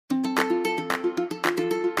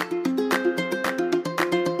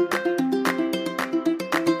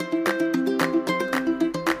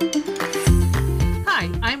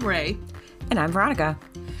And I'm Veronica.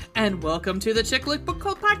 And welcome to the Chick Lit Book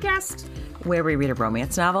Club podcast, where we read a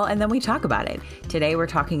romance novel and then we talk about it. Today we're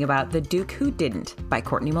talking about The Duke Who Didn't by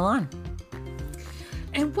Courtney Milan.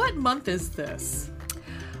 And what month is this?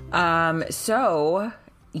 So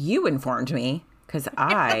you informed me, because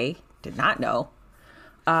I did not know,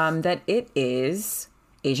 that it is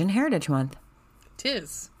Asian Heritage Month.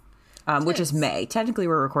 Tis. Which is May. Technically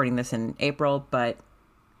we're recording this in April, but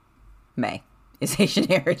May is Asian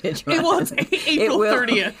Heritage Month. Well, it's April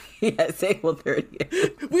 30th. Yes, April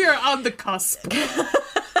 30th. We are on the cusp.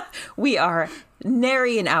 We are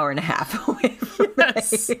nary an hour and a half away from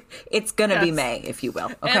Yes. May. It's going to be May, if you will.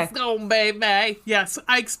 Okay. It's gonna be May. Yes,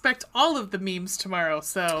 I expect all of the memes tomorrow,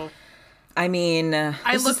 so... I mean,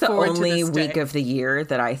 this look is the forward to only this week day. of the year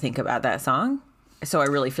that I think about that song. So I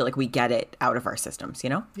really feel like we get it out of our systems, you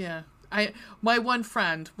know? Yeah. My one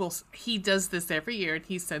friend, he does this every year, and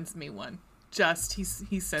he sends me one.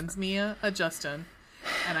 He sends me a Justin,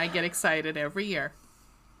 and I get excited every year.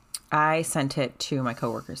 I sent it to my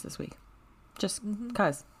coworkers this week. Just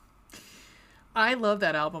because. I love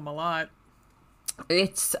that album a lot.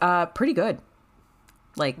 It's pretty good.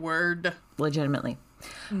 Like, Word. legitimately.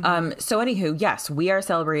 So anywho, yes, we are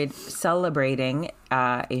celebrating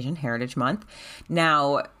Asian Heritage Month.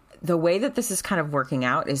 Now, the way that this is kind of working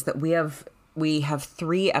out is that we have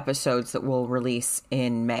 3 episodes that we'll release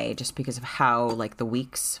in May, just because of how like the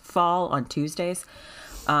weeks fall on Tuesdays.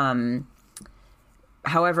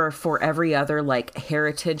 However, for every other like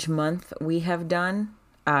Heritage Month we have done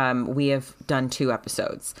 2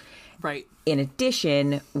 episodes. Right. In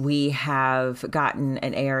addition, we have gotten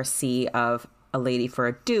an ARC of A Lady for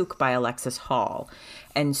a Duke by Alexis Hall.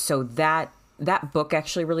 And so that book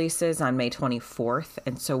actually releases on May 24th.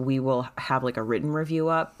 And so we will have like a written review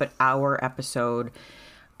up, but our episode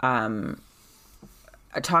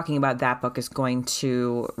talking about that book is going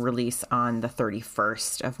to release on the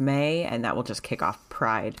 31st of May. And that will just kick off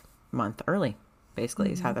Pride Month early,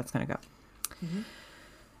 basically, is how that's going to go. Mm-hmm.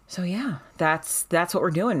 So yeah, that's what we're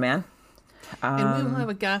doing, man. And we will have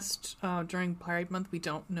a guest during Pride Month. We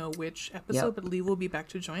don't know which episode, Yep. but Lee will be back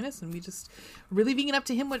to join us. And we just really leaving it up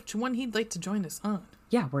to him which one he'd like to join us on.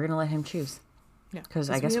 Yeah, we're going to let him choose. Yeah, Because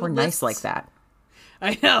I guess we're nice like that.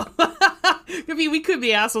 I know. I mean, we could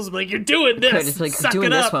be assholes and be like, you're doing this. It's like Suck doing it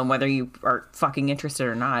this up. one, whether you are fucking interested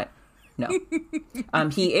or not. No.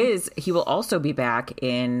 He will also be back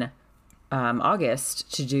in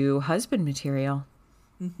August to do husband material.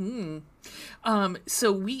 I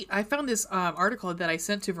found this article that I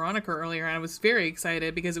sent to Veronica earlier, and I was very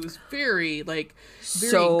excited because it was very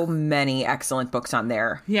So many excellent books on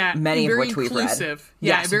there. Yeah, Many of very which we've read. inclusive.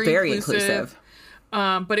 Yeah, Yes, very inclusive.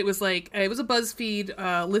 But it was it was a BuzzFeed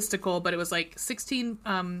listicle, but it was like 16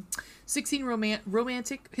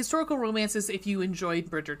 romantic historical romances if you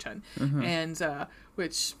enjoyed Bridgerton, and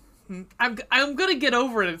which I'm gonna get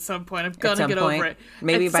over it at some point. I'm gonna get over it.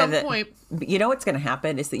 Maybe at by some the point. You know what's going to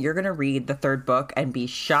happen is that you're going to read the 3rd book and be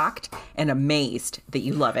shocked and amazed that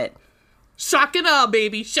you love it. Shock and awe,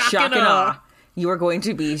 baby. Shock and awe. You are going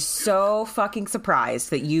to be so fucking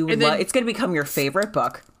surprised that it's going to become your favorite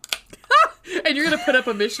book. And you're gonna put up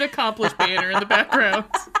a mission accomplished banner in the background.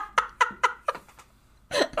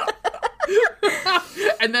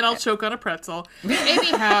 And then I'll choke on a pretzel.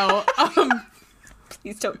 Anyhow,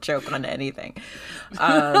 Please don't choke on anything.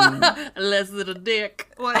 less than a dick.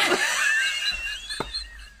 What?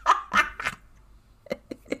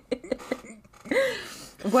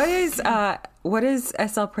 What does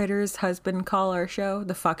S.L. Prater's husband call our show?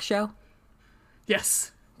 The fuck show?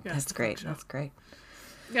 Yes. That's great. That's great.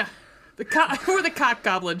 Yeah. We're the cock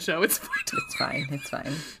goblin show. It's fine. It's fine. It's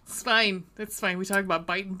fine. It's fine. It's fine. We talk about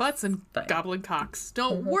biting butts and Fine. gobbling cocks.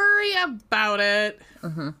 Don't worry about it.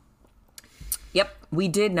 Yep.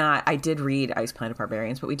 I did read Ice Planet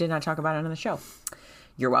Barbarians, but we did not talk about it on the show.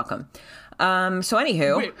 You're welcome. So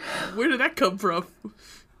anywho. Wait, where did that come from?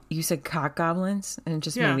 You said cock goblins, and it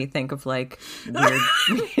just Yeah. made me think of like weird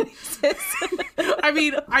penises. I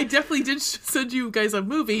mean, I definitely did send you guys a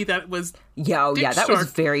movie that was Yeah, Dick that was Shark.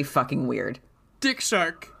 very fucking weird. Dick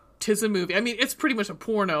Shark. 'Tis a movie. I mean, it's pretty much a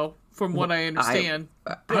porno from what I understand.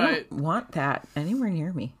 I but don't want that anywhere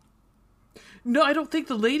near me. no, I don't think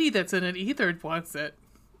the lady that's in it either wants it.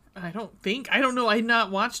 I don't know. I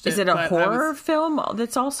not watched it. Is it a but horror film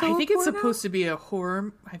that's also I think a it's porno? supposed to be a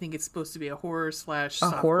horror. I think it's supposed to be a horror / a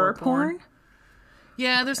softcore horror porn?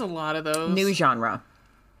 Yeah, there's a lot of those. New genre.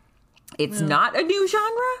 It's not a new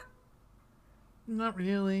genre? Not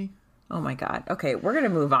really. Oh my god. Okay, we're gonna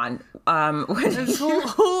move on. There's a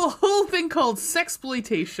whole thing called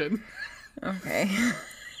sexploitation. Okay.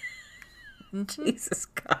 Jesus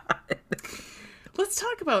God. Let's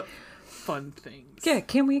talk about fun things. Yeah,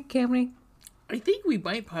 can we? I think we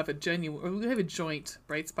might have a joint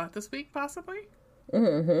bright spot this week, possibly.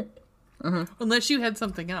 Unless you had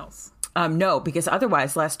something else. No, because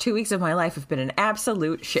otherwise, the last 2 weeks of my life have been an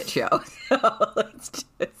absolute shit show. So let's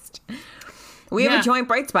just... We have a joint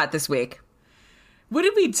bright spot this week. What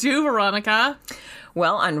did we do, Veronica?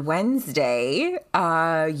 Well, on Wednesday,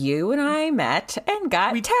 you and I met and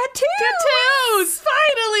got tattoos. Tattoos!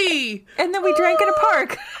 Finally! And then we drank in a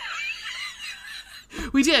park.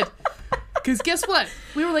 We did. Because guess what?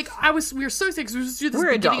 We were like, we were so excited because we were supposed to do this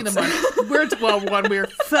We're beginning of the month. We're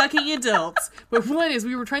fucking adults. But one is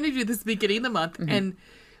we were trying to do this beginning of the month and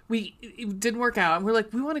it didn't work out. And we're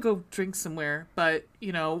like, we want to go drink somewhere. But,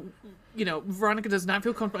 Veronica does not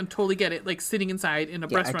feel comfortable and totally get it, like sitting inside in a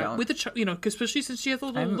restaurant with especially since she has a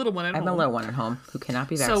little one at home. I have a little one at home who cannot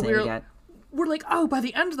be vaccinated yet. We're like, oh, by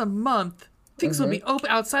the end of the month, things will be open.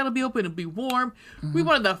 Outside will be open. It'll be warm. We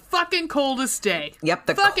wanted the fucking coldest day. Yep,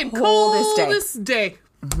 the fucking coldest day.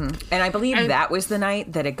 And I believe that was the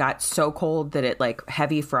night that it got so cold that it like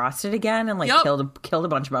heavy frosted again and like killed a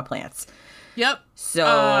bunch of my plants. Yep.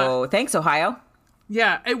 So thanks, Ohio.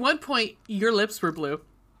 Yeah. At one point, your lips were blue.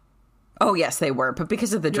 Oh, yes, they were. But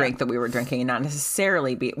because of the drink that we were drinking and not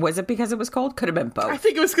necessarily was it because it was cold? Could have been both. I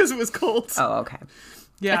think it was because it was cold. Oh, okay.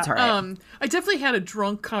 Yeah. That's all right. I definitely had a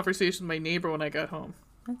drunk conversation with my neighbor when I got home.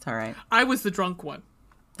 That's all right. I was the drunk one.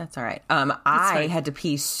 That's all right. I had to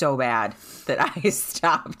pee so bad that I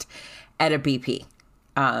stopped at a BP.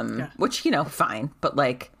 Which, fine. But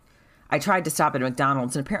like, I tried to stop at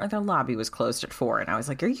McDonald's and apparently their lobby was closed at 4. And I was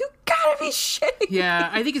like, are you gotta be shitting me?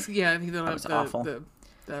 I think that was awful.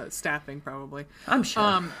 The staffing probably. I'm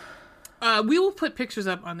sure. We will put pictures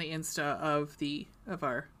up on the Insta of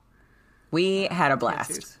our. We had a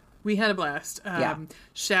blast. Tattoos. We had a blast.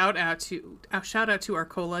 Shout out to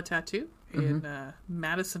Arcola Tattoo in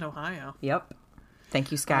Madison, Ohio. Yep.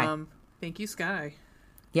 Thank you, Sky. Thank you, Sky.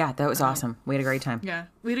 Yeah, that was awesome. We had a great time. Yeah,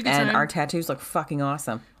 we had a good time. And our tattoos look fucking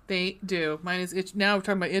awesome. They do. Mine is itch. Now we're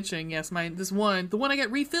talking about itching. Yes, the one I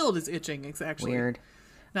got refilled is itching. It's actually weird.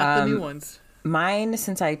 Not the new ones. Mine,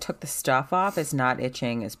 since I took the stuff off, is not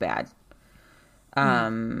itching as bad.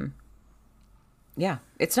 Yeah,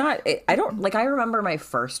 it's not. I don't like. I remember my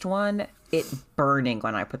first one, it burning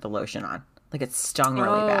when I put the lotion on. Like it stung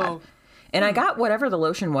really bad. And I got whatever the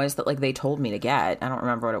lotion was that like they told me to get. I don't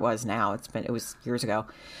remember what it was now. It was years ago.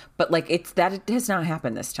 But like it has not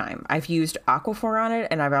happened this time. I've used Aquaphor on it,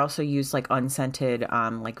 and I've also used like unscented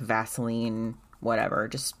like Vaseline, whatever,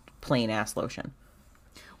 just plain ass lotion.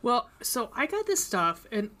 Well, so I got this stuff,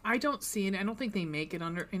 and I don't see it. I don't think they make it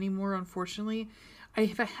under anymore, unfortunately. I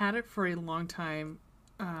have had it for a long time.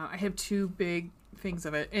 I have 2 big things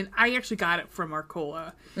of it, and I actually got it from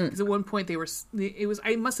Arcola because at one point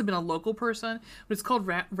I must have been a local person, but it's called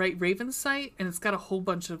Raven Sight, and it's got a whole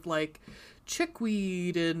bunch of like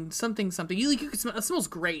chickweed and something. You can smell. It smells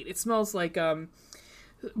great. It smells like I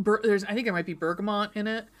think there might be bergamot in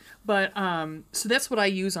it, but so that's what I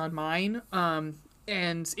use on mine.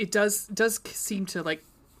 And it does seem to like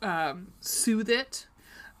soothe it,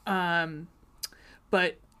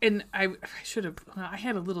 but I should have I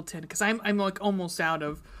had a little tin because I'm like almost out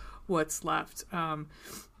of what's left.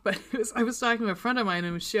 But I was talking to a friend of mine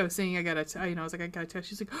and I was saying I got a test.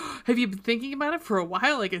 She's like, oh, have you been thinking about it for a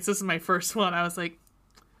while? Like this is my first one. I was like,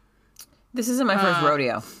 this isn't my first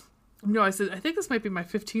rodeo. No, I said, I think this might be my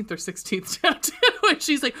 15th or 16th tattoo. And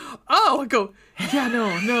she's like, oh, I go, yeah,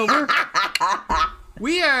 no,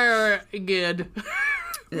 we are good.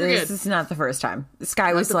 This is not the first time. This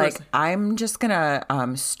guy was like, I'm just going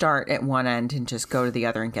to start at one end and just go to the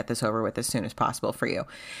other and get this over with as soon as possible for you.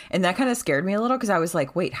 And that kind of scared me a little because I was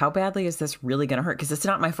like, wait, how badly is this really going to hurt? Because it's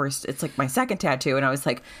not my first, it's like my second tattoo. And I was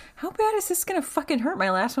like, how bad is this going to fucking hurt?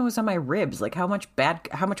 My last one was on my ribs. Like how much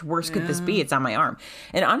worse could this be? It's on my arm.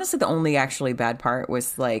 And honestly, the only actually bad part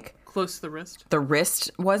was like. Close to the wrist. The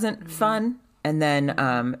wrist wasn't fun. And then,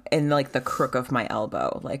 in like the crook of my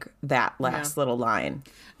elbow, like that last little line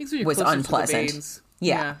was unpleasant.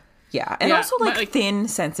 Yeah. And also like thin,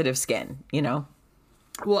 sensitive skin,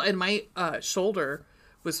 Well, and my shoulder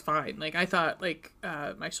was fine. Like I thought, like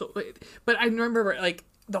my shoulder, but I remember like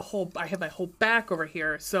I have my whole back over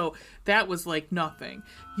here, so that was like nothing.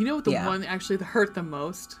 You know what? The one actually that hurt the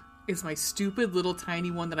most is my stupid little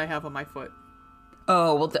tiny one that I have on my foot.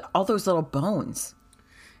 Oh well, all those little bones.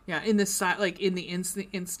 Yeah, in the side, like in the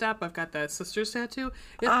instep, I've got that sister's tattoo.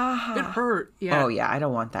 It hurt. Yeah. Oh yeah, I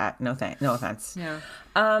don't want that. No offense. Yeah.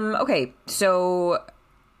 Okay, so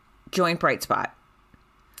joint bright spot.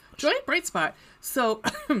 Joint bright spot. So,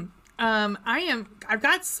 I've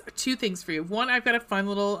got 2 things for you. One, I've got a fun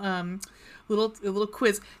little little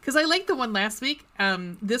quiz because I liked the one last week.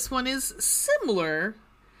 This one is similar.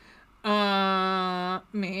 FYI,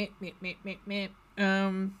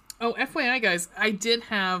 guys, I did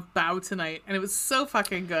have bao tonight, and it was so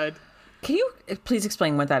fucking good. Can you please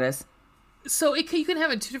explain what that is? So you can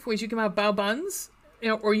have it two different ways. You can have bao buns,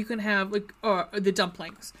 or you can have the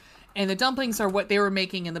dumplings. And the dumplings are what they were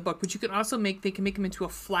making in the book, but you can also they can make them into a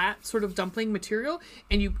flat sort of dumpling material,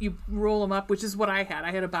 and you roll them up, which is what I had.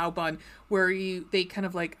 I had a bao bun where they kind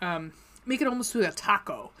of like make it almost to a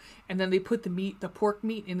taco, and then they put the pork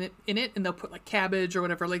meat in it, and they'll put like cabbage or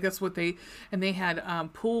whatever. Like that's what they had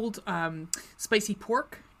pulled spicy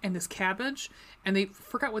pork and this cabbage, and they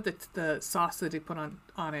forgot what the sauce that they put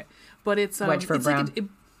on it, but it's wedge for brown. Like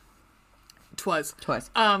twas.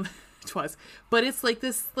 But it's like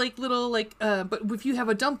this like little like but if you have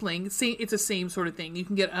a dumpling, it's the same sort of thing. You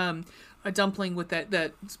can get a dumpling with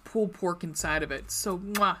that pulled pork inside of it. So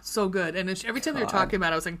so good. And every time they were talking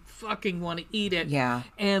about it, I was like, fucking want to eat it. Yeah.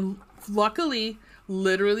 And luckily,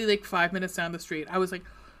 literally like 5 minutes down the street, I was like,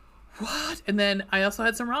 what? And then I also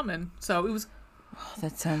had some ramen. So it was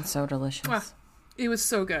that sounds so delicious. It was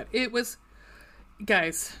so good. It was.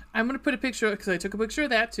 Guys, I'm gonna put a picture because I took a picture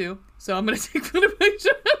of that too. So I'm gonna put a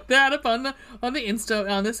picture of that up on the Insta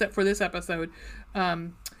on this for this episode.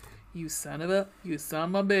 You son of a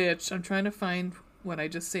bitch! I'm trying to find what I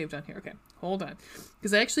just saved on here. Okay, hold on,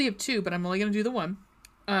 because I actually have two, but I'm only gonna do the one.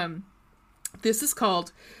 This is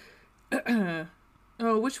called.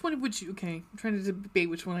 Which one would you? Okay, I'm trying to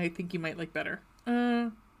debate which one I think you might like better.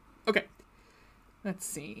 Okay, let's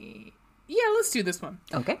see. Yeah, let's do this one.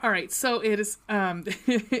 Okay. All right. So it is.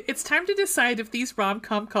 It's time to decide if these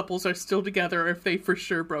rom-com couples are still together or if they for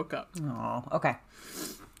sure broke up. Oh, okay.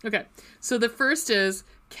 Okay. So the first is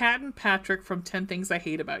Kat and Patrick from 10 Things I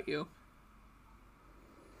Hate About You.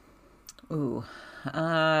 Ooh.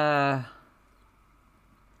 I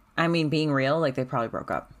mean, being real, like they probably broke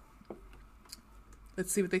up.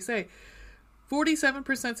 Let's see what they say.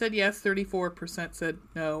 47% said yes, 34% said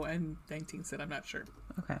no, and 19% said I'm not sure.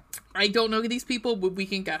 Okay. I don't know these people, but we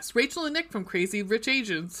can guess. Rachel and Nick from Crazy Rich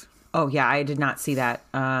Asians. Oh, yeah, I did not see that.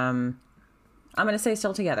 I'm going to say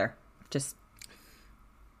still together. Just.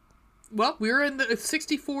 Well, we were in the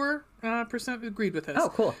 64% agreed with us. Oh,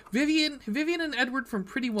 cool. Vivian and Edward from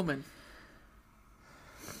Pretty Woman.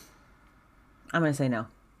 I'm going to say no.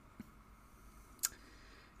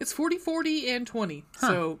 It's 40, and 20. Huh.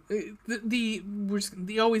 So the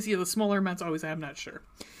smaller amounts always, I'm not sure.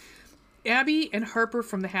 Abby and Harper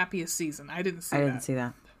from The Happiest Season. I didn't see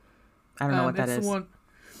that. I don't know what that is.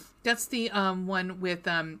 That's the one with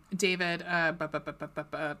David. David.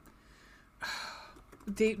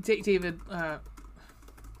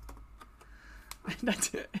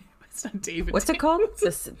 It's not David. What's it called?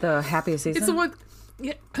 The Happiest Season? It's the one.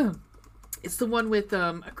 Yeah. It's the one with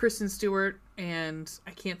Kristen Stewart, and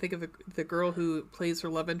I can't think of the girl who plays her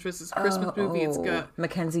love interest. It's a Christmas movie. It's got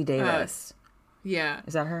Mackenzie Davis. Yeah.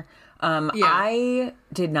 Is that her? Yeah. I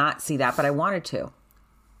did not see that, but I wanted to.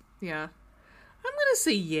 Yeah. I'm going to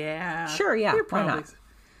say yeah. Sure, yeah. Why not?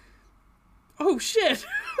 Oh, shit.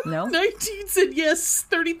 No? 19 said yes,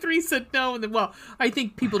 33 said no, and then, I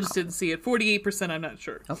think people just didn't see it. 48%, I'm not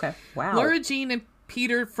sure. Okay. Wow. Laura Jean and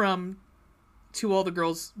Peter from To All the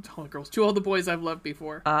Boys I've Loved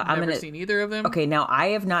Before. I've never seen either of them. Okay, now I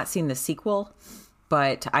have not seen the sequel,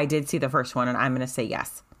 but I did see the first one, and I'm going to say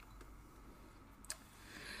yes.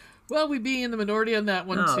 Well, we'd be in the minority on that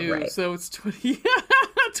one, too. Right. So it's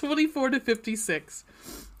 24 to 56.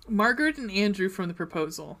 Margaret and Andrew from The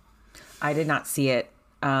Proposal. I did not see it.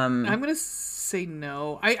 I'm going to say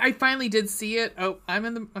no. I finally did see it. Oh, I'm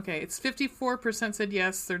in the... Okay, it's 54% said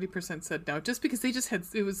yes, 30% said no. Just because they just had...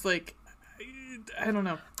 It was like... I don't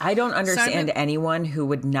know. I don't understand anyone who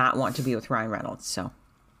would not want to be with Ryan Reynolds, so...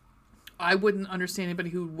 I wouldn't understand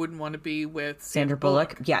anybody who wouldn't want to be with Sandra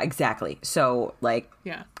Bullock. Yeah, exactly. So,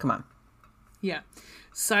 yeah, come on. Yeah.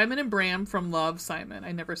 Simon and Bram from Love, Simon.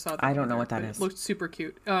 I never saw that. I don't know what that is. It looked super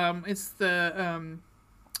cute. It's the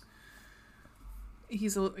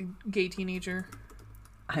he's a gay teenager.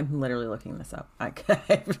 I'm literally looking this up. I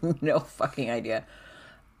have no fucking idea.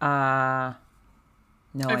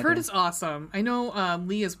 No, I've heard it's awesome. I know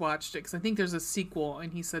Lee has watched it because I think there's a sequel,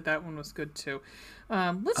 and he said that one was good too.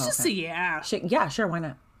 Let's just say yeah. Yeah, sure. Why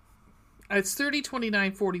not? It's 30,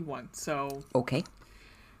 29, 41. So okay.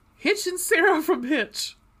 Hitch and Sarah from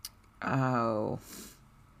Hitch. Oh,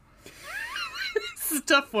 this is a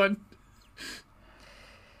tough one.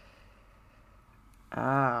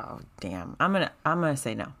 Oh damn! I'm gonna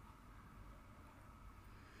say no.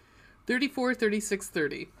 34, 36,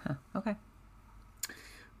 30. Huh, okay.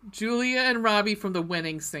 Julia and Robbie from The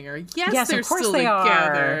Wedding Singer. Yes, They're of course still they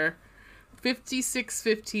together. 56,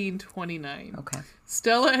 15, 29. Okay.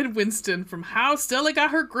 Stella and Winston from How Stella Got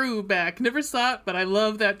Her Groove Back. Never saw it, but I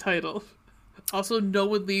love that title. Also, no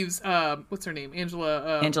one leaves, what's her name?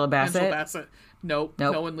 Angela Bassett? Angela Bassett. Nope.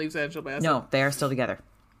 No one leaves Angela Bassett. No, they are still together.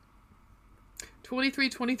 23,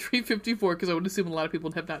 23, 54, because I would assume a lot of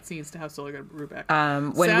people have not seen How Stella Got Her Groove Back.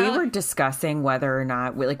 When we were discussing whether or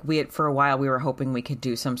not, for a while, we were hoping we could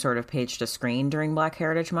do some sort of page to screen during Black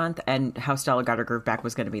Heritage Month, and How Stella Got Her Groove Back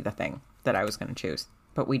was going to be the thing that I was going to choose.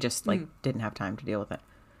 But we just, didn't have time to deal with it.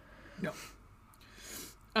 No.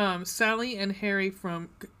 Sally and Harry from...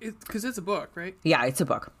 Because it's a book, right? Yeah, it's a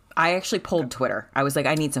book. I actually pulled Twitter. I was like,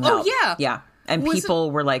 I need some help. Oh, yeah. Yeah. And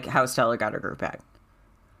people were like, How Stella Got Her Groove Back.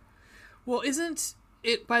 Well, isn't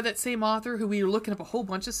it by that same author who we were looking up a whole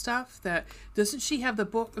bunch of stuff? Doesn't she have the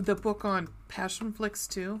book on Passion Flicks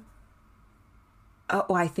too?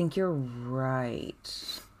 Oh, I think you're right.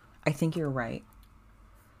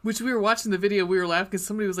 Which we were watching the video, we were laughing because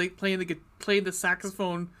somebody was like playing the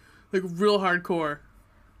saxophone like real hardcore.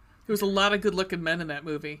 There was a lot of good looking men in that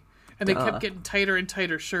movie, and they kept getting tighter and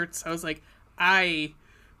tighter shirts. I was like, I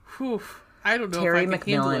don't know. Terry if I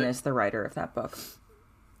can handle McMillan it. is the writer of that book.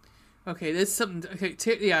 Okay, that's something. Okay,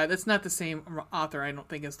 yeah, that's not the same author. I don't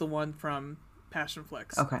think as the one from Passion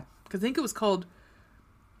Flicks. Okay, because I think it was called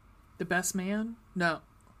The Best Man. No,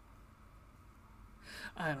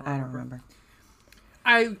 I don't remember.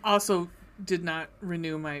 I also did not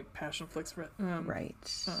renew my Passion Flicks. Right.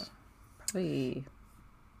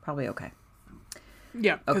 Probably okay.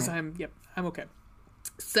 Yeah, because I'm okay.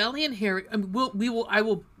 Sally and Harry. I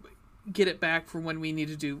will get it back for when we need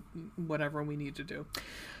to do whatever we need to do.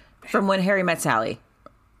 From When Harry Met Sally.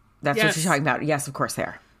 That's Yes. what you're talking about. Yes, of course they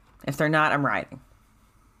are. If they're not, I'm riding.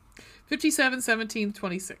 57, 17,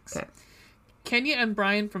 26. Okay. Kenya and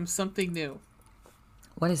Brian from Something New.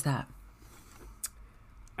 What is that?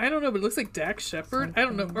 I don't know, but it looks like Dax Shepard. I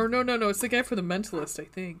don't know. Or no. It's the guy for The Mentalist, I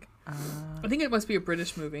think. I think it must be a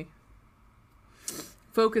British movie.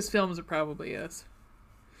 Focus Films, it probably is.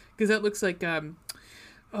 Because that looks like,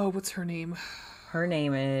 what's her name? Her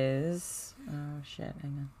name is... Oh, shit.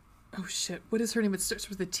 Hang on. Oh, shit. What is her name? It starts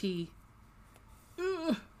with a T.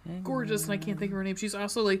 Ugh, gorgeous, and I can't think of her name. She's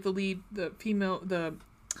also like the lead, the female, the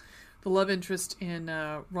love interest in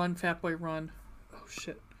Run, Fat Boy, Run. Oh,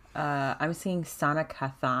 shit. I'm seeing Sana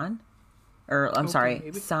Kathan. Or, I'm sorry.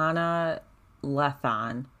 Maybe. Sana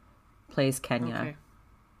Lethan plays Kenya. Okay.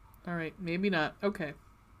 All right. Maybe not. Okay.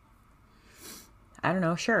 I don't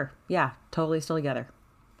know. Sure. Yeah. Totally still together.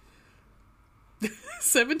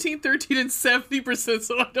 17, 13, and 70%,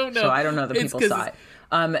 so I don't know. So I don't know that people saw it.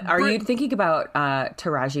 Are you thinking about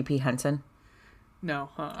Taraji P. Henson? No.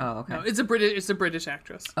 Oh, okay. No, it's a British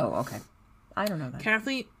actress. Oh, okay. I don't know that.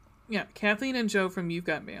 Kathleen and Joe from You've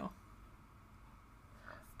Got Mail.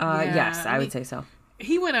 Yes, I would say so.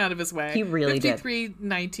 He went out of his way. He really 53,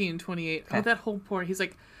 19, 28. Okay. Oh, that whole part. He's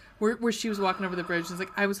like, where she was walking over the bridge. He's like,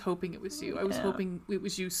 I was hoping it was you. I was hoping it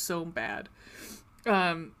was you so bad.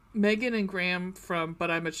 Megan and Graham from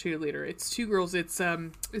But I'm a Cheerleader. It's two girls. It's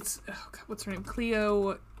oh God, what's her name?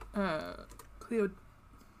 Clea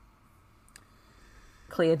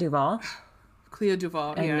Duvall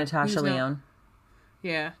Duvall. and Yeah. Natasha Lyonne.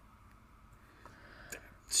 Yeah.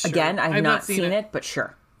 Sure. Again, I've not seen it, but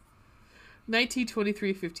sure.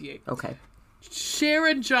 1923, 58. Okay. Cher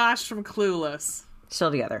and Josh from Clueless.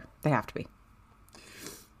 Still together. They have to be.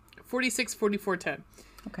 46, 44, 10.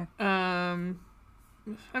 Okay.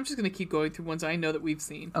 I'm just going to keep going through ones I know that we've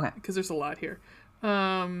seen. Okay. Because there's a lot here.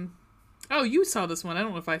 Oh, you saw this one. I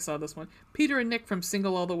don't know if I saw this one. Peter and Nick from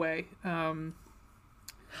Single All the Way. Is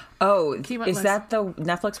that the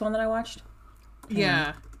Netflix one that I watched?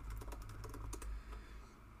 Yeah.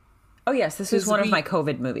 Oh, yes. This was one of my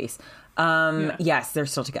COVID movies. Yes, they're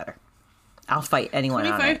still together. I'll fight anyone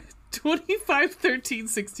on it. 25, 13,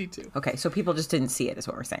 62. Okay, so people just didn't see it, is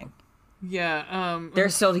what we're saying. Yeah. They're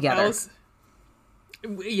still together.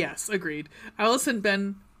 Yes, agreed. Alice and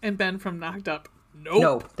Ben from Knocked Up. Nope.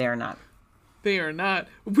 No, they are not. They are not.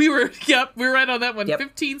 We're right on that one. Yep.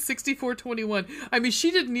 15, 64, 21. I mean, she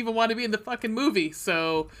didn't even want to be in the fucking movie.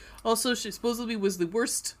 So, also, she supposedly was the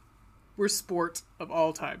worst sport of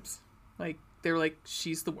all times. Like, they were like,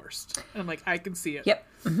 she's the worst. And I'm like, I can see it. Yep.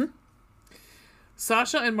 Mm-hmm.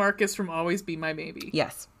 Sasha and Marcus from Always Be My Maybe.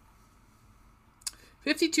 Yes.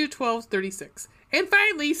 52, 12, 36. And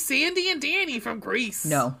finally, Sandy and Danny from Grease.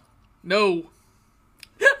 No.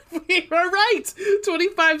 We are right.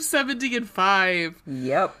 25, 70, and 5.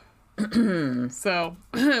 Yep. So,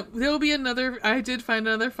 there'll be another... I did find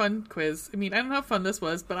another fun quiz. I mean, I don't know how fun this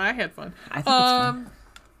was, but I had fun. I think it's fun.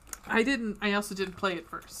 I also didn't play it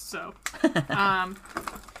first. So, and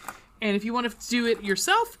if you want to do it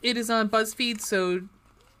yourself, it is on BuzzFeed. So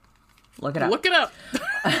look it up. Look it up.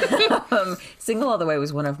 Single All the Way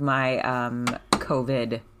was one of my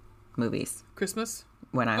COVID movies. Christmas?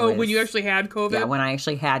 When you actually had COVID? Yeah, when I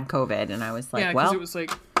actually had COVID, and I was like, yeah, well, it was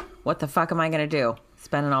like, what the fuck am I going to do?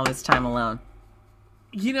 Spending all this time alone.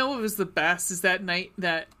 You know what was the best is that night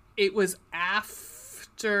that it was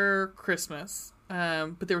after Christmas,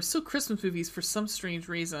 but there were still Christmas movies for some strange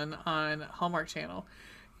reason on Hallmark Channel,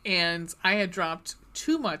 and I had dropped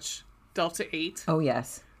too much Delta 8. Oh,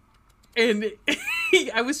 yes. And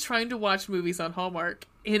I was trying to watch movies on Hallmark,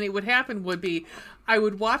 and it would happen would be I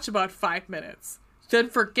would watch about 5 minutes, then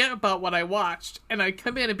forget about what I watched, and I'd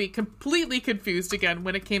come in and be completely confused again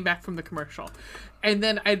when it came back from the commercial. And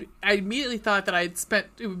then I immediately thought that I'd spent,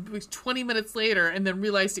 it was 20 minutes later, and then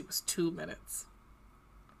realized it was 2 minutes.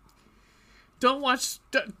 Don't watch,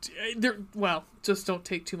 just don't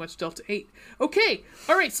take too much Delta 8. Okay,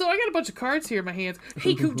 all right, so I got a bunch of cards here in my hands.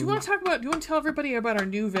 Hey, do you want to tell everybody about our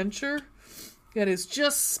new venture? That is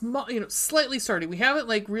just small, slightly starting. We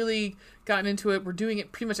haven't really gotten into it. We're doing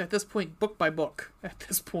it pretty much at this point, book by book at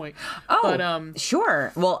this point. Oh, but,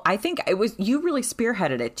 sure. Well, I think it was, you really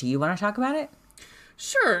spearheaded it. Do you want to talk about it?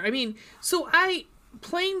 Sure. I mean, so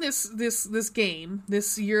playing this game,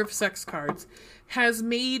 this Year of Sex cards, has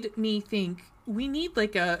made me think we need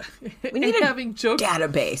a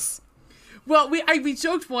database. Well, we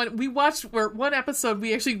joked we watched one episode.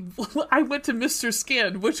 I went to Mr.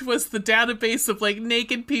 Skin, which was the database of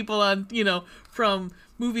naked people on from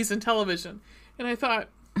movies and television, and I thought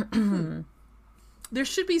there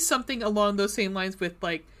should be something along those same lines with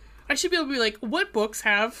I should be able to be what books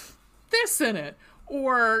have this in it,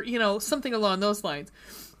 or something along those lines.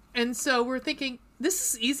 And so we're thinking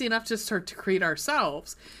this is easy enough to start to create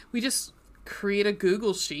ourselves. We just create a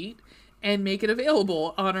Google sheet and make it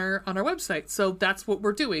available on our website. So that's what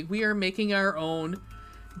we're doing. We are making our own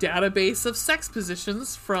database of sex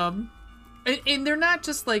positions and they're not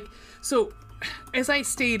just so as I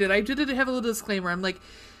stated, I did have a little disclaimer. I'm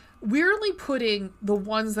we're only putting the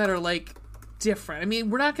ones that are different. I mean,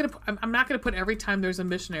 I'm not going to put every time there's a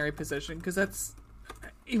missionary position, because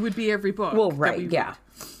it would be every book. Well, right. Yeah.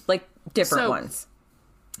 Different ones.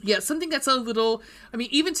 Yeah, something that's a little,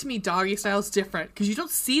 even to me, doggy style is different, because you don't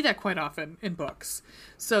see that quite often in books.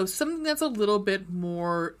 So something that's a little bit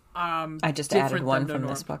more I just added one from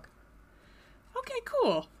this book. Okay,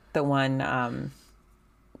 cool. The one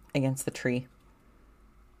against the tree.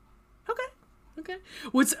 Okay.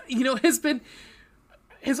 What's,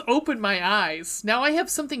 has opened my eyes. Now I have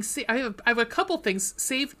something, I have a couple things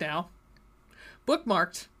saved now.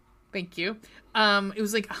 Bookmarked. Thank you. It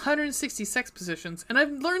was 160 sex positions, and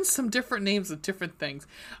I've learned some different names of different things.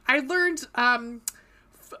 I learned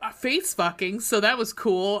face fucking, so that was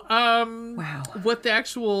cool. Wow. What the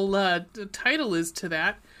actual title is to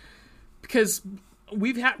that, because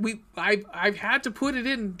I've had to put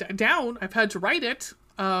it down. I've had to write it.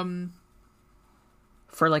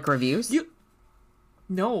 For reviews?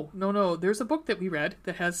 No. There's a book that we read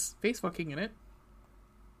that has face fucking in it.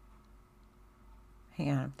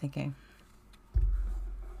 Hang on, I'm thinking.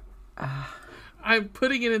 I'm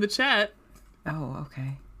putting it in the chat. Oh,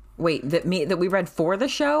 okay. Wait, that we read for the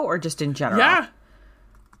show or just in general? Yeah.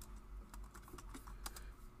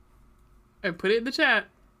 I put it in the chat.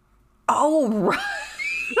 Oh, right.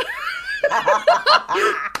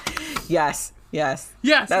 Yes. Yes,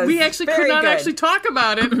 we actually could not actually talk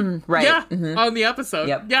about it. Right. Yeah, mm-hmm. On the episode.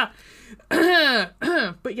 Yep. Yeah.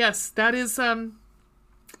 But yes, that is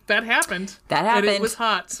that happened. And it was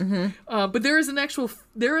hot. Mm-hmm. But there is an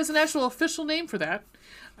actual official name for that.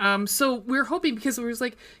 So we're hoping, because it was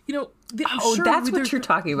I'm sure that's what you're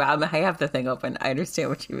talking about. I have the thing open. I understand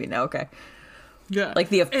what you mean. Okay. Yeah.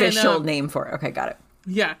 The official name for it. Okay, got it.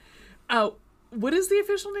 Yeah. What is the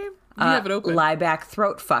official name? You have it open. Lie back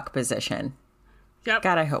throat fuck position. Yep.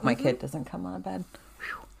 God, I hope my kid doesn't come on bed.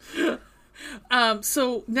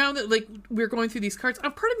 So now that we're going through these cards,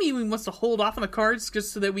 part of me wants to hold off on the cards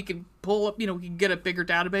just so that we can pull up, we can get a bigger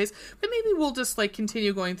database. But maybe we'll just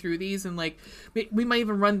continue going through these, and we might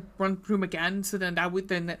even run through them again. So then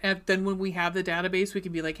then when we have the database, we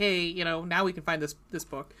can be hey, now we can find this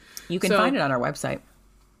book. You can find it on our website.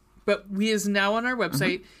 But we is now on our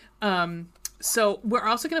website. Mm-hmm. So we're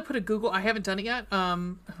also going to put a Google, I haven't done it yet, I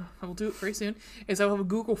will do it very soon, is I will have a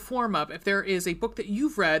Google form up if there is a book that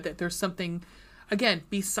you've read that there's something, again,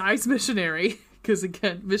 besides missionary, because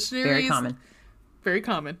again, missionary very is common. Very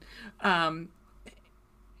common. And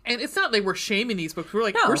it's not we're shaming these books.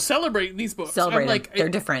 We're we're celebrating these books. They're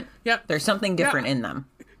different. Yep. There's something different in them.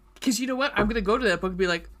 Because you know what? I'm going to go to that book and be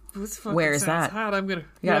this fucking Where is sounds that? hot. I'm gonna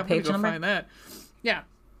You got a I'm gonna page go number? find that. Yeah.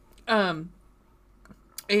 And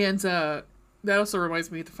that also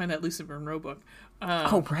reminds me to find that Lucy Monroe book.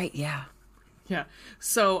 Oh, right. Yeah. Yeah.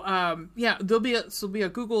 So there'll be a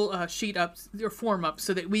Google sheet up or form up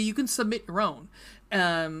so that you can submit your own,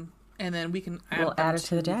 and then we can We'll add it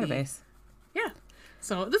to the database. Yeah.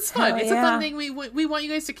 So that's fun. Hell It's a yeah. fun thing. We want you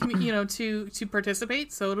guys to to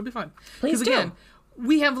participate. So it'll be fun. Please Because do. again,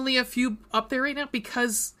 we have only a few up there right now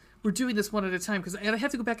because we're doing this one at a time. Because I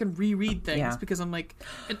have to go back and reread things Yeah. because I'm like,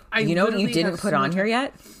 and I You know what you literally didn't have put so on much- here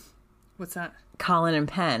yet? What's that? Colin and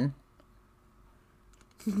Penn.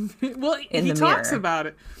 Well, In he the talks mirror. about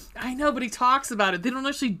it. I know, but he talks about it. They don't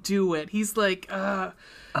actually do it. He's like,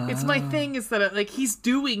 it's my thing is that like he's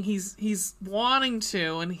wanting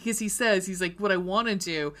to, and he says, he's like, what I want to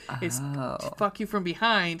do is fuck you from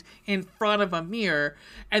behind in front of a mirror,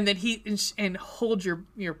 and then and hold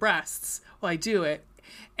your breasts while I do it,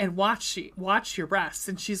 and watch your breasts.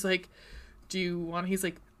 And she's like, do you want? He's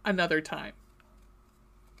like, another time.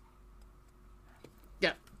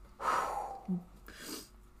 Yeah.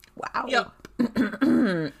 Wow. Yep.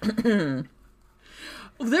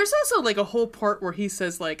 There's also like a whole part where he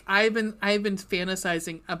says like I've been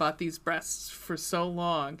fantasizing about these breasts for so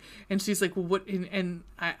long, and she's like, well, what? And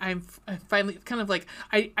I'm finally kind of like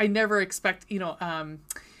I never expect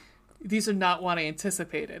these are not what I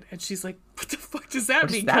anticipated, and she's like, what the fuck does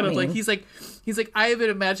that mean? that Kind of mean? like he's like I have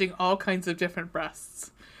been imagining all kinds of different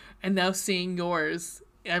breasts, and now seeing yours,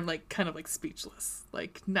 I'm like kind of like speechless,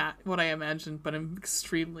 like not what I imagined, but I'm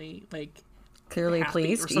extremely like Clearly happy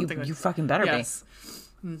pleased. or something You like fucking better yes.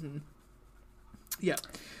 Mm-hmm. Yeah.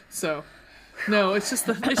 So, no, it's just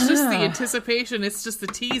the anticipation. It's just the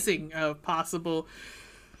teasing of possible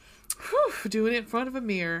doing it in front of a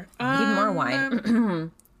mirror. be. Need more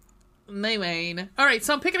wine. Wayne. All right,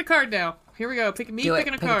 so I'm picking a card now. Here we go. Picking Do it.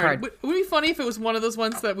 a Pick a card. card. Would it be funny if it was one of those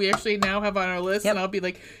ones that we actually now have on our list, Yep. and I'll be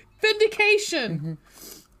like, vindication.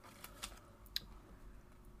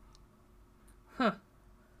 Huh.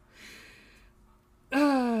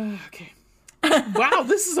 Okay. Wow,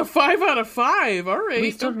 this is a 5 out of 5. All right.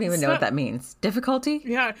 We still don't even It's know not- what that means. Difficulty?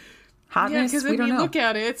 Yeah. Hotness? because We if don't you know. look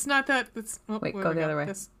at it, it's not that. It's Wait, where go we the other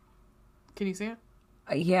way. Can you see it?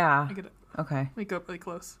 Yeah. I get it. Okay. Let me go up really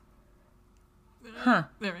close. Huh.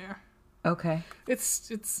 There we are. Okay.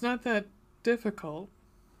 It's not that difficult.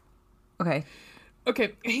 Okay.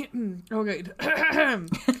 Okay. Okay.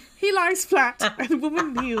 He lies flat, and the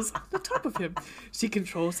woman kneels on the top of him. She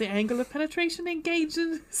controls the angle of penetration,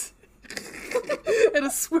 engages and a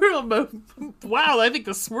swirl movement. Wow, I think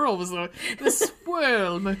the swirl was the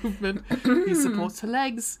swirl movement. He supports her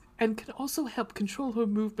legs and can also help control her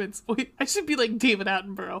movements. Wait, I should be like David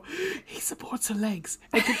Attenborough. He supports her legs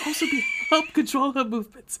and can also help control her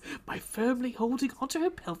movements by firmly holding onto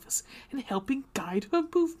her pelvis and helping guide her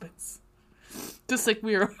movements. Just like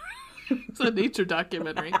we are. It's a nature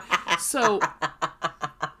documentary. So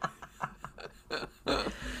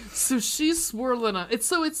she's swirling on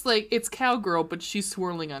it's like it's cowgirl, but she's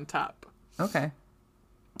swirling on top. Okay.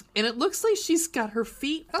 And it looks like she's got her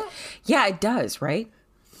feet up. Yeah, it does, right?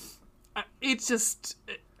 It's just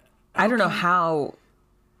I don't know how.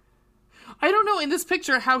 I don't know in this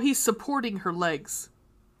picture how he's supporting her legs.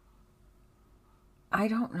 I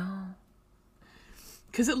don't know.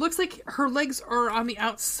 Because it looks like her legs are on the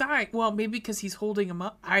outside. Well, maybe because he's holding them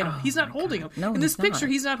up. I don't know. He's not holding them. No, in this he's not. picture,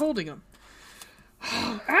 he's not holding them.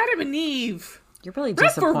 Adam and Eve. You're really Referee!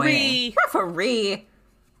 disappointing. Referee!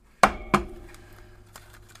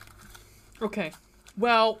 Okay.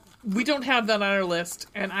 Well, we don't have that on our list,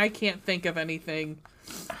 and I can't think of anything.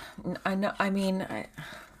 I know. I mean,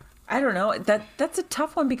 I don't know. That's a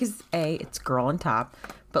tough one because A, it's girl on top,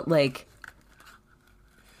 but like,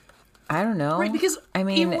 I don't know. Right, because I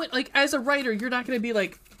mean, even when, like as a writer, you're not going to be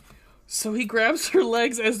like, so he grabs her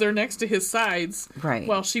legs as they're next to his sides, Right.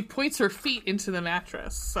 while she points her feet into the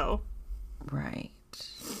mattress. So, right.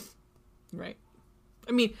 right.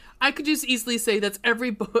 I mean, I could just easily say that's every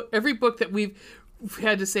book that we've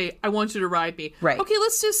had to say, I want you to ride me. Right. Okay,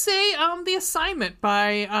 let's just say The Assignment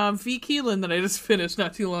by V. Keelan that I just finished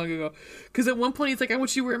not too long ago. Because at one point he's like, I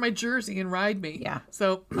want you to wear my jersey and ride me. Yeah.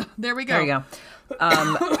 So, there we go. There you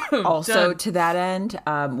go. Also, Done. to that end,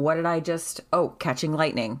 what did I just? Oh, Catching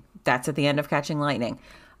Lightning. That's at the end of Catching Lightning.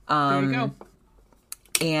 There you go.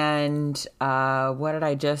 And what did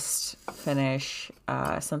I just finish?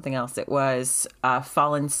 Something else. It was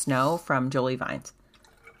Fallen Snow from Jolie Vines.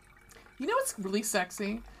 You know what's really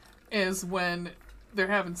sexy is when they're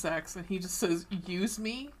having sex and he just says, use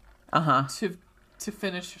me to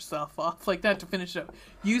finish yourself off. Like that, to finish it up.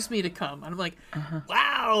 Use me to come. And I'm like,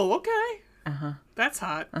 wow, okay. That's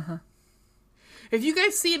hot. If you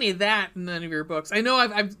guys see any of that in any of your books, I know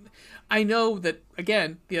I know that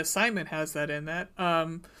again the assignment has that in that.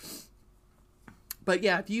 But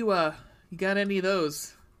yeah, if you got any of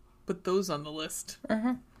those, put those on the list.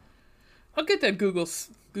 I'll get that Google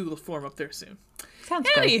form up there soon. Sounds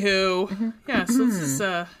Anywho, good. yeah. So this is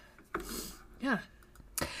yeah.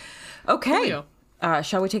 Okay.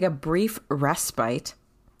 Shall we take a brief respite?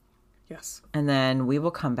 Yes. And then we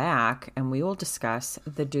will come back and we will discuss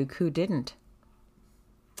The Duke Who Didn't.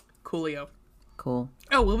 Coolio. Cool.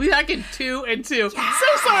 Oh, we'll be back in 2 and 2. Yes!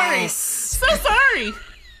 So sorry. So sorry.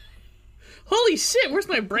 Holy shit, where's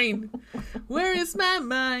my brain? Where is my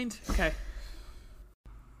mind? Okay.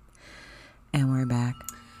 And we're back.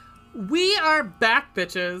 We are back,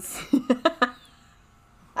 bitches.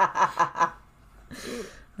 I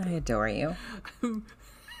adore you.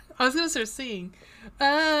 I was going to start singing.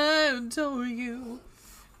 I adore you.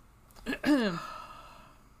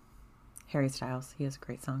 Harry Styles. He has a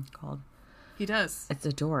great song called... He does. It's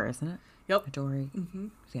Adore, isn't it? Yep. Adore. Mm-hmm.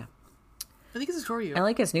 Yeah. I think it's Adore You. I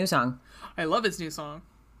like his new song. I love his new song.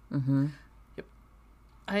 Mm-hmm. Yep.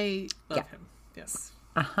 I love him. Yes.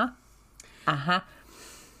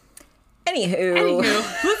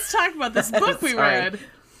 Anywho, let's talk about this book we read.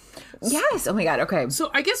 Yes. Oh my god. Okay.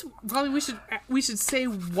 So I guess probably we should say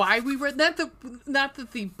why we read not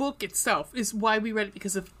that the book itself is why we read it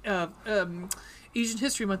because of Asian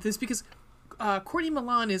History Month is because Courtney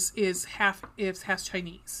Milan is half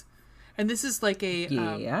Chinese, and this is like a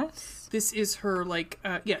yes. This is her like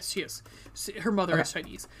yes she is her mother is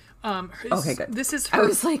Chinese. Okay, good. This is her. I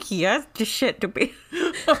was like, yes, the shit to be.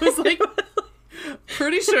 I was like,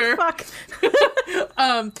 pretty sure. Fuck.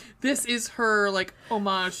 This is her like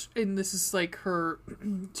homage, and this is like her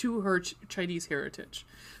to her Chinese heritage.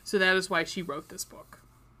 So that is why she wrote this book.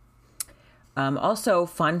 Also,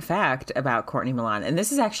 fun fact about Courtney Milan, and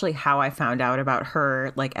this is actually how I found out about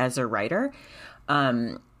her, like as a writer.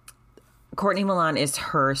 Courtney Milan is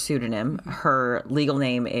her pseudonym. Her legal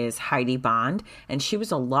name is Heidi Bond, and she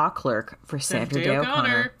was a law clerk for Sandra Day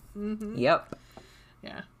O'Connor. Mm-hmm. Yep.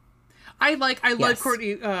 Yeah. I like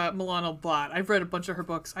Courtney Milan a lot. I've read a bunch of her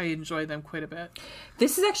books. I enjoy them quite a bit.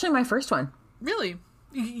 This is actually my first one. Really?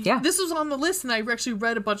 Yeah. This was on the list, and I actually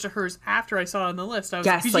read a bunch of hers after I saw it on the list. I was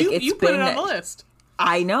yes, you put it on the list.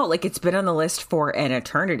 I know, like it's been on the list for an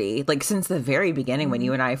eternity, like since the very beginning when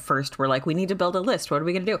you and I first were like, we need to build a list. What are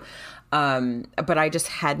we going to do? But I just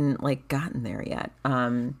hadn't like gotten there yet.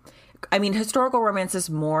 I mean, historical romance is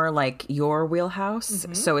more like your wheelhouse,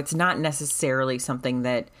 so it's not necessarily something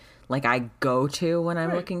that like I go to when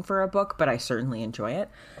I'm looking for a book, but I certainly enjoy it.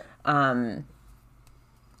 Anywho.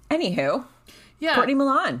 Yeah, Courtney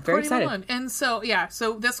Milan. Very excited. Milan. And so, yeah,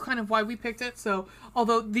 so that's kind of why we picked it. So,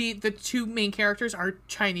 although the two main characters are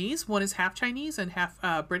Chinese, one is half Chinese and half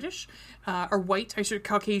British, or white,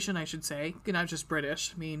 Caucasian, I should say, not just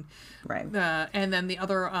British. I mean, right. And then the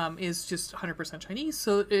other is just 100% Chinese.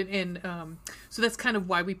 So, so that's kind of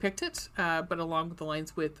why we picked it. But along with the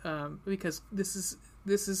lines with because this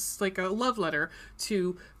is like a love letter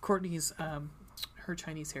to Courtney's her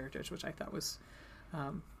Chinese heritage, which I thought was.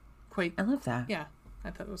 Quite. I love that. Yeah,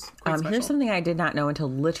 I thought it was quite special. Here's something I did not know until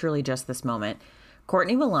literally just this moment.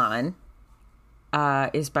 Courtney Milan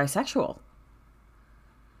is bisexual.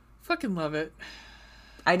 Fucking love it.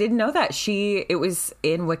 I didn't know that. It was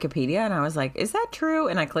in Wikipedia, and I was like, is that true?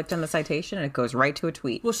 And I clicked on the citation, and it goes right to a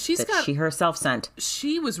tweet. Well, she herself sent.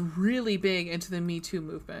 She was really big into the Me Too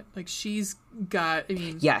movement. Like, she's got, I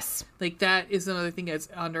mean... Yes. Like, that is another thing that's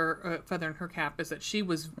under feather in her cap, is that she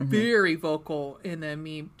was very vocal in the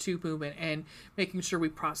Me Too movement and making sure we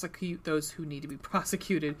prosecute those who need to be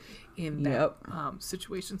prosecuted in that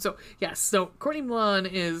situation. So, yes. So, Courtney Milan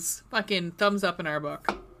is fucking thumbs up in our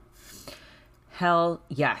book. Hell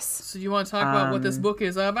yes. So you want to talk about what this book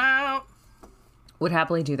is about? Would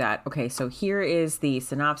happily do that. Okay, so here is the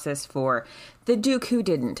synopsis for The Duke Who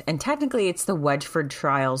Didn't. And technically it's the Wedgford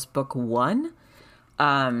Trials Book 1.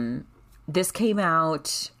 This came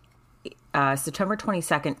out September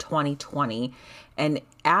 22nd, 2020. And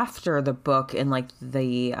after the book, in like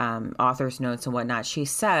the author's notes and whatnot, she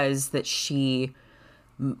says that she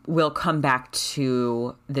will come back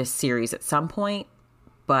to this series at some point.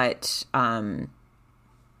 But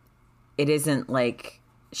it isn't like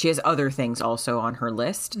she has other things also on her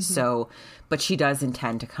list. So, but she does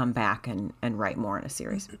intend to come back and write more in a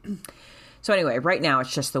series. So anyway, right now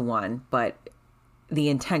it's just the one, but the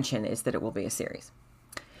intention is that it will be a series.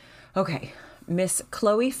 Okay. Miss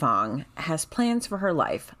Chloe Fong has plans for her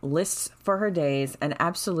life, lists for her days, and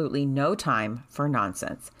absolutely no time for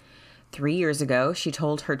nonsense. 3 years ago, she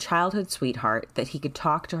told her childhood sweetheart that he could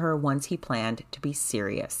talk to her once he planned to be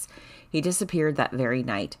serious. He disappeared that very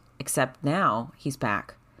night, except now he's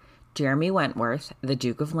back. Jeremy Wentworth, the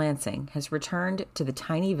Duke of Lansing, has returned to the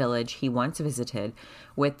tiny village he once visited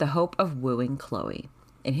with the hope of wooing Chloe.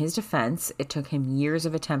 In his defense, it took him years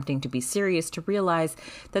of attempting to be serious to realize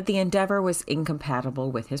that the endeavor was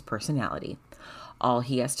incompatible with his personality. All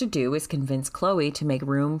he has to do is convince Chloe to make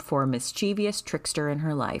room for a mischievous trickster in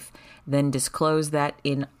her life, then disclose that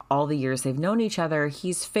in all the years they've known each other,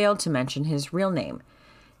 he's failed to mention his real name,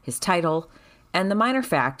 his title, and the minor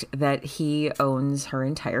fact that he owns her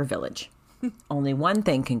entire village. Only one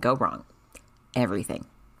thing can go wrong. Everything.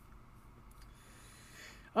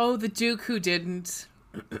 Oh, the Duke who didn't.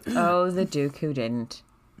 Oh, the Duke who didn't.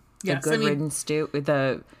 Yes, the Good Riddance Duke.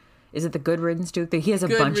 Is it the Good Riddance Duke? He has a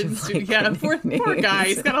Good bunch Riddance of Duke. Yeah, poor guy.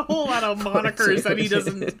 He's got a whole lot of monikers that he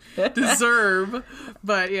doesn't deserve.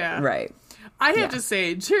 But yeah. Right. I have to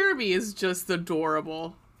say, Jeremy is just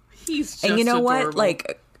adorable. He's just and you know adorable. what?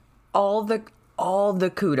 Like, all the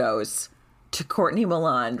kudos to Courtney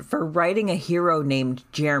Milan for writing a hero named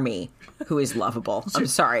Jeremy who is lovable. I'm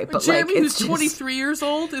sorry, but Jeremy, like, who's 23 years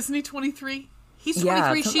old, isn't he? 23. He's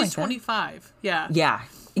 23. She's like 25. Yeah.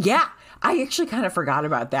 Yeah. I actually kind of forgot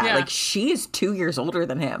about that. Yeah. Like, she is 2 years older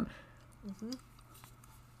than him. Mm-hmm.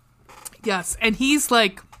 Yes, and he's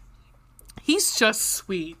just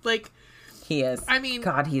sweet. Like, he is. I mean,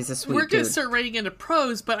 God, he's a sweet we're gonna dude. start writing into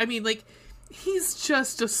prose, but I mean, like, he's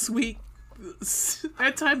just a sweet,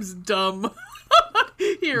 at times dumb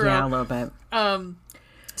hero. Yeah, a little bit.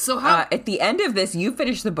 So how at the end of this, you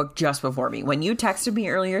finished the book just before me. When you texted me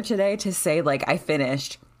earlier today to say, like, I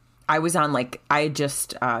finished, I was on, like, I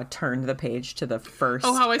just turned the page to the first,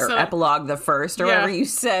 how I said epilogue, the first, or whatever you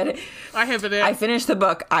said. I have it in. I finished the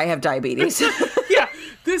book. I have diabetes. Yeah,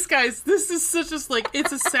 this is such a, like,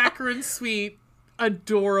 it's a saccharine sweet,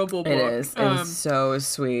 adorable book. It is. It's so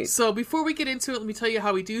sweet. So before we get into it, let me tell you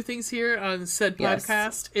how we do things here on said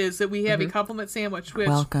podcast, is that we have a compliment sandwich, which...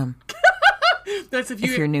 Welcome. That's if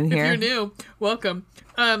you're new here. If you're new, welcome.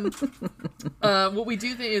 What we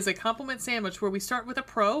do is a compliment sandwich where we start with a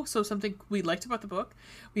pro, so something we liked about the book.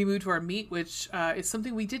 We move to our meat, which is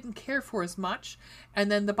something we didn't care for as much,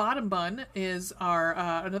 and then the bottom bun is our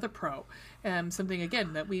another pro, something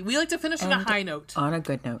again that we like to finish on a high note. On a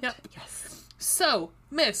good note. Yep. Yes. So,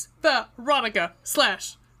 Miss Veronica /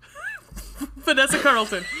 Vanessa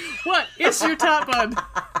Carlton, what is your top bun?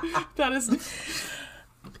 That is.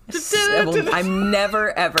 I'm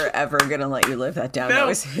never, ever, ever gonna let you live that down. No. That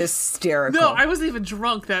was hysterical. No, I wasn't even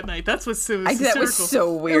drunk that night. That's what's so hysterical. That was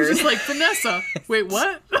so weird. It was just like, Vanessa, wait,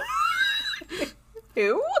 what?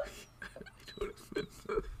 Who?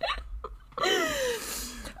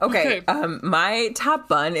 Okay, my top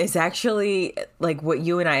bun is actually like what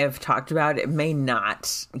you and I have talked about. It may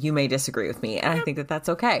not. You may disagree with me, and I think that that's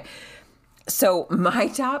okay. So my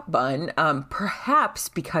top bun, perhaps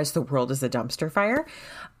because the world is a dumpster fire,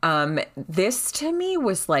 this to me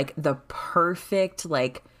was like the perfect,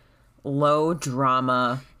 like, low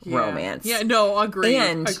drama romance. Yeah, no,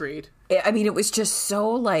 agreed. Agreed. I mean, it was just so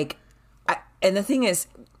like, and the thing is,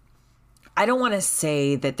 I don't want to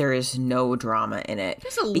say that there is no drama in it,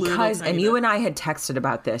 because, and you and I had texted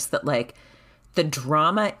about this, that like the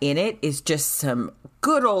drama in it is just some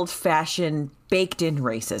good old fashioned baked in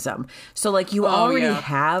racism. So like you already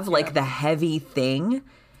have like the heavy thing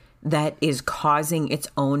that is causing its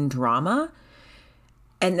own drama.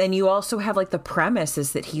 And then you also have like the premise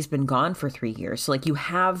is that he's been gone for 3 years. So like you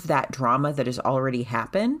have that drama that has already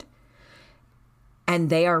happened. And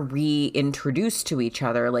they are reintroduced to each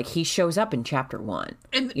other. Like he shows up in chapter 1.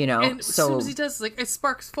 And you know, and as soon as he does, like, it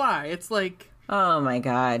sparks fly. It's like, oh my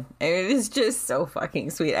God. It is just so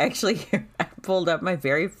fucking sweet. Actually, I pulled up my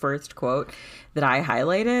very first quote that I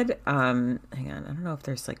highlighted. Hang on. I don't know if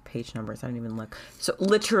there's like page numbers. I didn't even look. So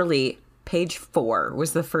literally page 4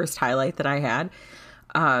 was the first highlight that I had.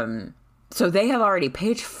 So they have already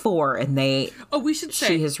page 4 and we should say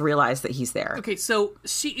she has realized that he's there. Okay. So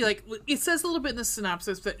she, like, it says a little bit in the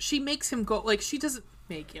synopsis that she makes him go, like, she doesn't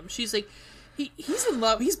make him. She's like, he's in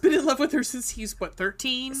love. He's been in love with her since he's, what,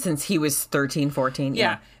 13? Since he was 13, 14.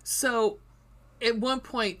 Yeah. So at one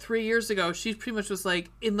point 3 years ago, she pretty much was like,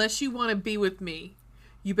 unless you want to be with me,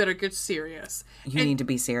 you better get serious. You need to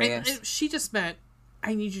be serious. And she just meant,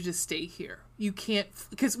 I need you to stay here. You can't,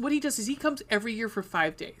 because what he does is he comes every year for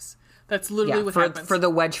 5 days. That's literally what happens. For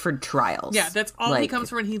the Wedgeford trials. Yeah, that's all he comes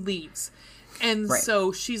for, and he leaves. And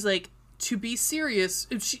so she's like, to be serious,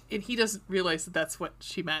 and he doesn't realize that that's what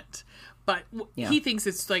she meant. But he thinks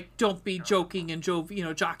it's like, don't be joking and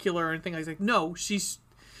jocular and things like that. No, she's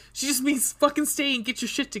She just means fucking stay and get your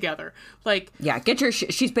shit together. Like, yeah,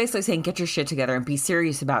 she's basically saying get your shit together and be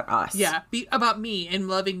serious about us. yeah, be about me and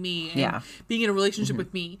loving me and being in a relationship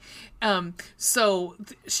with me. So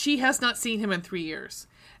she has not seen him in 3 years.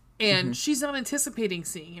 And she's not anticipating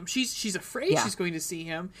seeing him. She's afraid she's going to see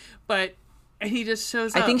him, but he just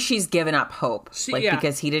shows up. I think she's given up hope.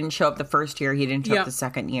 Because he didn't show up the first year, he didn't show up the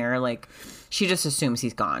second year. Like, she just assumes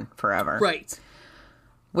he's gone forever. Right.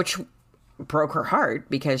 Which broke her heart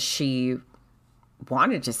because she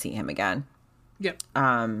wanted to see him again. Yep.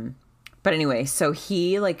 But anyway, so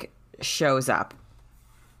he, like, shows up.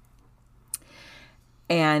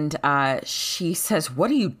 And she says,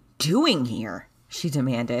 "What are you doing here?" she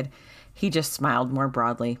demanded. He just smiled more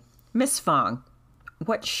broadly. "Miss Fong,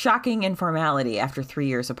 what shocking informality after 3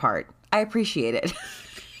 years apart. I appreciate it."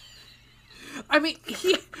 I mean,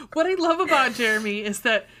 what I love about Jeremy is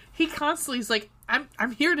that he constantly is like,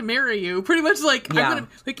 I'm here to marry you. Pretty much like, yeah. I'm gonna,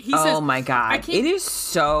 like, he says, oh my God. It is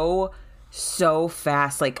so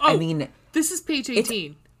fast. Like, I mean, this is page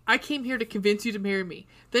 18. I came here to convince you to marry me,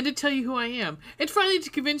 then to tell you who I am, and finally to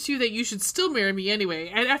convince you that you should still marry me anyway.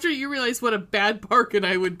 And after you realize what a bad bargain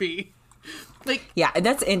I would be. Like, yeah, and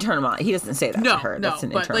that's internal. He doesn't say that to her. That's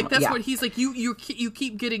an internal. Like, that's what he's like. You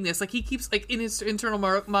keep getting this. Like, he keeps, like, in his internal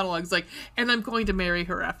monologues, like, and I'm going to marry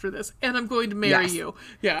her after this, and I'm going to marry you.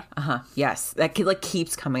 Yeah. Yes, that like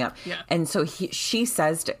keeps coming up. Yeah. And so he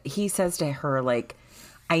says to her, like,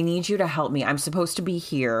 "I need you to help me. I'm supposed to be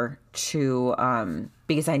here to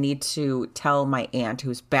because I need to tell my aunt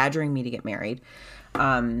who's badgering me to get married,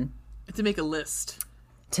 to make a list.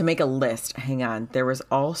 Hang on. There was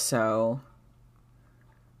also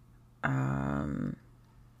damn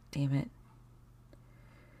it.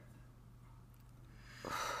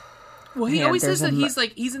 Well, he always says that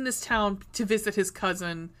he's in this town to visit his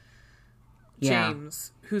cousin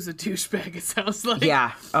James, who's a douchebag, it sounds like.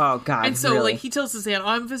 Yeah. Oh God. And so really? like he tells his aunt,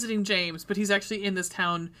 "I'm visiting James," but he's actually in this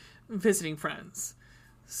town visiting friends.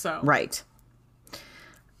 So right.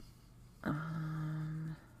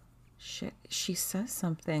 Shit. She says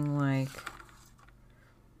something like,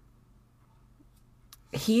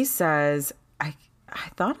 he says, I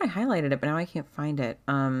thought I highlighted it, but now I can't find it.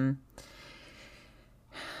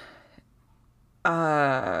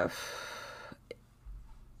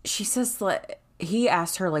 She says, like, he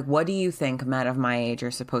asked her, like, "What do you think men of my age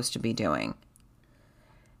are supposed to be doing?"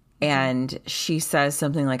 And she says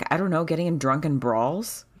something like, "I don't know, getting in drunken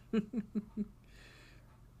brawls."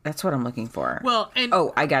 That's what I'm looking for. Well, and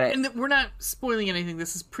I got it. And we're not spoiling anything.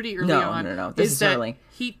 This is pretty early on. No. This is early.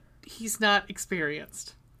 He's not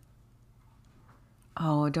experienced.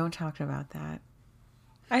 Oh, don't talk about that.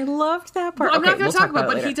 I loved that part. Well, I'm not going to talk about it,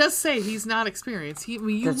 but later. He does say he's not experienced. You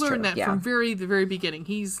learn that from the very beginning.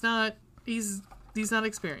 He's not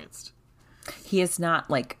experienced. He is not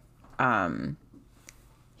like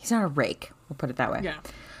he's not a rake. We'll put it that way. Yeah.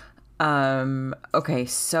 Okay,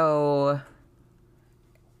 so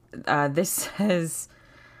this says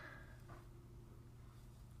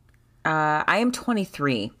I am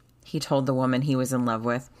 23, he told the woman he was in love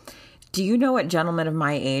with. "Do you know what gentlemen of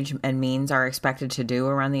my age and means are expected to do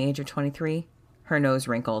around the age of 23? Her nose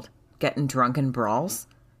wrinkled. Get in drunken brawls?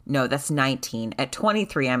 No, that's 19. At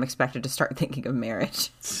 23, I'm expected to start thinking of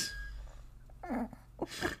marriage."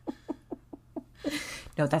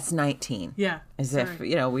 No, that's 19. Yeah. As if,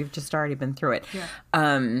 we've just already been through it. Yeah.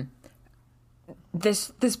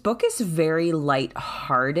 This book is very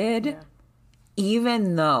lighthearted,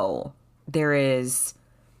 even though there is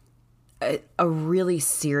a really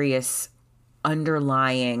serious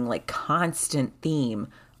underlying, like, constant theme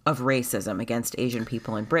of racism against Asian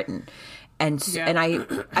people in Britain. And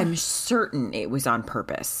I'm certain it was on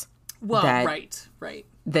purpose. Well, right.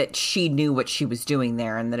 That she knew what she was doing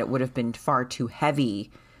there, and that it would have been far too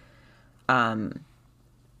heavy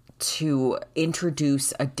to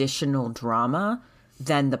introduce additional drama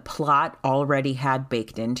than the plot already had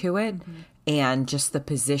baked into it. Mm-hmm. And just the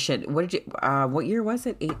position. What year was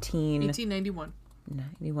it? 1891.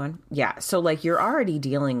 91. Yeah. So, like, you're already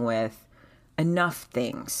dealing with enough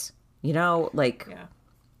things, like,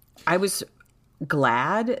 I was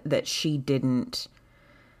glad that she didn't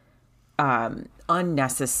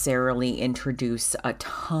unnecessarily introduce a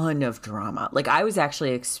ton of drama. Like, I was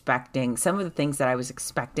actually expecting some of the things that I was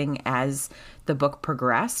expecting as the book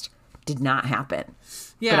progressed did not happen.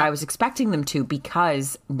 Yeah. But I was expecting them to,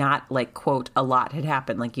 because not, like, quote, a lot had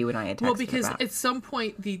happened, like you and I had texted about. Well, because at some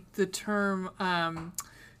point the term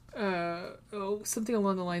something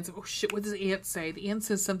along the lines of, oh shit, what does the aunt say? The aunt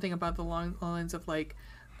says something about the lines of, like,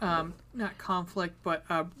 not conflict, but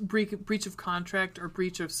breach of contract or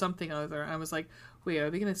breach of something other. I was like, wait, are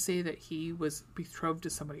they going to say that he was betrothed to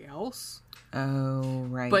somebody else? Oh,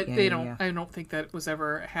 right. But yeah, they yeah, don't. yeah. I don't think that was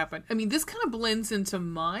ever happened. I mean, this kind of blends into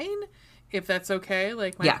mine, if that's okay.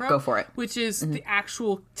 Like, my Yeah, go for it. Which is the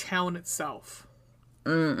actual town itself.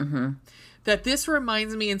 Mm-hmm. That this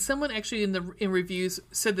reminds me, and someone actually in reviews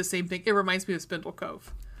said the same thing. It reminds me of Spindle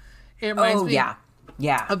Cove. It reminds me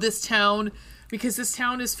yeah. of this town, because this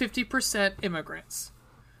town is 50% immigrants.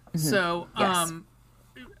 Mm-hmm. So, Yes.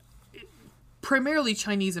 Primarily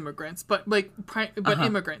Chinese immigrants, but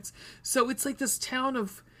immigrants. So it's like this town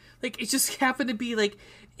of, like, it just happened to be like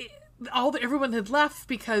everyone had left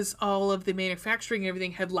because all of the manufacturing and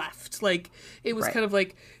everything had left. Like, it was kind of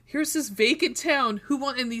like, here's this vacant town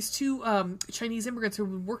and these two Chinese immigrants who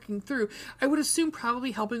were working through, I would assume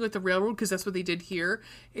probably helping with the railroad, because that's what they did here,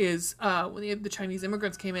 is when the Chinese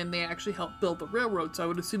immigrants came in, they actually helped build the railroad. So I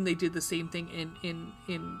would assume they did the same thing in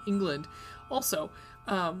England also.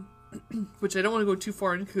 Which I don't want to go too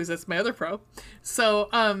far into, because that's my other pro. So,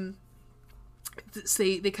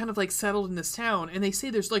 they kind of like settled in this town, and they say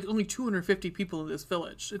there's like only 250 people in this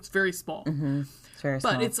village. It's very small. Mm-hmm. It's very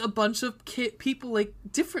small. But it's a bunch of people, like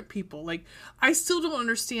different people. Like, I still don't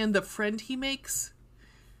understand the friend he makes.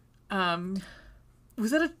 Was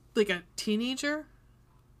that a teenager?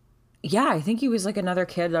 Yeah, I think he was like another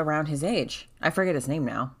kid around his age. I forget his name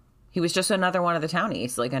now. He was just another one of the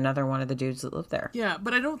townies, like another one of the dudes that lived there. Yeah,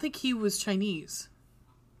 but I don't think he was Chinese.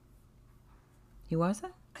 He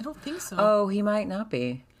wasn't? I don't think so. Oh, he might not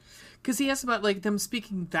be. Because he asked about, like, them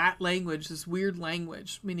speaking that language, this weird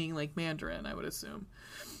language, meaning, like, Mandarin, I would assume.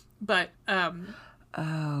 But, Oh,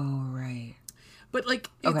 right. But, like,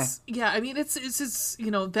 it's, yeah, I mean, it's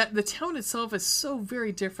you know, that the town itself is so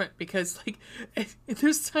very different, because, like,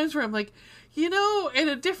 there's times where I'm like, you know, in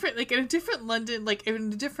a different London, like,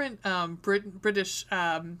 in a different British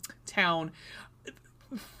town,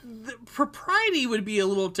 the propriety would be a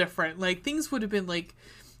little different. Like, things would have been, like,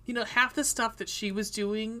 you know, half the stuff that she was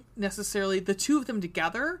doing, necessarily, the two of them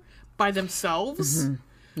together, by themselves,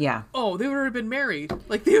 Yeah. oh, they would have been married.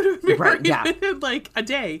 Like, they would have been married in, like, a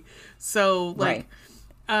day. So, like,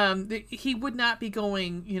 he would not be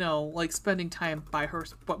going, you know, like, spending time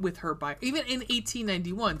with her even in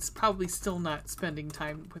 1891, probably still not spending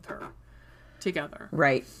time with her together.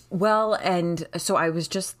 Right. Well, and so I was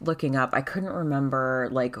just looking up. I couldn't remember,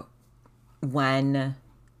 like, when,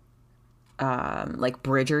 like,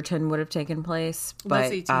 Bridgerton would have taken place. But,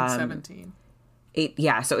 that's 1817.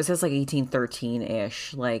 So it says, like,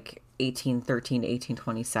 1813-ish, like, 1813 to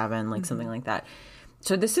 1827, like, something like that.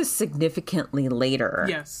 So this is significantly later.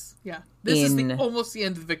 Yes. Yeah. This is almost the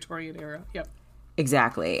end of the Victorian era. Yep.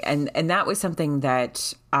 Exactly. And that was something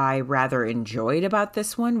that I rather enjoyed about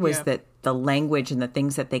this one, was that the language and the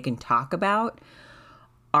things that they can talk about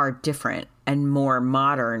are different and more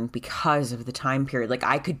modern because of the time period. Like,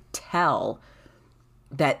 I could tell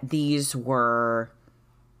that these were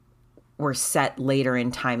set later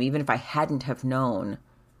in time, even if I hadn't have known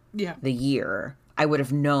the year. I would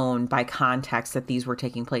have known by context that these were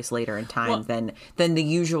taking place later in time than the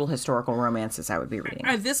usual historical romances I would be reading.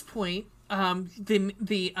 At this point,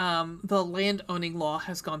 the land owning law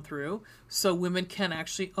has gone through, so women can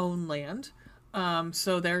actually own land.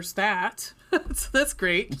 So there's that. So that's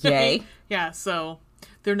great. Yay! Yeah. So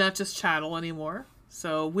they're not just chattel anymore.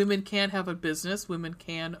 So women can have a business. Women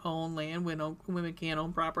can own land. Women can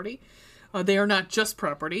own property. They are not just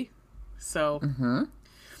property. So,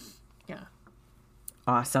 yeah.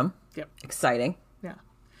 Awesome. Yep. Exciting. Yeah.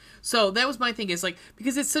 So that was my thing, is like,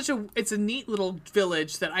 because it's a neat little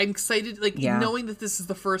village that I'm excited, like, knowing that this is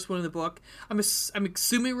the first one in the book. I'm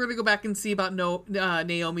assuming we're going to go back and see about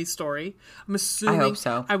Naomi's story. I'm assuming. I hope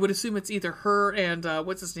so. I would assume it's either her and,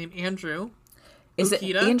 what's his name? Andrew. Is Ukita.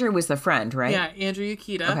 it Andrew was the friend, right? Yeah, Andrew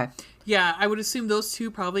Ukita. Okay. Yeah, I would assume those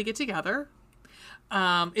two probably get together.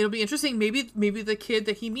 It'll be interesting. Maybe the kid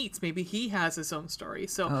that he meets, maybe he has his own story.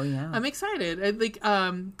 So I'm excited.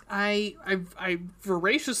 I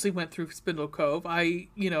voraciously went through Spindle Cove.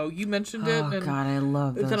 You mentioned it. Oh, God, I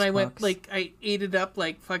love those Then I books. went, I ate it up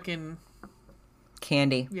like fucking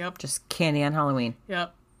candy. Yep. Just candy on Halloween.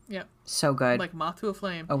 Yep. So good. Like moth to a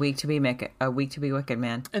flame. A week to be wicked,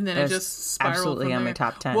 man. And then it just spiraled absolutely from on there. my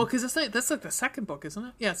top 10. Well, because that's like the second book, isn't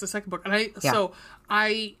it? Yeah, it's the second book. And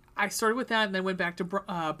I started with that and then went back to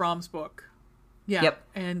Brahms' book. Yeah. Yep.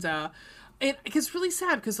 And it's really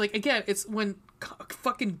sad because, like, again, it's when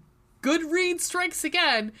fucking Goodreads strikes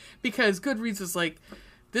again, because Goodreads is like,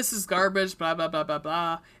 this is garbage, blah, blah, blah, blah,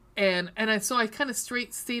 blah. So I kind of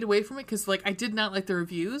stayed away from it because, like, I did not like the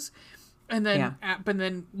reviews. And then,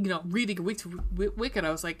 reading A Week to Wicked,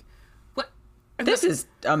 I was like, what? this is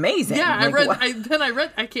amazing. Yeah, like, I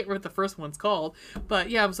read. I can't remember what the first one's called, but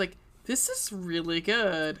yeah, I was like, this is really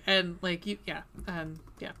good, and like yeah.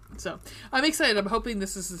 So I'm excited. I'm hoping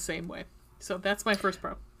this is the same way. So that's my first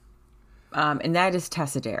pro. And that is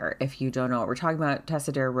Tessa Dare. If you don't know what we're talking about,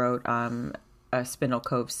 Tessa Dare wrote a Spindle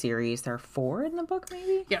Cove series. There are 4 in the book,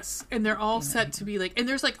 maybe? Yes, and they're all set to be like, and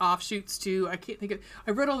there's like offshoots too. I can't think of.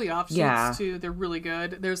 I read all the offshoots too. They're really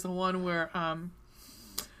good. There's the one where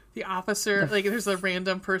the officer, like, there's a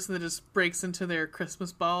random person that just breaks into their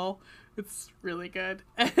Christmas ball. It's really good,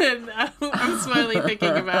 and I'm smiling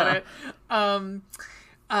thinking about it.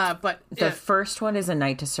 But the first one is A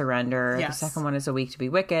Night to Surrender. Yes. The second one is A Week to be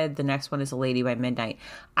Wicked. The next one is A Lady by Midnight.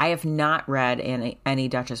 I have not read Any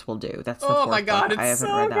Duchess Will Do. That's the fourth my god, book. it's I haven't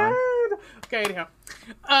so read that good. one. Okay,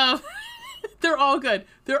 anyhow, they're all good.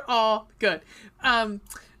 They're all good.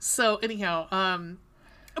 So anyhow,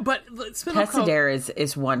 but Tessa Dare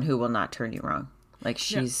is one who will not turn you wrong. Like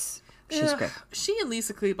she's great. She and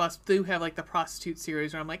Lisa Kleypas do have like the prostitute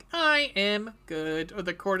series where I'm like, I am good, or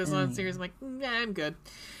the courtesan series. I'm like, yeah, I'm good.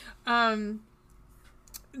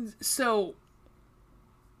 So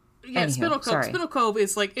yeah, Spindle Cove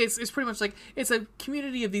is like it's pretty much like it's a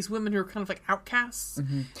community of these women who are kind of like outcasts.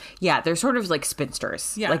 Mm-hmm. Yeah, they're sort of like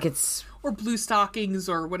spinsters. Yeah, like it's or blue stockings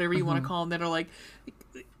or whatever you want to call them that are like,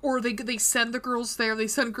 or they send the girls there. They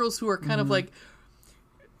send girls who are kind of like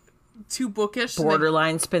too bookish,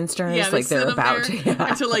 borderline spinsters. Yeah, like they're about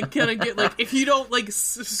to like kind of get like, if you don't like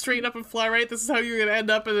straighten up and fly right, this is how you're gonna end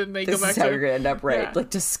up, and then they go back. This is how you're gonna end up, right? Like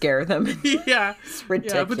to scare them. Yeah, it's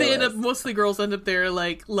ridiculous. Yeah, but they end up, most of the girls end up there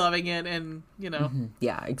like loving it and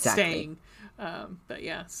yeah, exactly, staying. But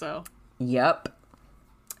yeah, so yep.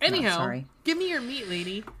 Anyhow, give me your meat,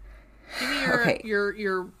 lady. Give me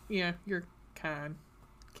your con.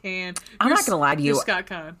 I'm not gonna lie to you, Scott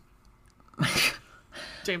Conn.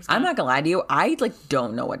 James Conn. I'm not gonna lie to you. I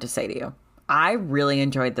don't know what to say to you. I really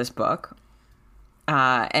enjoyed this book,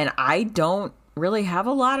 and I don't really have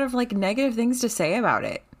a lot of negative things to say about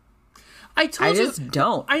it. I just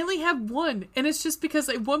don't. I only have one, and it's just because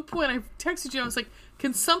at one point I texted you. I was like,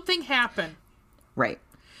 "Can something happen?" Right.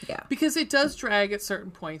 Yeah. Because it does drag at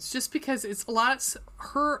certain points. Just because it's a lot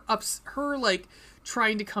her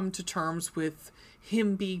trying to come to terms with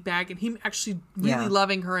him being back and him actually really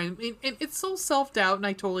loving her, and it's so self-doubt, and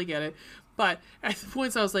I totally get it, but at the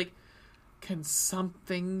points I was like, can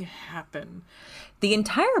something happen? The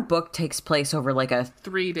entire book takes place over a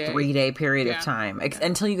 3-day period of time,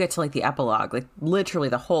 until you get to the epilogue. Literally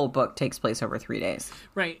the whole book takes place over 3 days,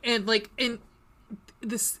 right? And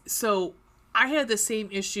this, so I had the same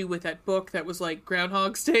issue with that book that was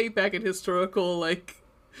Groundhog's Day back in historical,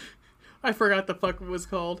 I forgot the fuck it was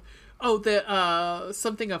called. Oh, the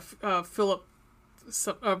something of Philip,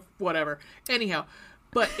 whatever. Anyhow,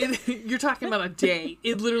 but you're talking about a day.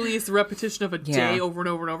 It literally is the repetition of a day over and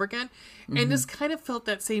over and over again. Mm-hmm. And this kind of felt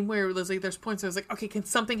that same way. Where it was there's points where I was like, okay, can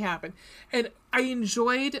something happen? And I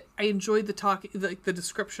enjoyed the talk, the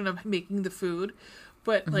description of making the food,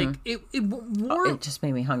 but it just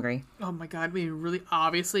made me hungry. Oh my god, made me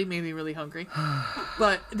really hungry.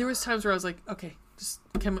 But there was times where I was like, okay, just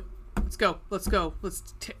Let's go.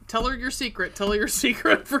 Tell her your secret.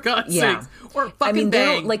 For God's sakes. Or fucking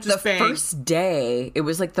bang. First day, it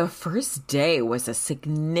was the first day was a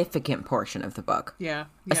significant portion of the book. Yeah.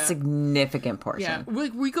 A significant portion. Yeah.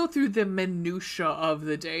 We go through the minutia of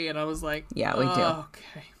the day, and I was like, yeah, we do.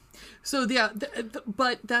 Okay. So, yeah,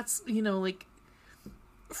 but that's,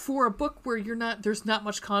 for a book where there's not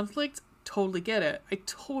much conflict, totally get it. I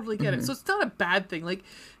totally get it. So it's not a bad thing.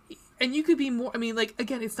 And you could be more. I mean,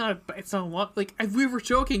 again, it's not a lot. We were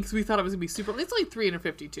joking because we thought it was gonna be super. It's only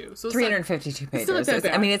 352. So 352 pages. It's not that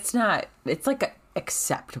bad. I mean, it's not. It's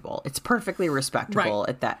acceptable. It's perfectly respectable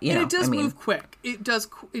at that. And it does move quick. It does.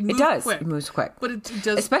 It moves quick. But it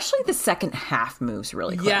does. Especially the second half moves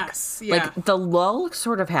really quick. Yes. Yeah. The lull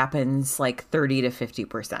sort of happens 30 to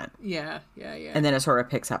 50%. Yeah. And then it sort of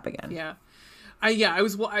picks up again. Yeah. I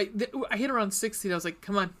hit around 60. And I was like,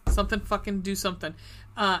 come on, something, fucking do something.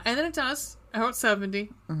 And then it does. I wrote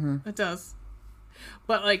 70. Mm-hmm. It does.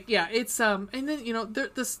 But it's and then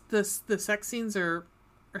the sex scenes are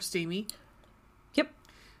steamy. Yep.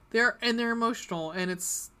 They're emotional, and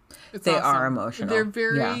it's they awesome. are emotional. They're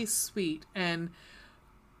very sweet, and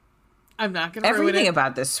I'm not gonna ruin it. Everything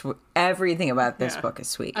about this book is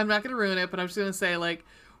sweet. I'm not gonna ruin it, but I'm just gonna say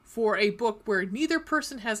for a book where neither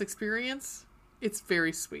person has experience, it's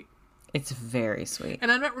very sweet. It's very sweet.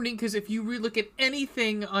 And I'm not reading because if you look at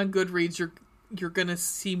anything on Goodreads, you're gonna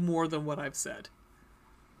see more than what I've said.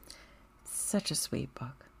 It's such a sweet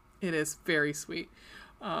book. It is very sweet.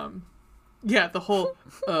 The whole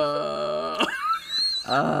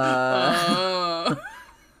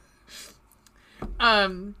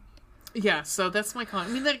Yeah, so that's my con. I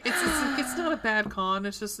mean, it's not a bad con.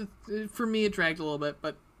 It's just for me, it dragged a little bit,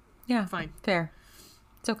 but Yeah. fine. Fair.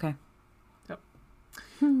 It's okay. Yep.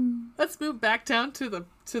 Let's move back down to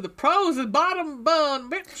the pros and bottom bun,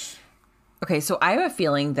 bitch. Okay, so I have a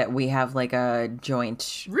feeling that we have like a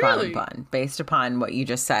joint Really? bottom bun based upon what you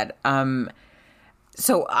just said.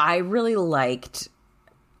 So I really liked.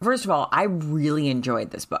 First of all, I really enjoyed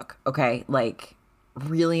this book. Okay, like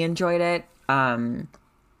really enjoyed it.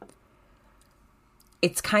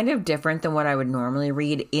 It's kind of different than what I would normally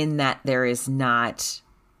read in that there is not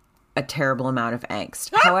a terrible amount of angst.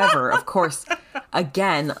 However, of course,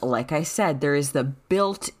 again, like I said, there is the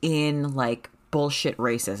built-in like bullshit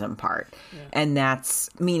racism part. Yeah. And that's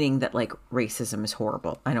meaning that like racism is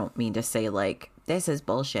horrible. I don't mean to say like this is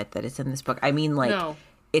bullshit that it's in this book. I mean like No.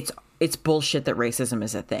 it's bullshit that racism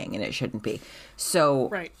is a thing and it shouldn't be. So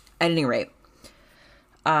Right. At any rate,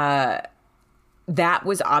 that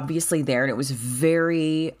was obviously there, and it was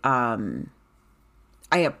very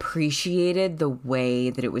I appreciated the way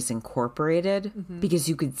that it was incorporated because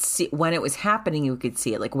you could see when it was happening, you could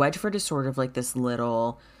see it. Like Wedgford is sort of like this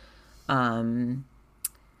little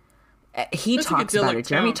he That's talks like about it.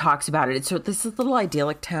 Jeremy town. talks about it. It's sort of this little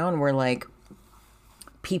idyllic town where like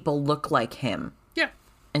people look like him. Yeah.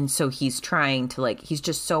 And so he's trying to like, he's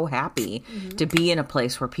just so happy to be in a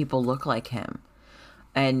place where people look like him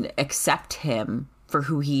and accept him for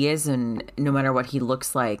who he is and no matter what he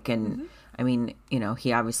looks like. And I mean, you know,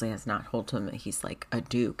 he obviously has not told him that he's like a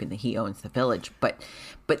duke and that he owns the village, but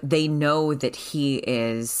they know that he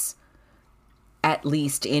is at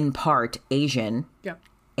least in part Asian. Yeah.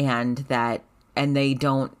 And they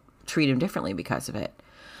don't treat him differently because of it.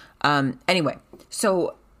 Anyway,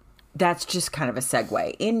 so that's just kind of a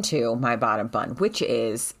segue into my bottom bun, which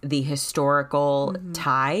is the historical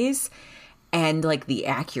ties and like the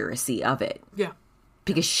accuracy of it. Yeah.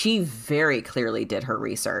 Because she very clearly did her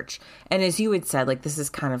research. And as you had said, like this is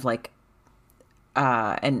kind of like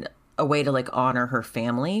a way to like honor her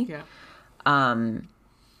family. Yeah.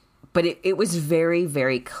 But it was very,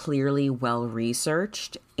 very clearly well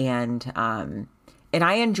researched, and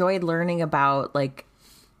I enjoyed learning about like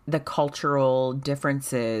the cultural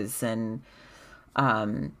differences and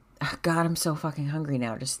God, I'm so fucking hungry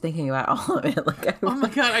now just thinking about all of it. Like, Oh my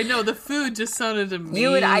god, I know the food just sounded amazing.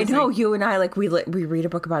 you and I like we read a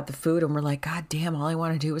book about the food and we're like, God damn, all I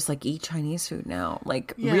want to do is like eat Chinese food now,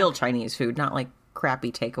 like real Chinese food, not like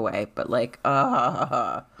crappy takeaway, but like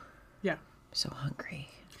Yeah. so hungry.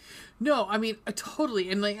 No, I mean totally,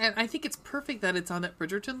 and like, and I think it's perfect that it's on that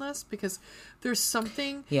Bridgerton list because there's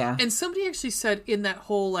something. Yeah. And somebody actually said in that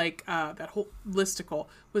whole like that whole listicle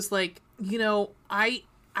was like, you know,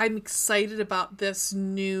 I'm excited about this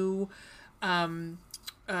new, although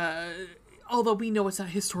we know it's not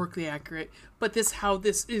historically accurate, but how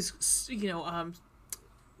this is, you know,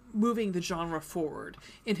 moving the genre forward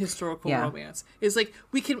in historical romance is like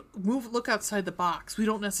we can look outside the box. We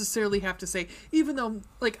don't necessarily have to say, even though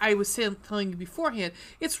like I was telling you beforehand,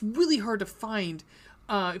 it's really hard to find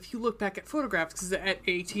if you look back at photographs, because at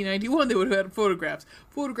 1891 they would have had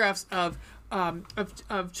photographs of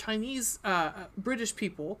Chinese British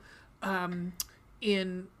people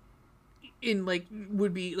in like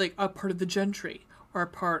would be like a part of the gentry or a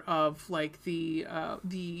part of like the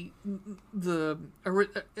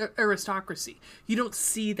aristocracy. You don't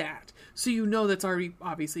see that, so you know that's already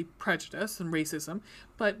obviously prejudice and racism.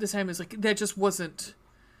 But this time is like that just wasn't.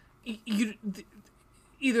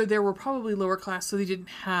 Either they were probably lower class, so they didn't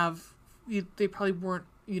have. They probably weren't.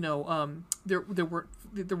 You know, there weren't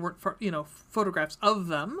you know photographs of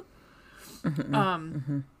them.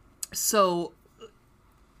 So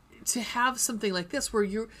to have something like this where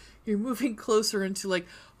you're moving closer into like,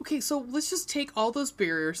 okay, so let's just take all those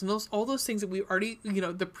barriers and all those things that we already, you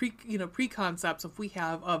know, the preconcepts of we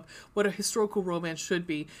have of what a historical romance should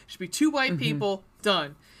be two white people,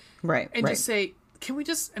 done. Right. And right. just say, can we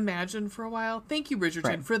just imagine for a while? Thank you,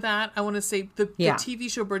 Bridgerton, for that. I want to say the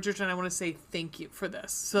TV show Bridgerton, I want to say thank you for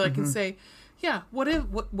this. So I can say, yeah,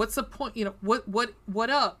 what's the point? You know, what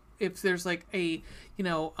up if there's like a, you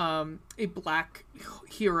know, a black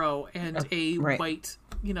hero and a white,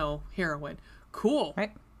 you know, heroine. Cool.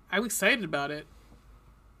 Right. I'm excited about it.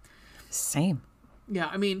 Same. Yeah,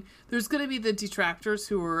 I mean, there's going to be the detractors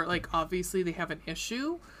who are like, obviously they have an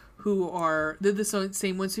issue, they're the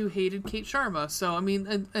same ones who hated Kate Sharma. So, I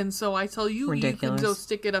mean, and so I tell you, ridiculous. You can go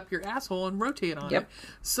stick it up your asshole and rotate on Yep. it.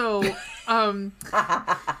 So,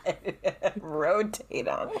 rotate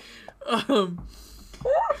on it.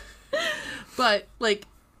 But like,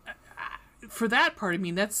 for that part, I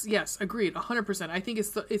mean, that's, yes, agreed, 100%. I think it's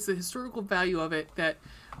the historical value of it that,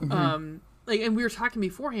 like, and we were talking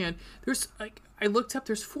beforehand, there's, like, I looked up,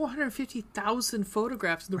 there's 450,000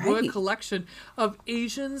 photographs in the Royal Collection of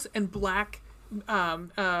Asians and Black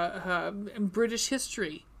and British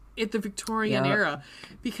history in the Victorian era.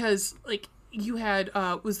 Because, like, you had,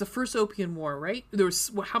 was the first Opium War, right? There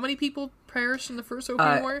was, how many people perished in the first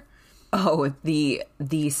Opium War? Oh, the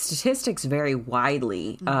statistics vary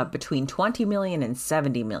widely, between 20 million and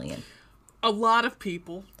 70 million. A lot of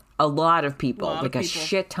people. A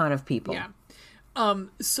shit ton of people. Yeah.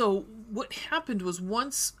 So what happened was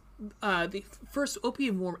once the first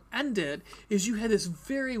Opium War ended, is you had this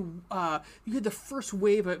you had the first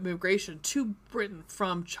wave of immigration to Britain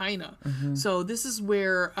from China. So this is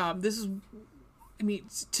where I mean,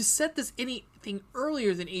 to set this anything earlier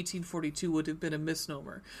than 1842 would have been a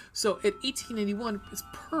misnomer. So at 1881 is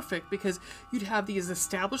perfect because you'd have these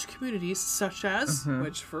established communities such as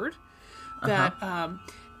Wedgeford, that,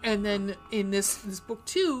 and then in this book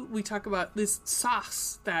too, we talk about this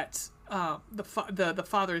sauce that the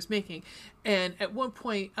father is making, and at one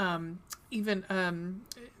point, even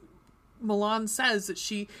Milan says that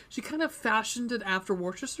she kind of fashioned it after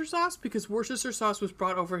Worcestershire sauce, because Worcestershire sauce was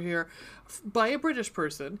brought over here by a British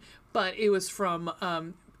person, but it was from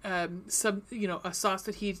some, a sauce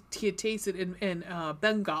that he had tasted in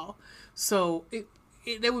Bengal. So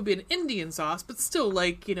that would be an Indian sauce, but still,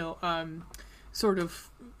 like, sort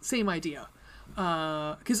of same idea.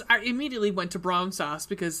 Because I immediately went to brown sauce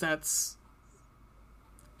because it's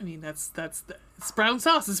brown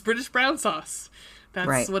sauce. It's British brown sauce.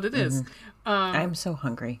 That's what it is. I'm so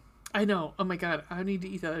hungry. I know. Oh my God. I need to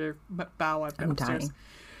eat that other bao I've got upstairs.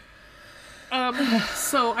 Dying.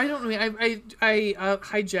 So I don't know. I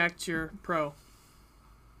hijacked your pro.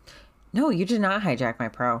 No, you did not hijack my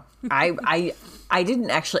pro. I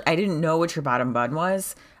didn't know what your bottom bun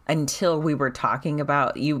was until we were talking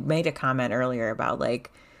about, you made a comment earlier about,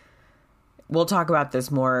 like, we'll talk about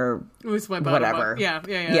this more. It was my bottom whatever. bun. Yeah.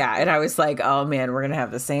 Yeah, and I was like, oh man, we're going to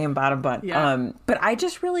have the same bottom bun. Yeah. But I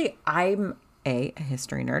just I'm a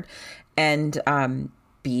history nerd, and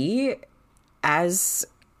B, as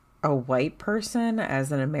a white person,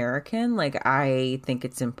 as an American, like, I think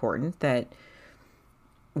it's important that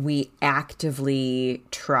we actively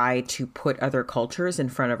try to put other cultures in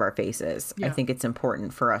front of our faces. Yeah. I think it's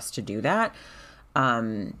important for us to do that.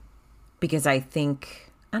 Because I think,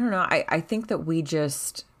 I don't know, I think that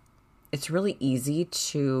it's really easy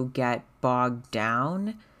to get bogged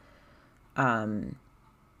down in,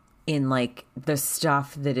 like, the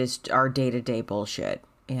stuff that is our day-to-day bullshit.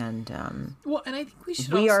 And well, and I think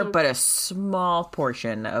we are but a small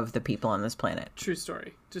portion of the people on this planet. True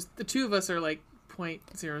story. Just the two of us are like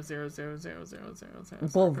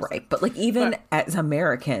 0.0000000. Well, right, but, like, even as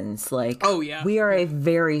Americans, like, oh yeah, we are a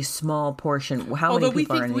very small portion. How many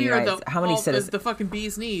people are in the United States? How many citizens? The fucking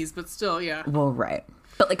bee's knees, but still, yeah. Well, right,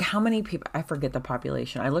 but, like, how many people? I forget the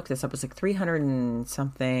population. I looked this up. It's like 300 and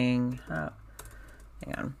something. Hang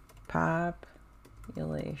on,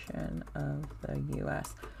 population of the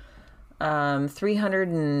U.S.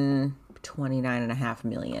 329.5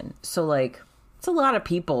 million. So, like, it's a lot of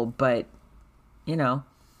people, but, a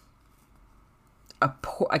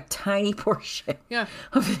tiny portion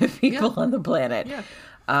of the people on the planet. Yeah.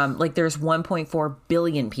 Like, there's 1.4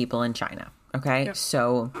 billion people in China. Okay. Yeah.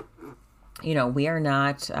 So, we are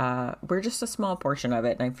not, we're just a small portion of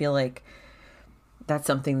it. And I feel like that's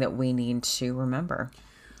something that we need to remember.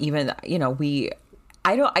 Even,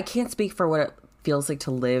 I can't speak for what it feels like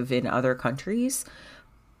to live in other countries,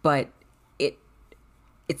 but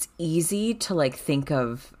it's easy to, like, think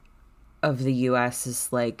of the U.S.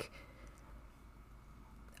 as, like,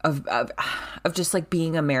 of just, like,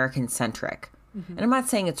 being American centric. Mm-hmm. And I'm not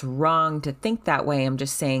saying it's wrong to think that way. I'm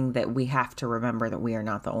just saying that we have to remember that we are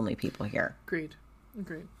not the only people here. Agreed.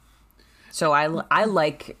 So I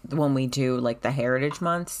like when we do, like, the Heritage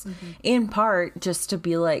Months, in part just to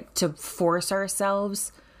be, like, to force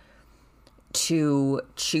ourselves to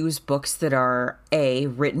choose books that are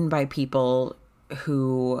written by people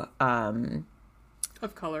who of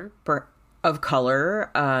color,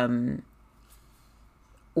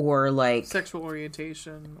 or, like, sexual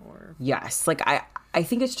orientation, or yes, like, I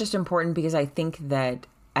think it's just important because I think that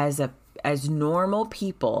as normal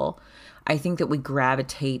people, I think that we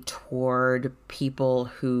gravitate toward people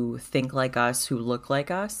who think like us, who look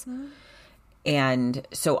like us. Mm-hmm. And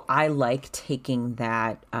so I like taking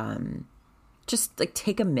that, just, like,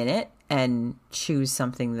 take a minute and choose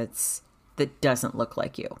something that doesn't look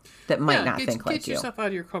like you, that might not think like you. Get yourself out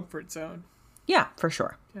of your comfort zone. Yeah, for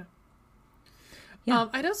sure. Yeah. Yeah.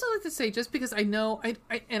 I'd also like to say, just because I know, I'm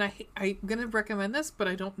gonna recommend this, but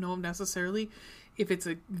I don't know necessarily if it's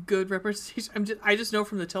a good representation. I just know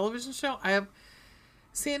from the television show,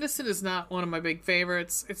 Sanderson is not one of my big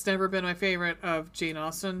favorites. It's never been my favorite of Jane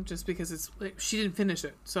Austen, just because she didn't finish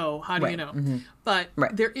it. So how do you know? Mm-hmm. But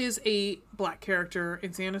there is a black character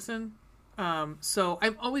in Sanderson. So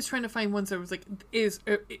I'm always trying to find ones that was like, it's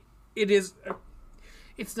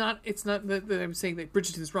not that I'm saying that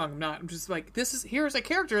Bridgerton is wrong. I'm not. I'm just like, here's a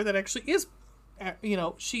character that actually is, I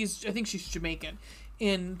think she's Jamaican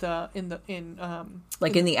in the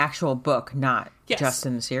actual book, not yes. just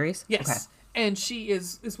in the series. Yes. Okay. And she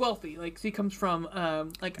is wealthy. Like, she comes from I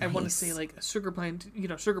want to Nice. say like a sugar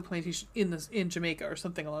plantation in Jamaica or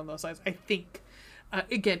something along those lines. I think.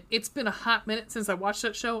 Again, it's been a hot minute since I watched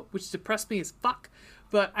that show, which depressed me as fuck.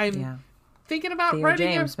 But I'm thinking about Theo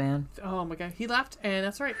writing James, man. Oh my god, he left, and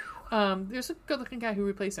that's all right. There's a good-looking guy who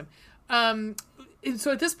replaced him. And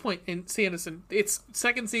so at this point in Sanderson, its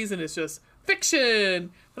second season is just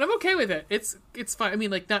fiction, but I'm okay with it. It's fine. I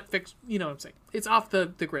mean, like, not fiction. You know what I'm saying? It's off the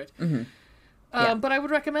grid. Mm-hmm. But I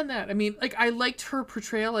would recommend that. I mean, like, I liked her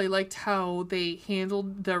portrayal. I liked how they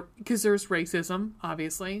handled because there's racism,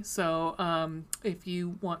 obviously. So, if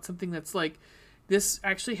you want something that's like, this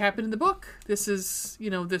actually happened in the book, this is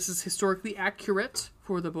historically accurate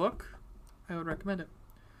for the book, I would recommend it.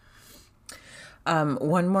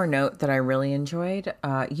 One more note that I really enjoyed.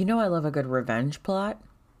 I love a good revenge plot.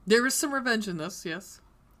 There is some revenge in this, yes.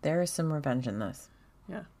 There is some revenge in this.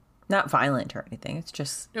 Yeah. Not violent or anything. It's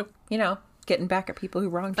just, getting back at people who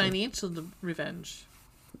wronged you. Financial revenge.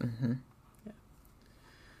 Mm-hmm. Yeah.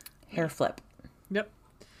 Hair flip. Yep.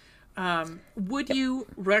 Would you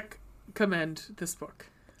recommend this book?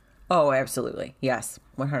 Oh, absolutely. Yes.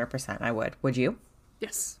 100% I would. Would you?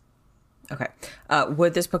 Yes. Okay.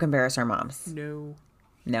 Would this book embarrass our moms? No.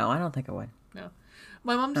 No, I don't think it would. No.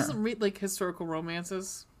 My mom doesn't read, like, historical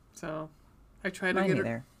romances, so I try to Mine get her...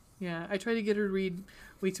 either. Yeah, I try to get her to read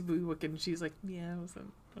Wait to Boo Book, and she's like, yeah.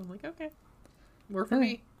 I'm like, okay. More for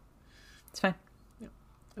me. It's fine. Yeah,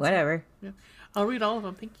 whatever. Yeah. I'll read all of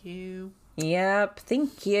them. Thank you. Yep.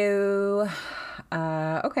 Thank you.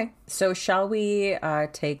 Okay. So shall we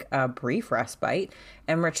take a brief respite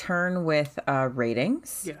and return with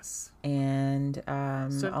ratings? Yes. And all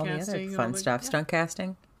the other fun stuff. Stunt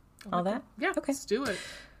casting. All that? Yeah. Okay. Let's do it.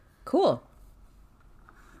 Cool.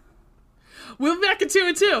 We'll be back in 2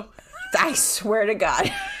 and 2. I swear to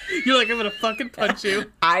God. You're like, I'm going to fucking punch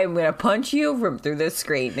you. I'm going to punch you from through the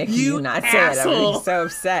screen if you do not asshole. say it. I'm going to be so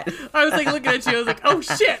upset. I was like looking at you. I was like, oh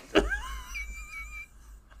shit.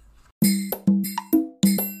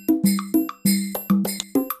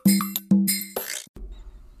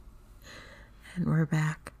 And we're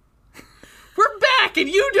back. We're back and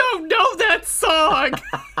you don't know that song.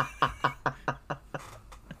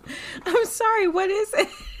 I'm sorry. What is it?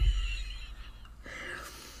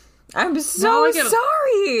 I'm so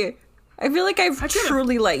sorry. I feel like I've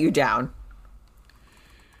truly let you down.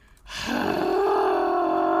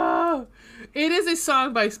 It is a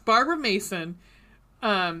song by Barbara Mason.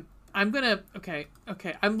 I'm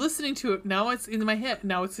listening to it now. It's in my head.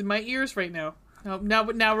 Now it's in my ears right now.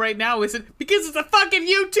 Now right now isn't, because it's a fucking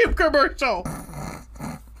YouTube commercial.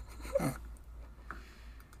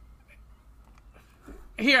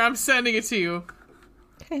 Here, I'm sending it to you.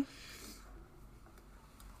 Okay.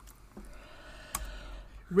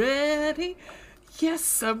 Ready?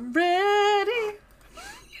 Yes, I'm ready.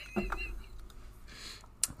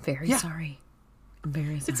 Very sorry. I'm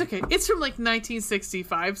very sorry. It's okay. It's from like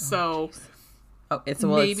 1965, so... It's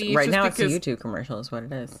maybe right now because... it's a YouTube commercial is what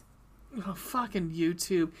it is. Oh, fucking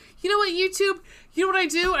YouTube. You know what, YouTube? You know what I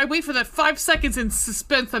do? I wait for that 5 seconds in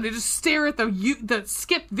suspense and I just stare at the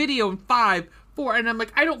skip video in 5, 4, and I'm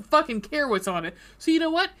like, I don't fucking care what's on it. So you know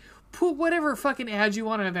what? Put whatever fucking ad you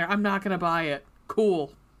want on there. I'm not gonna buy it.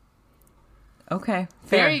 Cool. Okay.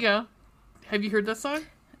 Fair. There you go. Have you heard that song?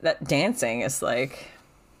 That dancing is like...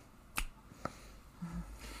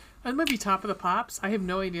 That might be Top of the Pops. I have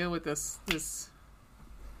no idea what this... It's,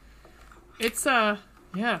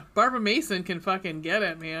 yeah. Barbara Mason can fucking get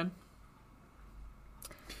it, man.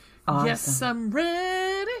 Awesome. Yes, I'm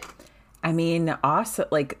ready. I mean, awesome.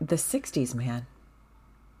 Like, the 60s, man.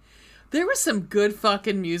 There was some good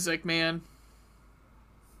fucking music, man.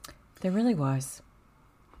 There really was.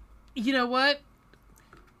 You know what?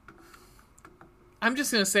 I'm just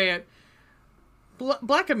gonna say it.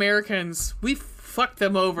 Black Americans, we fucked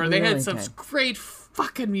them over. They really had some did. great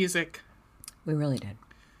fucking music. We really did.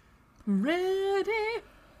 Ready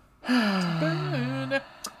to burn.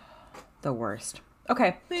 The worst.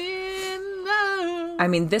 Okay. I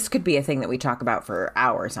mean, this could be a thing that we talk about for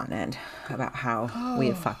hours on end, about how we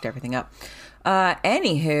have fucked everything up.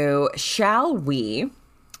 Anywho, shall we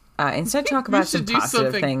instead talk about some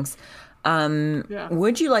positive things?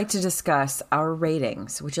 Would you like to discuss our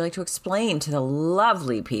ratings? Would you like to explain to the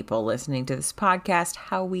lovely people listening to this podcast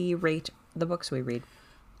how we rate the books we read?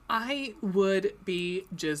 I would be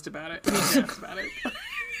jizzed about it. Jazzed about it.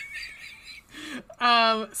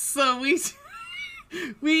 So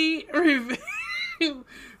we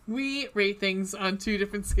rate things on two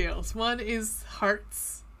different scales. One is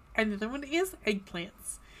hearts, and the other one is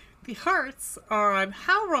eggplants. The hearts are on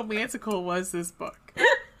how romantical was this book.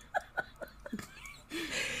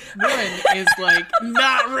 One is like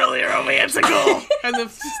not really romantical, and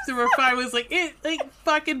the reply was like it like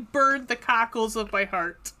fucking burned the cockles of my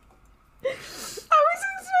heart. I was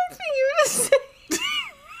expecting you to say.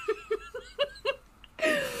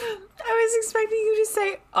 I was expecting you to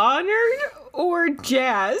say honored or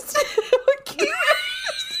jazzed.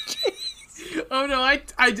 Oh no,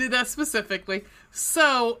 I did that specifically.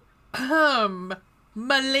 So, my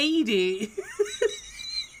lady.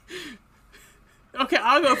 Okay,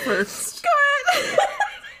 I'll go first. Go ahead.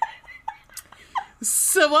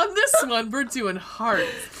 So on this one, we're doing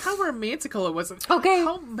hearts. How romantical it was. Okay.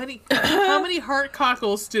 How many heart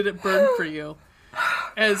cockles did it burn for you?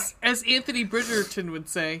 As Anthony Bridgerton would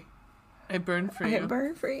say, I burned for you. I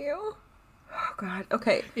burned for you. Oh God.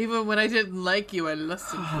 Okay. Even when I didn't like you, I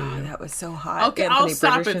lusted for you. That was so hot. Okay, Anthony I'll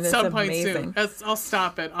stop Bridgerton at some point amazing. soon. I'll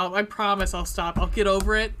stop it. I promise I'll stop. I'll get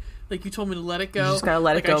over it. Like you told me to let it go. You just gotta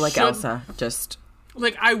let it go like Elsa. Just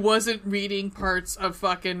like I wasn't reading parts of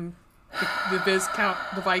fucking the Viscount,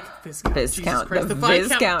 the Viscount. Viscount, Christ, the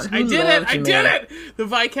Viscount. I did it. I did it. The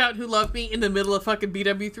Viscount who loved me in the middle of fucking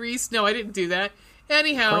BW3s. No, I didn't do that.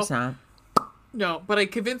 Anyhow, of course not. No, but I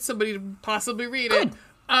convinced somebody to possibly read Good. it.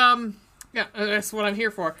 Yeah, that's what I'm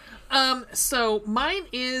here for. So mine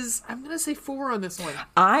is, I'm gonna say 4 on this one.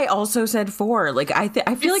 I also said 4. Like I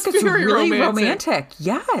feel like it's very really romantic.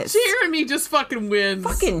 Yes. Jeremy just fucking wins.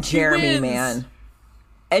 Fucking Jeremy, man.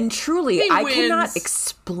 And truly, I wins. cannot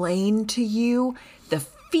explain to you the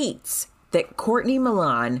feats that Courtney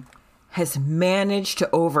Milan has managed to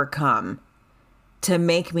overcome to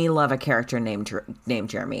make me love a character named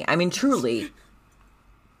Jeremy. I mean, truly.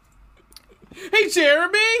 Hey,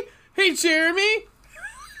 Jeremy! Hey, Jeremy!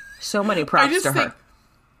 So many props to her.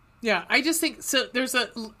 Yeah, I just think, so there's an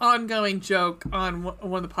ongoing joke on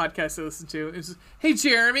one of the podcasts I listen to. It's, hey,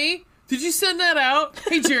 Jeremy, did you send that out?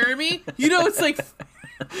 Hey, Jeremy, it's like,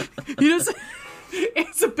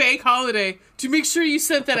 it's a bank holiday. Do you make sure you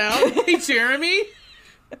sent that out? Hey, Jeremy?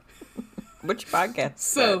 Which podcast?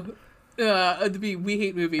 So, We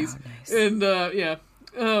Hate Movies. Oh, nice. And, yeah.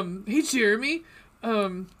 Hey, Jeremy.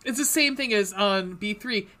 It's the same thing as on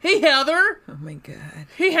B3. Hey, Heather. Oh my God.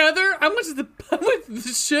 Hey, Heather. I went to the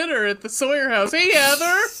shitter at the Sawyer house. Hey,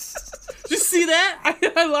 Heather. Did you see that?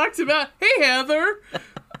 I locked him out. Hey, Heather.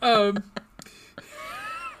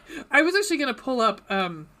 I was actually going to pull up,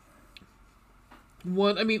 one.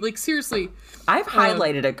 I mean, like, seriously. I've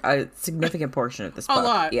highlighted a significant portion of this book. A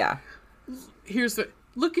lot. Yeah. Here's the...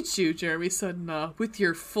 Look at you, Jeremy Sudden, with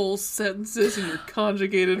your full sentences and your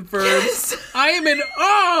conjugated verbs. I am in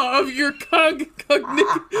awe of your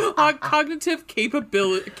cognitive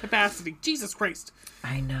capacity. Jesus Christ.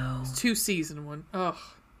 I know. It's 2 C's in one. Ugh.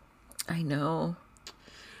 I know.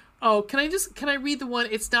 Oh, can I read the one?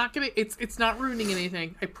 It's not ruining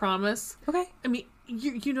anything. I promise. Okay. I mean,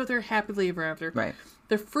 you know they're happily ever after. Right.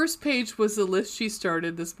 The first page was the list she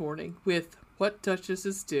started this morning with what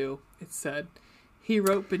duchesses do, it said. He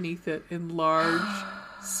wrote beneath it in large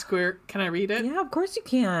square... Can I read it? Yeah, of course you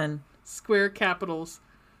can. Square capitals.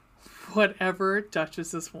 Whatever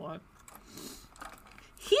duchesses want.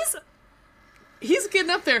 He's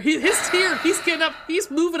getting up there. His tier. He's getting up.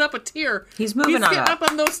 He's moving up a tier. He's getting up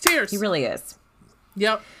on those tiers. He really is.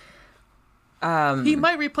 Yep. He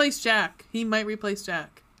might replace Jack.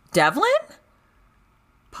 Devlin?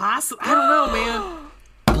 Possibly. I don't know, man.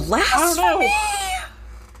 Blasphemy!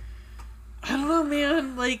 I don't know,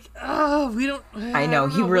 man. Like, we don't... I know,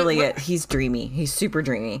 he really is. He's dreamy. He's super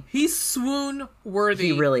dreamy. He's swoon worthy.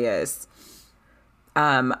 He really is.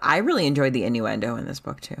 I really enjoyed the innuendo in this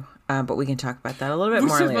book, too. But we can talk about that a little bit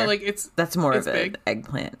more later. Like, that's more of big. an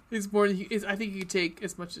eggplant. It's more... I think you could take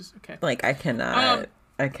as much as... Okay. Like, I cannot...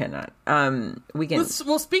 We can...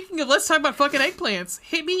 Well, speaking of... Let's talk about fucking eggplants.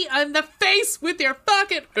 Hit me on the face with your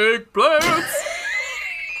fucking eggplants!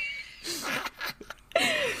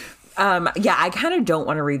 Yeah, I kind of don't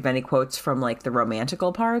want to read many quotes from like the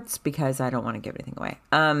romantical parts because I don't want to give anything away.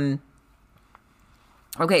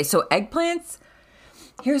 Okay, so eggplants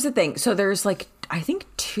Here's the thing. So there's like, I think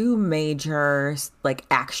 2 major like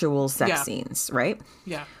actual sex scenes, right?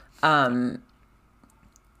 Yeah.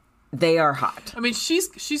 They are hot. I mean, she's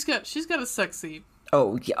got a sex scene.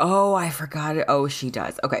 Oh, yeah. Oh, I forgot it. Oh, she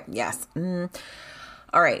does. Okay. Yes.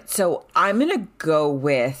 All right. So I'm going to go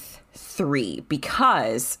with 3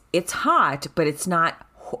 because it's hot, but it's not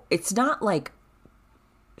like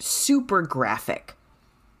super graphic.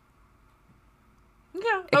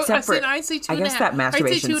 Yeah. Except for, I say 2.5. I guess that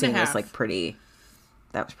masturbation scene was half. like pretty,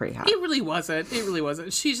 that was pretty hot. It really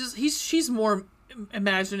wasn't. She's more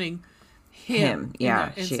imagining him.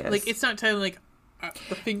 Yeah, she is. Like, it's not telling like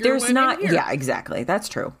the finger. There's went not, in here. yeah, exactly. That's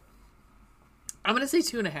true. I'm going to say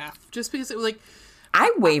 2.5 just because it was like,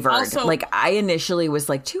 I wavered. Also, like, I initially was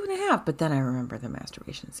like 2.5, but then I remember the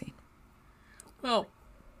masturbation scene. well,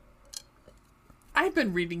 I've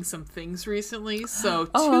been reading some things recently, so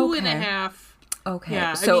Oh, 2.5. Okay.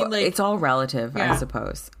 Yeah, So I mean, like, it's all relative, I yeah.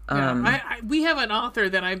 suppose. Yeah, we have an author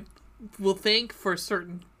that I will thank for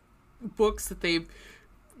certain books that they've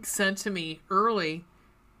sent to me early.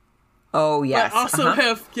 Oh, yes. But also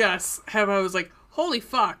have I was like, holy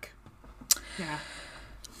fuck. Yeah.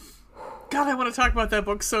 God, I want to talk about that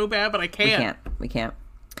book so bad, but I can't. We can't.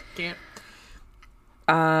 Can't.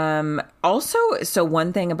 Also, so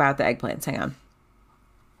one thing about the eggplants, hang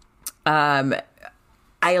on.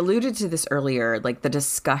 I alluded to this earlier, like the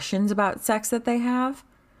discussions about sex that they have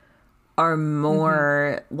are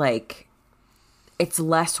more like, it's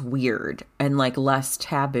less weird and like less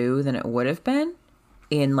taboo than it would have been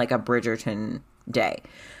in like a Bridgerton day.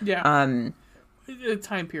 Yeah. A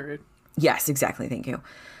time period. Yes, exactly. Thank you.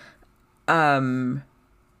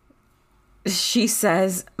 She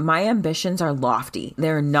says, my ambitions are lofty.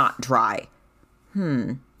 They're not dry.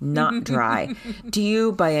 Not dry. Do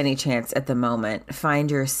you, by any chance, at the moment,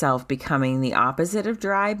 find yourself becoming the opposite of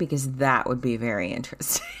dry? Because that would be very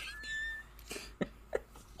interesting.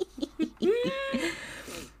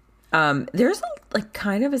 There's like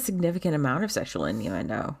kind of a significant amount of sexual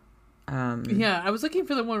innuendo. Yeah, I was looking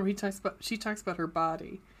for the one where she talks about her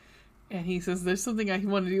body, and he says, "There's something I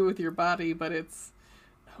want to do with your body, but it's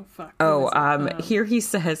oh fuck." Here he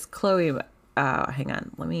says, Chloe. Hang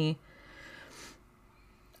on, let me.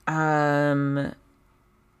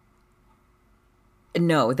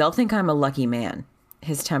 No, they'll think I'm a lucky man.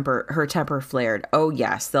 Her temper flared. Oh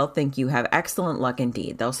yes, they'll think you have excellent luck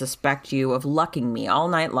indeed. They'll suspect you of lucking me all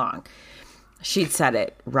night long. She'd said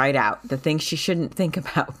it right out. The thing she shouldn't think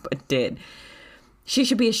about, but did. She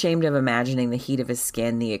should be ashamed of imagining the heat of his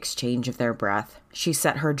skin, the exchange of their breath. She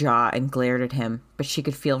set her jaw and glared at him, but she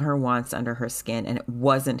could feel her wants under her skin, and it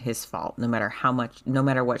wasn't his fault, no matter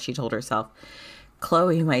what she told herself.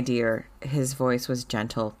 Chloe, my dear, his voice was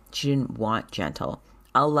gentle. She didn't want gentle.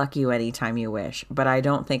 I'll luck you any time you wish, but I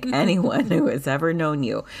don't think anyone who has ever known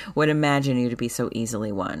you would imagine you to be so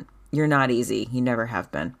easily won. You're not easy. You never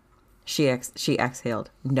have been. She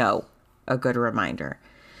exhaled. No, a good reminder.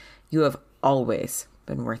 You have always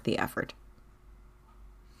been worth the effort.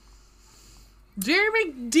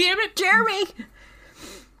 Jeremy, damn it, Jeremy!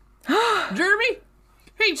 Jeremy!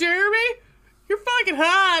 Hey, Jeremy! You're fucking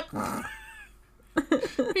hot!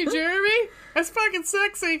 Hey, Jeremy! That's fucking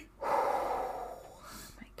sexy!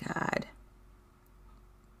 God.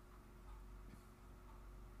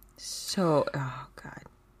 So, oh God.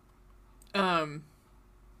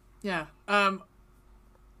 Yeah.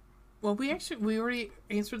 Well, we already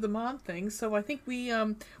answered the Mon thing, so I think we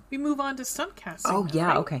move on to stunt casting. Oh now, yeah,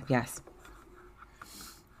 right? okay, yes.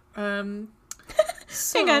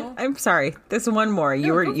 So, Hang on, I'm sorry. There's one more.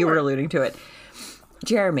 You were alluding to it.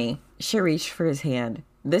 Jeremy, she reached for his hand.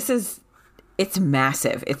 It's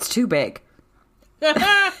massive. It's too big.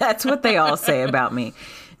 That's what they all say about me,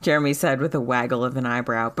 Jeremy said with a waggle of an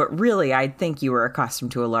eyebrow. But really, I'd think you were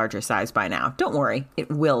accustomed to a larger size by now. Don't worry,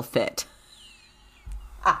 it will fit.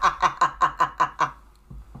 I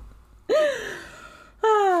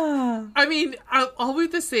mean, all we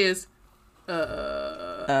have to say is,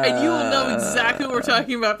 and you will know exactly what we're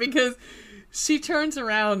talking about because she turns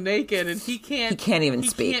around naked and he can't even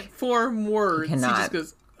speak. He can't form words. He cannot. He just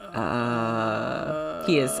goes.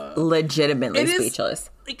 He is legitimately speechless.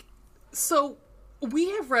 Like, so we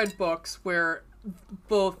have read books where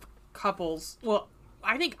both couples. Well,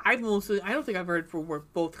 I don't think I've read where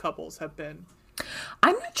both couples have been.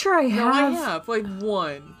 I'm not sure I have. No, I have like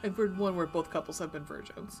one. I've read one where both couples have been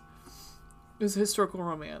virgins. It was a historical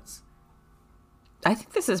romance. I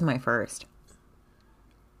think this is my first.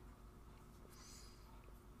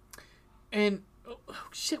 And oh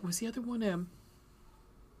shit, was the other one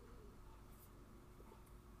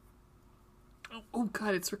Oh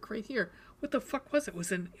God, it's right here. What the fuck was it?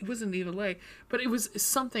 It wasn't Eva Lay, but it was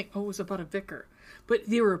something. Oh, it was about a vicar. But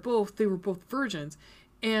they were both virgins,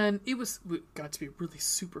 and it got to be really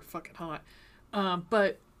super fucking hot.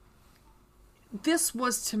 But this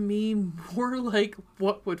was to me more like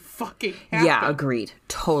what would fucking happen. Yeah, agreed.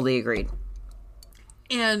 Totally agreed.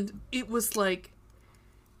 And it was like,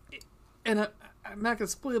 and I'm not gonna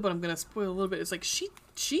spoil, but I'm gonna spoil a little bit. It's like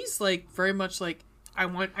she's like very much like,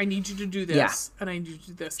 I need you to do this, and I need you to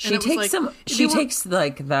do this. She takes takes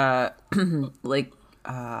like the like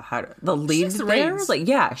the lead there. Reins.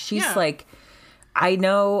 Like she's like, I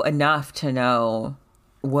know enough to know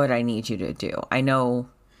what I need you to do. I know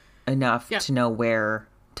enough to know where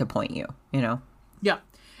to point you. You know. Yeah,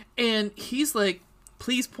 and he's like,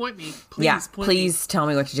 please point me. Please tell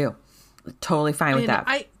me what to do. Totally fine with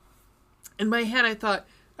that. In my head, I thought,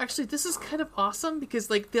 actually, this is kind of awesome because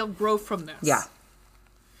like they'll grow from this. Yeah.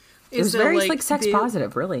 It was very like sex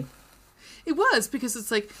positive, really. It was, because it's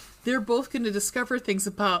like they're both going to discover things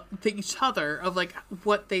about each other, of like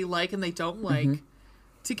what they like and they don't like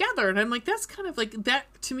together. And I'm like, that's kind of like that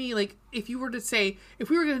to me. Like if we were going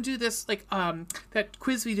to do this, like that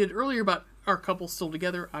quiz we did earlier about are couples still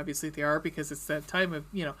together? Obviously they are, because it's that time of,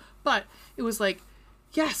 but it was like,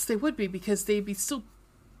 yes, they would be, because they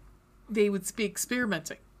would be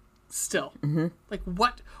experimenting still. Like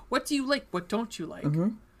what do you like? What don't you like?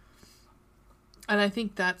 And I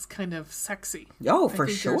think that's kind of sexy. Oh, for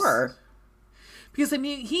sure. Because, I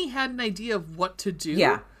mean, he had an idea of what to do.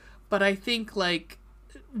 Yeah. But I think, like,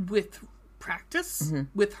 with practice,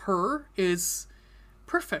 with her, is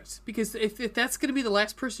perfect. Because if that's going to be the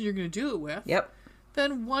last person you're going to do it with,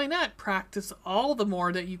 then why not practice all the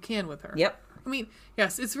more that you can with her? Yep. I mean,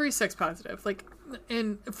 yes, it's very sex positive. Like,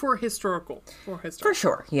 and for historical. For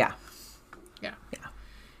sure, yeah. Yeah.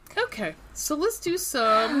 Okay, so let's do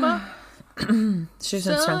some... Song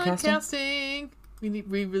casting. We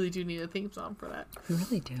really do need a theme song for that. We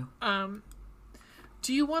really do.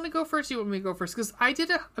 Do you want to go first? Or do you want me to go first? Because I did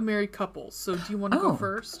a married couple. So do you want to go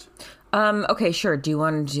first? Okay, sure. Do you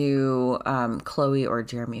want to do Chloe or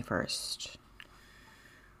Jeremy first?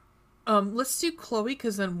 Let's do Chloe,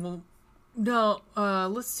 because then we'll. No,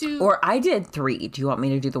 let's do. Or I did 3. Do you want me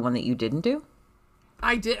to do the one that you didn't do?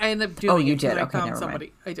 I did. I ended up doing. Oh, you did. I Okay, found never somebody.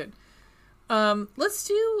 mind. I did. Let's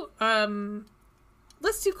do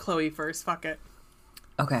Chloe first. Fuck it.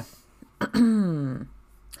 Okay.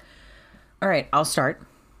 All right, I'll start.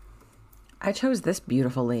 I chose this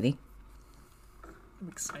beautiful lady. I'm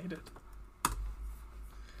excited.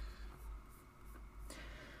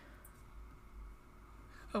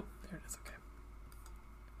 Oh, there it is.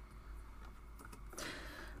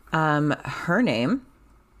 Okay. Her name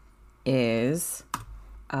is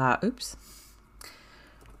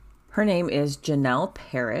her name is Janelle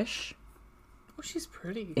Parrish. Oh, she's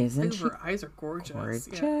pretty. Isn't she? Her eyes are gorgeous.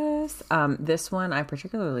 Gorgeous. Yeah. This one I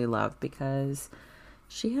particularly love because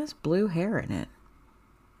she has blue hair in it.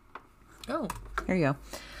 Oh. Here you go.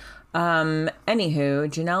 Anywho,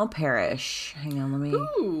 Janelle Parrish. Hang on, let me...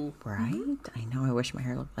 Ooh. Right? I know, I wish my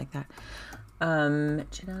hair looked like that.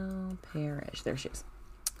 Janelle Parrish. There she is.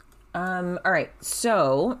 All right,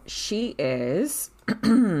 so she is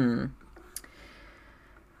an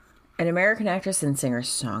American actress and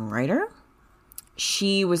singer-songwriter.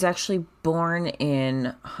 She was actually born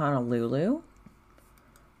in Honolulu.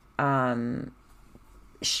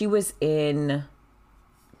 She was in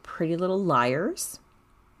Pretty Little Liars.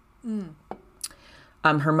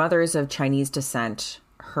 Her mother is of Chinese descent.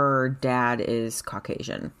 Her dad is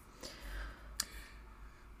Caucasian.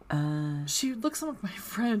 She looks like my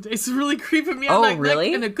friend. It's really creeping me out. Oh, like, really?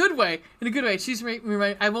 Like, in a good way. In a good way. She's right.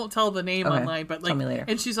 I won't tell the name online, but like, tell me later.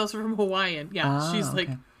 And she's also from Hawaiian. Yeah, she's like,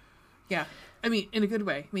 okay. yeah. I mean, in a good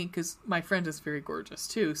way. I mean, because my friend is very gorgeous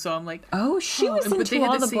too. So I'm like, oh, she was but into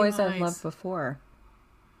All the Boys I've Loved Before.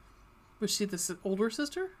 Was she the older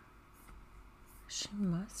sister? She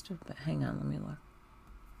must have been. Hang on, let me look.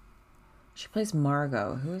 She plays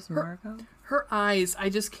Margot. Who is Margot? Her eyes, I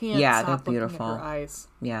just can't. Yeah, stop they're looking beautiful. at her eyes.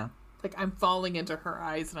 Yeah. Like I'm falling into her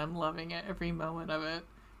eyes, and I'm loving it every moment of it.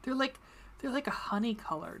 They're like a honey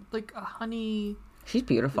colored, like a honey. She's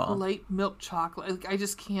beautiful. Like light milk chocolate. Like, I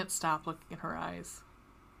just can't stop looking at her eyes.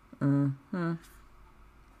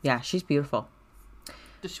 Yeah, she's beautiful.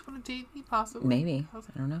 Does she want to date me? Possibly. Maybe. I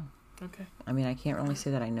don't know. Okay. I mean, I can't really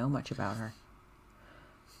say that I know much about her.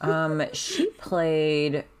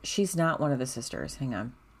 She's not one of the sisters. Hang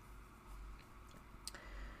on.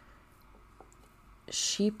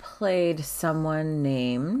 She played someone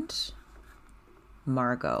named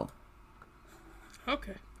Margot.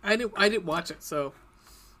 Okay. I didn't watch it, so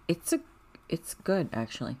It's good,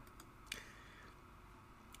 actually.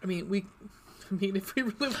 I mean, if we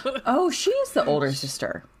really want to... Oh, she is the older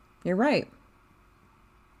sister. You're right.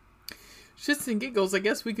 Shits and giggles, I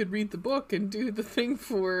guess we could read the book and do the thing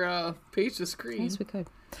for page to screen. Yes, we could.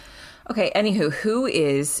 Okay, anywho, who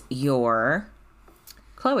is your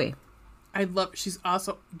Chloe? She's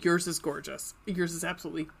also, yours is gorgeous. Yours is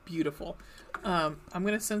absolutely beautiful. I'm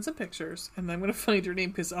going to send some pictures, and I'm going to find her name,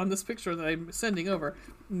 because on this picture that I'm sending over,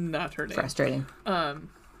 not her name. Frustrating.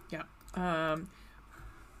 Yeah.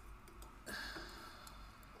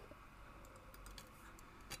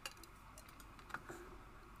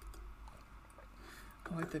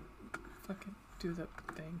 I like to fucking do the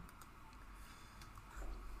thing.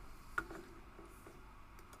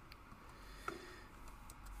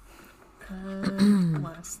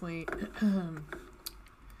 Lastly,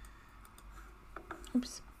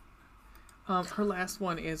 Oops. Her last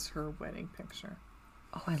one is her wedding picture.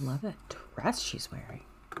 Oh, I love that dress she's wearing.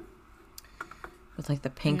 With like the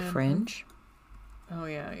pink fringe. Oh,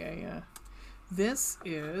 yeah. This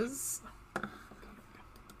is...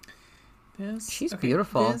 She's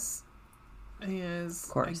beautiful. This is, of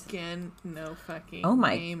course, again, no fucking oh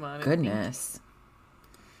my name on goodness.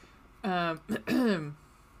 it.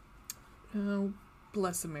 Oh,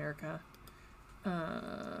 bless America.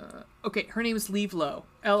 Okay, her name is Livlo.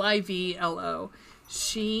 Livlo.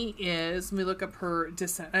 She is, let me look up her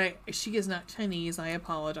descent. She is not Chinese, I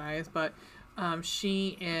apologize, but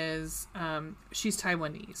she is, she's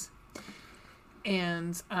Taiwanese.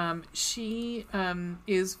 And she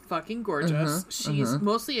is fucking gorgeous. She's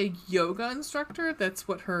mostly a yoga instructor. That's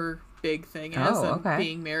what her big thing is. Oh, okay.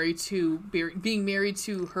 Being married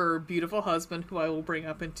to her beautiful husband, who I will bring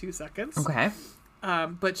up in 2 seconds. Okay.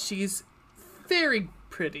 But she's very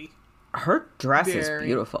pretty. Her dress is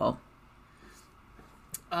beautiful.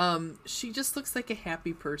 She just looks like a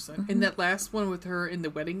happy person. And that last one with her in the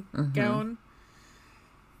wedding gown.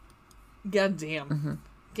 God damn.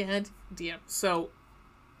 God damn. So,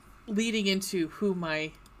 leading into who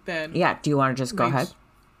my then... Yeah, do you want to just go ahead?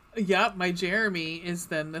 Yeah, my Jeremy is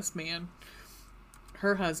then this man.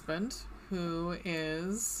 Her husband, who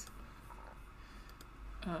is...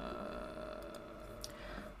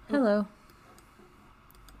 Hello.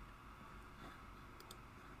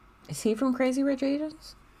 Is he from Crazy Rich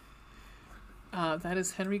Asians? That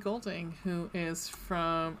is Henry Golding, who is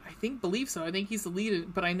from, believe so. I think he's the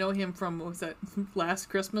lead, but I know him from, what was that, Last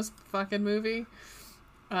Christmas fucking movie?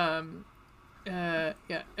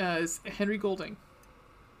 Is Henry Golding.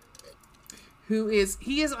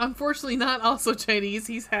 He is unfortunately not also Chinese.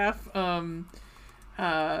 He's half,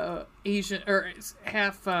 Asian, or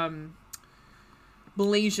half,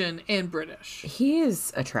 Malaysian and British. He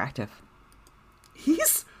is attractive.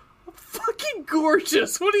 He's fucking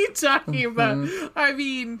gorgeous. What are you talking about? I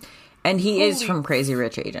mean, and he is from Crazy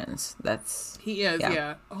Rich Asians. He is,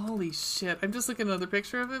 yeah. Holy shit! I'm just looking at another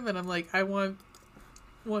picture of him, and I'm like, I want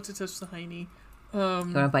to touch the hiney. You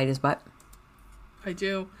want to bite his butt? I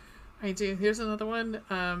do. Here's another one.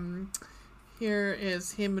 Here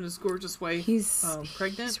is him and his gorgeous wife. He's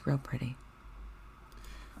pregnant. He's real pretty.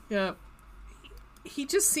 Yeah. He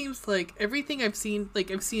just seems like everything I've seen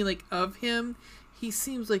of him. He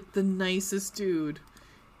seems like the nicest dude.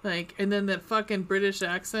 Like, and then that fucking British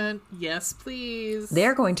accent. Yes, please.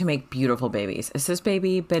 They're going to make beautiful babies. Is this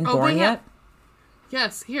baby been born yet?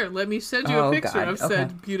 Yes. Here, let me send you a picture of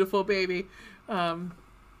said beautiful baby. Yep.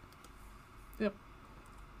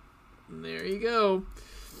 There you go.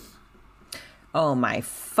 Oh my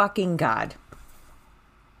fucking God.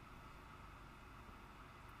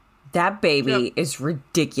 That baby is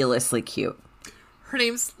ridiculously cute. Her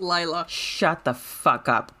name's Lila. Shut the fuck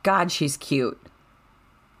up. God, she's cute.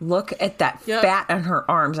 Look at that fat on her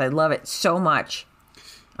arms. I love it so much.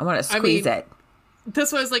 I want to squeeze it.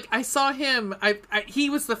 That's why I was like, I saw him. He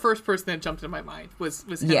was the first person that jumped in my mind. Was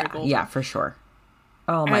Henry Golding. Yeah, for sure.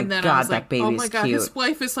 Oh my God, that baby's cute. Oh my God, his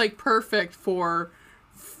wife is like perfect for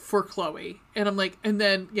Chloe. And I'm like, and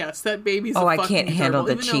then yes, that baby's. Oh, I can't handle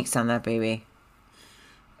the cheeks on that baby.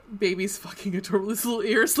 Baby's fucking adorable. His little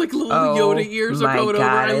ears, like little Yoda ears, are going over.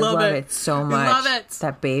 I love it so much. I love it.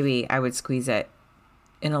 That baby, I would squeeze it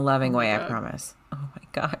in a loving way. I promise. Oh my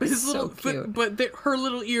God, it's so cute. But her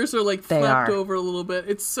little ears are like flapped over a little bit.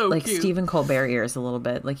 It's so like cute. Stephen Colbert ears a little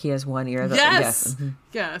bit. Like he has one ear. Yes.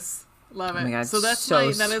 Love it. Oh my God, so that's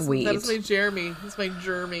so sweet. That is my Jeremy. That's my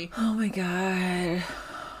Jeremy. Oh my God.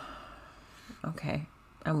 Okay,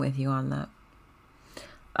 I'm with you on that.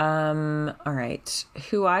 All right.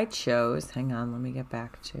 Who I chose. Hang on, let me get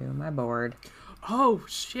back to my board. Oh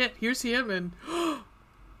shit, here's him and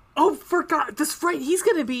Oh, forgot. That's right. He's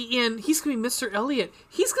gonna be Mr. Elliot.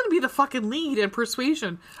 He's gonna be the fucking lead in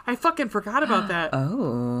Persuasion. I fucking forgot about that.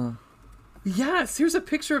 Oh. Yes, here's a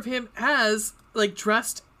picture of him as, like,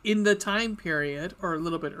 dressed in the time period, or a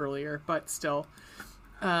little bit earlier, but still.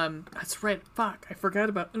 That's right. Fuck, I forgot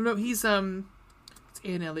about. No, he's it's Anne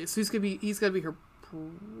Elliot. So he's gonna be her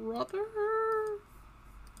brother.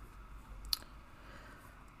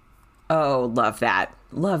 Oh, love that.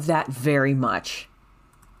 Love that very much.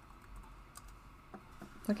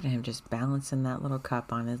 Look at him just balancing that little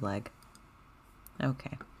cup on his leg.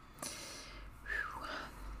 Okay. Whew.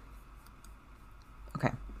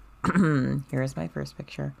 Okay. Here is my first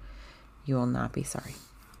picture. You will not be sorry.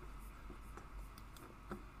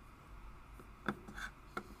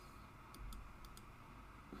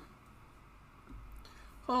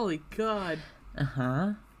 Holy God.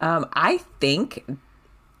 Uh-huh. I think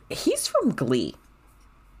he's from Glee.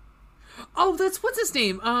 Oh, what's his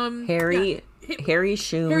name? Harry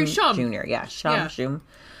Shum Harry Shum Jr. Yeah, Yeah. Shum.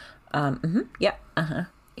 Yeah. Uh-huh.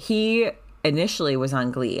 He initially was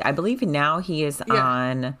on Glee. I believe now he is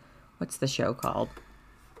on, what's the show called?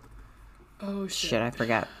 Oh Shit, I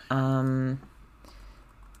forget. God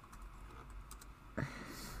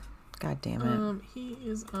damn it. He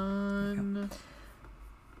is on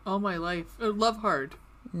All My Life. Love Hard.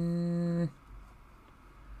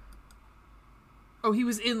 Oh, he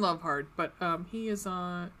was in Love Hard, but he was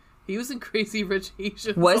in Crazy Rich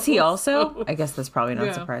Asians. Was he also? I guess that's probably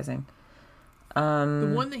not surprising.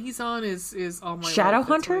 The one that he's on is All My Life.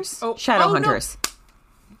 Shadowhunters? Like, Shadowhunters. No.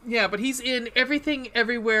 Yeah, but he's in Everything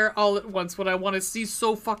Everywhere All at Once, what I want to see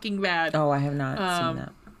so fucking bad. Oh, I have not seen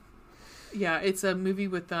that. Yeah, it's a movie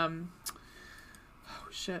with what's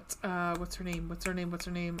her name?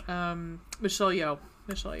 Michelle Yeoh.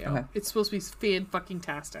 Okay. It's supposed to be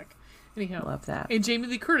fan-fucking-tastic. Anyhow. Love that. And Jamie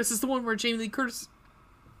Lee Curtis is the one where Jamie Lee Curtis,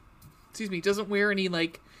 doesn't wear any,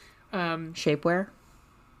 like... Shapewear?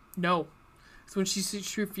 No. It's when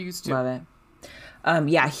she refused to. Love it.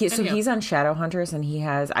 Yeah, he's on Shadowhunters, and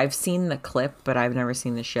I've seen the clip, but I've never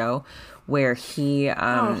seen the show, where he's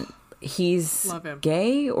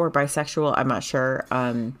gay or bisexual, I'm not sure.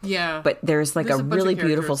 Yeah. But there's like a really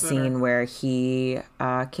beautiful scene where he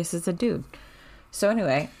kisses a dude. So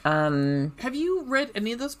anyway, have you read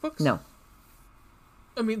any of those books? No.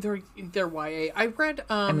 I mean, they're YA. I read.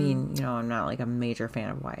 I mean, I'm not like a major fan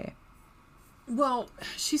of YA. Well,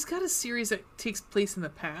 she's got a series that takes place in the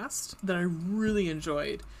past that I really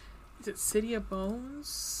enjoyed. Is it City of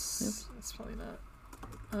Bones? Yep. It's probably not.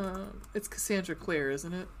 It's Cassandra Clare,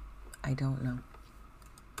 isn't it? I don't know.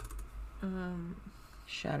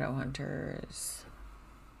 Shadowhunters.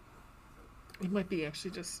 It might be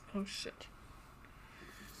actually just. Oh shit.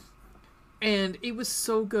 And it was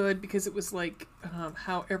so good because it was like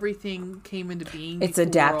how everything came into being. It's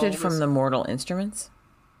adapted from the Mortal Instruments?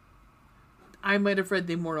 I might have read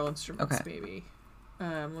the Mortal Instruments, okay. Maybe.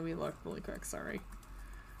 Let me look really quick, sorry.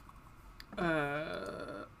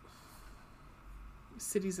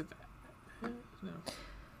 Cities of... No.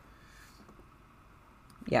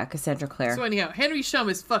 Yeah, Cassandra Clare. So anyhow, Henry Shum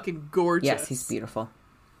is fucking gorgeous. Yes, he's beautiful.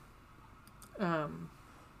 Yeah.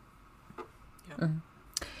 Mm-hmm.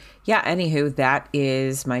 Yeah, anywho, that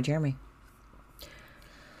is my Jeremy.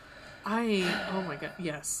 Oh my god,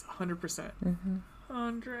 yes, 100%.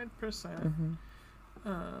 100%.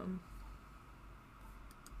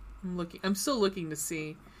 I'm still looking to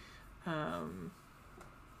see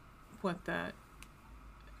what that...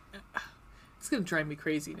 It's gonna drive me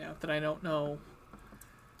crazy now that I don't know.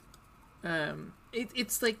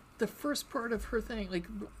 It's like the first part of her thing, like...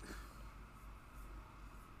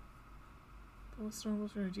 What's normal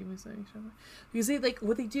for Jamie saying? Because they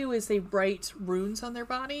what they do is they write runes on their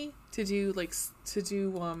body to do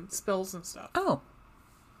spells and stuff. Oh,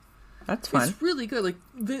 that's fun. It's really good. Like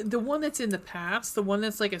the one that's in the past, the one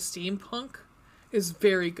that's like a steampunk, is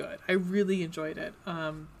very good. I really enjoyed it.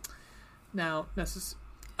 Now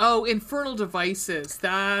Infernal Devices.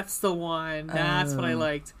 That's the one. That's what I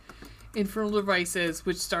liked. Infernal Devices,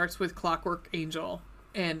 which starts with Clockwork Angel,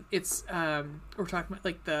 and it's we're talking about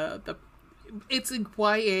like the. It's in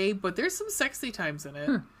YA, but there's some sexy times in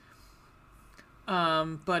it.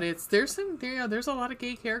 But there's a lot of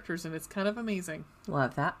gay characters, and it's kind of amazing.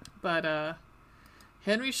 Love that. But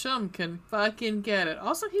Henry Shum can fucking get it.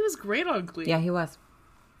 Also, he was great on Glee. Yeah, he was.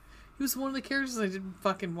 He was one of the characters I didn't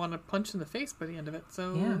fucking want to punch in the face by the end of it.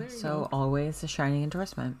 So yeah, there you so go. Always a shining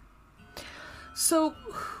endorsement. So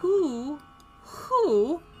who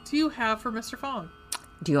do you have for Mr. Fong?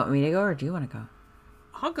 Do you want me to go or do you want to go?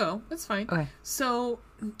 I'll go. That's fine. Okay. So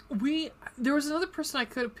there was another person I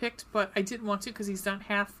could have picked, but I didn't want to because he's not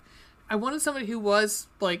half I wanted somebody who was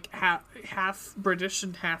like half British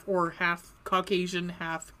and half Caucasian,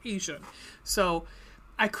 half Asian. So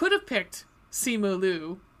I could have picked Simu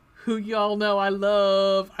Liu, who y'all know I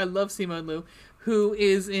love Simu Liu, who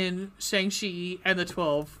is in Shang-Chi and the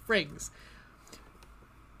 12 Rings.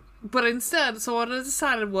 But instead, so what I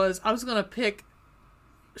decided was I was going to pick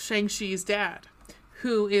Shang-Chi's dad,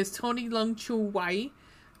 who is Tony Leung Chiu Wai.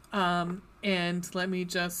 And let me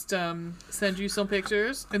just send you some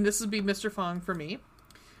pictures. And this would be Mr. Fong for me.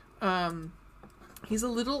 He's a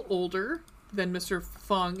little older than Mr.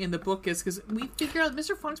 Fong in the book is, because we figure out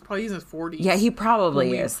Mr. Fong's probably in his 40s. Yeah, he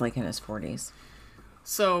probably is like in his 40s.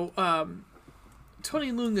 So,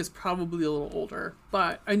 Tony Leung is probably a little older,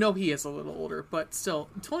 but I know he is a little older, but still,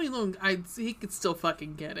 Tony Leung, he could still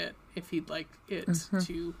fucking get it if he'd like it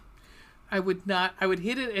to. I would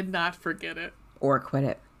hit it and not forget it. Or quit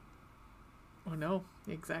it. Oh no,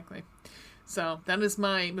 exactly. So that is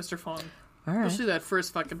my Mr. Fong. All right. Especially that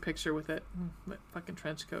first fucking picture with it. That fucking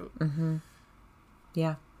trench coat. Mm-hmm.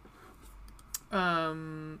 Yeah.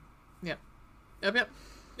 Yeah.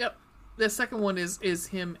 Yep. The second one is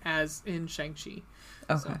him as in Shang-Chi.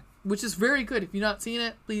 Okay. So, which is very good. If you've not seen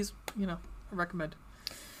it, please, I recommend.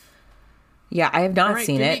 Yeah, I have not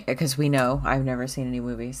seen it because we know I've never seen any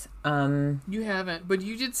movies. You haven't, but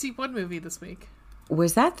you did see one movie this week.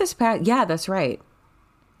 Was that this past? Yeah, that's right.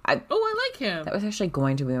 I like him. That was actually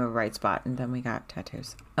going to be my bright spot, and then we got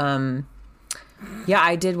tattoos. Yeah,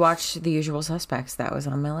 I did watch The Usual Suspects. That was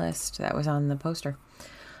on my list. That was on the poster.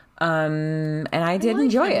 And I did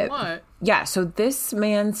enjoy it. What? Yeah, so this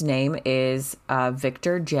man's name is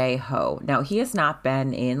Victor J. Ho. Now, he has not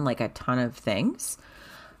been in like a ton of things.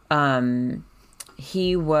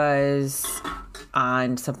 He was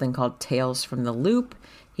on something called Tales from the Loop.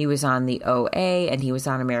 He was on the OA, and he was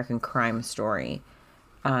on American Crime Story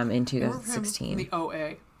in 2016. The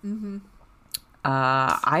OA. Mm-hmm.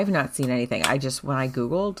 I've not seen anything. When I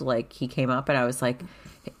Googled, like, he came up, and I was like,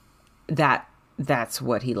 that's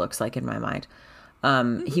what he looks like in my mind.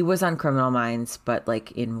 He was on Criminal Minds, but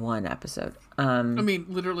like in one episode. I mean,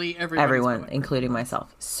 literally everyone, including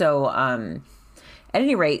myself. So, at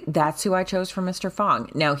any rate, that's who I chose for Mr. Fong.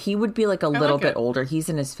 Now, he would be like a little bit older. He's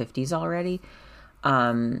in his 50s already.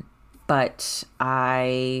 But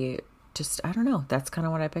I don't know. That's kind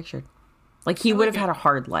of what I pictured. Like, he would have had a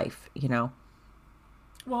hard life, Well,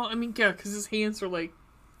 I mean, yeah, because his hands are like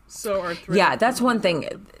so arthritic. Yeah, that's one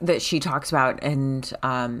thing that she talks about, and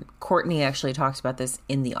Courtney actually talks about this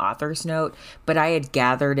in the author's note, but I had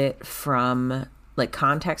gathered it from like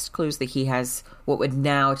context clues that he has what would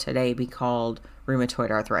now today be called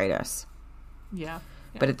rheumatoid arthritis. Yeah.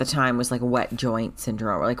 But at the time was like wet joint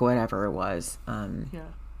syndrome, or like whatever it was. Yeah.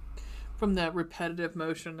 From that repetitive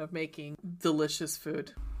motion of making delicious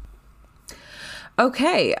food.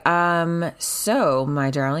 Okay. So,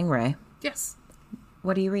 my darling Ray. Yes.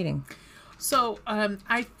 What are you reading? So, I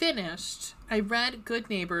read Good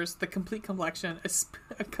Neighbors, The Complete Complexion,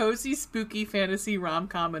 a cozy, spooky fantasy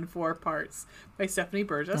rom-com in 4 parts by Stephanie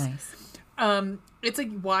Burgess. Nice. It's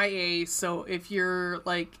like YA, so if you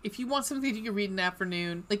want something you can read in an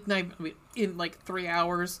afternoon, in like 3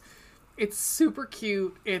 hours, it's super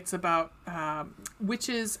cute. It's about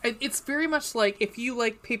witches. It's very much like if you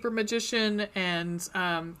like Paper Magician and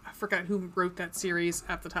I forgot who wrote that series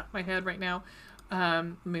off the top of my head right now.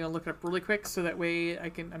 I'm gonna look it up really quick so that way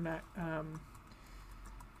if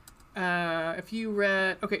you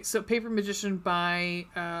read so Paper Magician by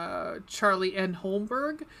Charlie N.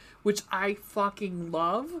 Holmberg, which I fucking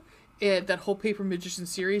love, that whole Paper Magician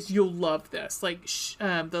series, you'll love this. Like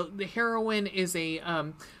the heroine is a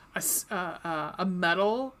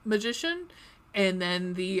metal magician, and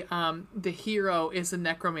then the hero is a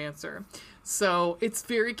necromancer. So it's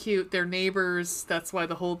very cute. They're neighbors. That's why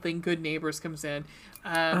the whole thing Good Neighbors comes in.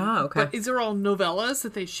 Okay. But these are all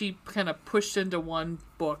novellas that she kind of pushed into one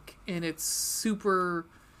book, and it's super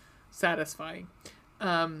satisfying.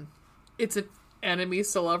 It's an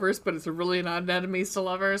enemies to lovers, but it's really not an enemies to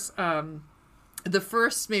lovers. The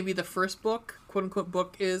first book, quote unquote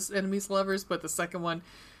book, is enemies to lovers, but the second one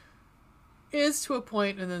is to a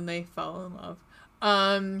point, and then they fall in love.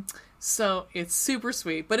 So it's super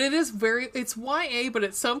sweet, but it's YA, but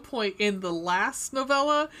at some point in the last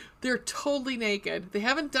novella, they're totally naked. They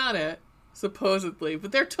haven't done it, supposedly,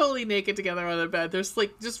 but they're totally naked together on their bed. They're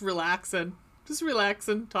just relaxing,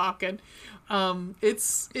 talking.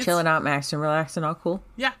 It's chilling out, maxing, relaxing, all cool.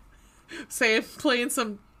 Yeah. Playing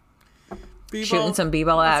some b-ball. Shooting some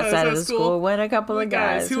b-ball outside of the school when a couple of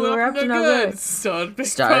guys who were up to no good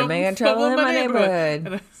started making trouble in my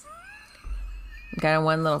neighborhood. Got in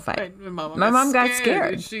one little fight. My mom got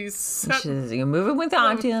scared. She's you moving with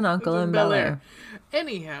auntie and uncle in Bel Air.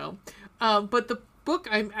 Anyhow, but the book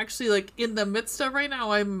I'm actually like in the midst of right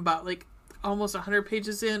now, I'm about like almost 100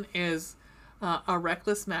 pages in, is A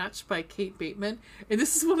Reckless Match by Kate Bateman. And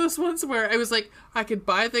this is one of those ones where I was like, I could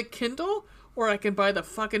buy the Kindle or I can buy the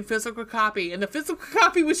fucking physical copy. And the physical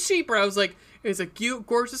copy was cheaper. I was like, it's a cute,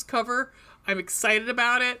 gorgeous cover. I'm excited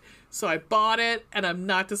about it. So I bought it and I'm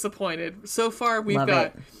not disappointed. So far we've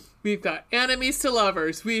got enemies to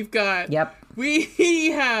lovers. We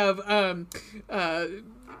have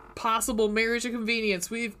possible marriage of convenience.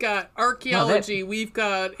 We've got archaeology. We've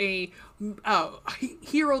got a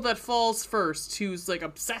hero that falls first who's like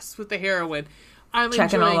obsessed with the heroine. I'm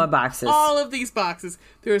checking all the boxes. All of these boxes.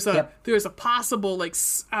 There's a possible like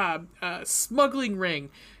smuggling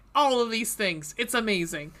ring. All of these things. It's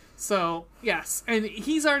amazing. So yes, and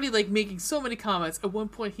he's already like making so many comments. At one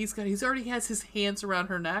point, he's already has his hands around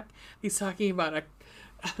her neck. He's talking about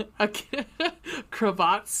a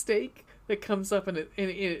cravat stake that comes up and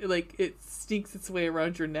it sneaks its way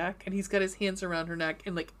around your neck, and he's got his hands around her neck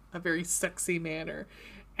in like a very sexy manner,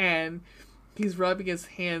 and he's rubbing his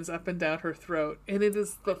hands up and down her throat, and it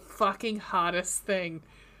is the fucking hottest thing.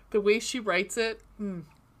 The way she writes it,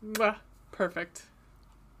 perfect.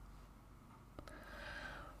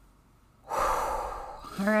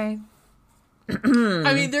 All right.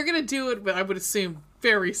 I mean, they're gonna do it, but I would assume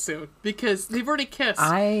very soon because they've already kissed.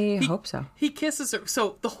 I hope so. He kisses her.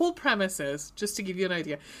 So the whole premise is, just to give you an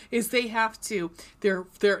idea, is they have to.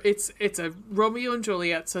 It's a Romeo and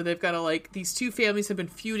Juliet. So they've got to like these two families have been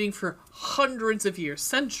feuding for hundreds of years,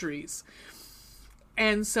 centuries.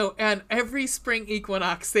 And every spring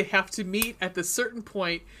equinox, they have to meet at the certain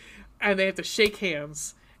point, and they have to shake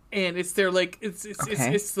hands. And it's their like it's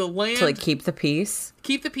the land to like keep the peace.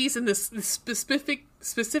 Keep the peace, and this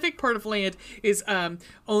specific part of land is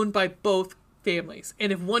owned by both families.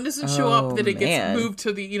 And if one doesn't show up, then it gets moved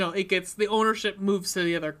to the ownership moves to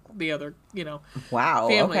the other wow,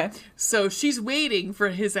 family. Okay. So she's waiting for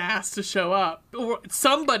his ass to show up, or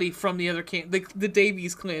somebody from the other the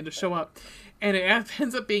Davies clan to show up, and it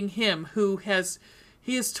ends up being him who has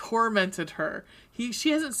tormented her.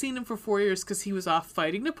 She hasn't seen him for 4 years because he was off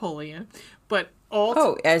fighting Napoleon, but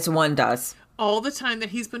as one does. All the time that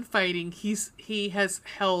he's been fighting, he has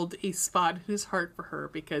held a spot in his heart for her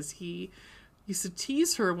because he used to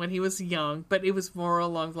tease her when he was young, but it was more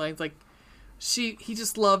along the lines like he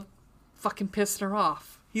just loved fucking pissing her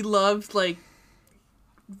off. He loved like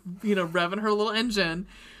revving her little engine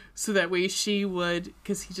so that way she would,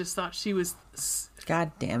 because he just thought she was.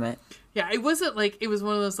 God damn it. Yeah, it wasn't like, it was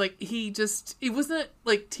one of those, like, it wasn't,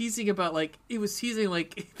 like, teasing about, like, it was teasing,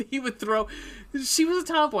 like, he would throw, she was a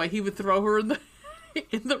tomboy, he would throw her in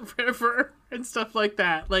the river and stuff like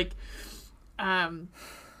that, like, and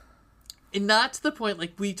not to the point,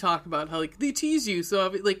 like, we talk about how, like, they tease you,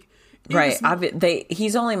 so, like, right,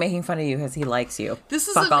 he's only making fun of you because he likes you.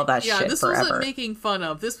 Fuck all that shit forever. This wasn't making fun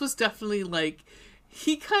of, this was definitely, like,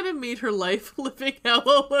 he kind of made her life living hell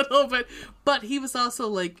a little bit, but he was also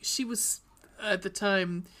like, she was at the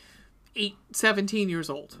time 17 years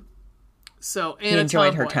old. So, and he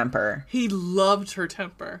enjoyed her temper. He loved her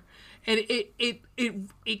temper, and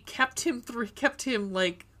it kept him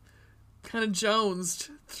like kind of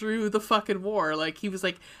jonesed through the fucking war. Like he was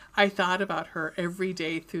like, I thought about her every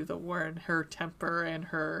day through the war and her temper and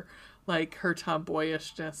her like her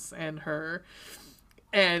tomboyishness and her.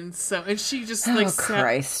 And she just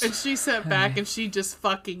sat back and she just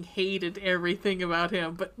fucking hated everything about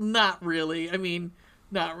him, but not really. I mean,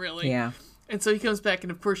 not really. Yeah. And so he comes back,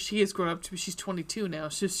 and of course she has grown up to, she's 22 now,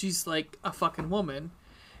 so she's like a fucking woman.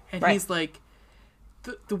 And He's like,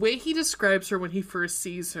 the way he describes her when he first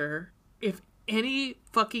sees her, if any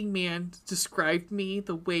fucking man described me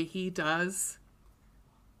the way he does,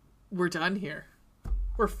 we're done here.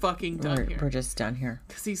 We're fucking done here. We're just done here.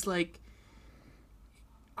 Because he's like,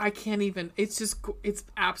 I can't even, it's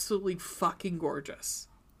absolutely fucking gorgeous.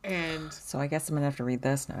 And so I guess I'm gonna have to read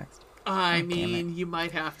this next. I mean, you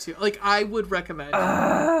might have to. Like, I would recommend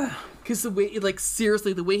it. Because the way, like,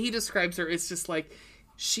 seriously, the way he describes her, it's just like,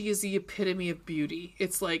 she is the epitome of beauty.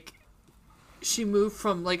 It's like, she moved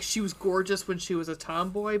from, like, she was gorgeous when she was a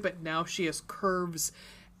tomboy, but now she has curves,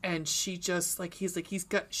 and she just, like, she's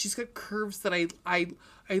got curves that I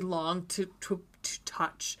long to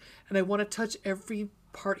touch. And I want to touch every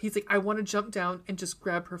part. He's like, I want to jump down and just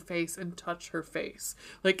grab her face and touch her face.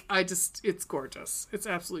 Like, it's gorgeous. It's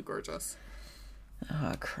absolutely gorgeous.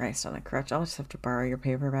 Oh, Christ on a crutch. I'll just have to borrow your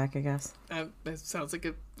paperback, I guess. It sounds like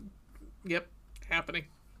yep, happening.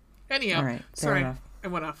 Anyhow, all right, sorry, enough. I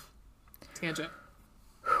went off tangent.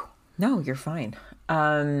 No, you're fine.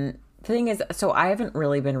 The thing is, so I haven't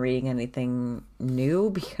really been reading anything new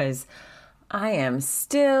because I am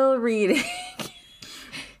still reading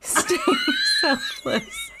Staying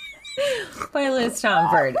Selfless by Liz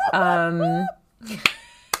Tomford.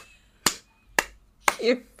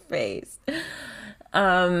 Your face.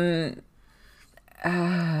 So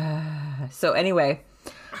anyway,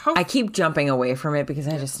 I keep jumping away from it because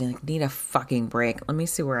I just need a fucking break. Let me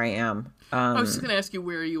see where I am. I was just gonna ask you,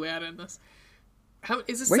 where are you at in this? How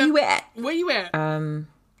is this? Where you at? Where you at? Oh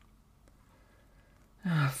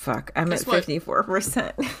fuck! I'm at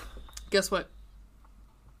 54%. Guess what?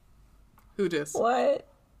 Who dis? What?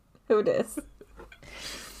 Who dis?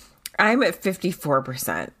 I'm at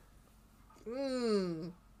 54%.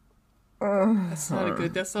 That's not a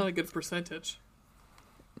good. That's not a good percentage.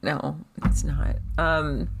 No, it's not.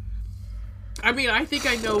 I mean, I think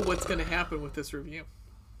I know what's going to happen with this review.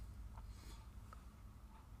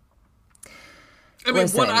 I mean,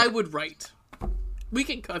 what I would write. We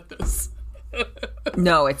can cut this.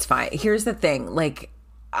 No, it's fine. Here's the thing. Like,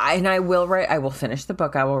 I will finish the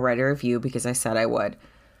book. I will write a review because I said I would.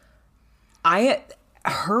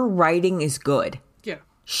 Her writing is good. Yeah.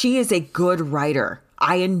 She is a good writer.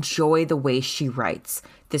 I enjoy the way she writes.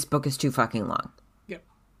 This book is too fucking long. Yeah.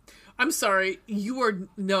 I'm sorry. You are,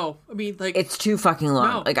 no. I mean, like. It's too fucking long.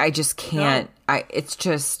 No. Like, I just can't. No. It's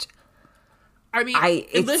just. I mean,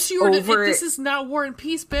 unless you were this is not War and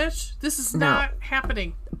Peace, bitch. This is not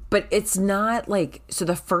happening. But it's not like, so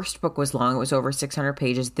the first book was long. It was over 600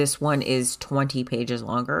 pages. This one is 20 pages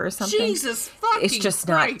longer or something. Jesus fucking It's just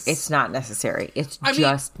Christ. It's not necessary. It's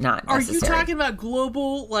just not necessary. Are you talking about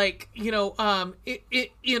global, like,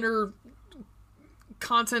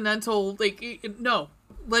 intercontinental, like, no.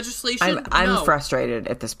 Legislation? I'm frustrated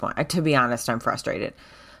at this point. To be honest, I'm frustrated.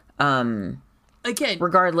 Again,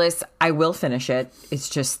 regardless, I will finish it. It's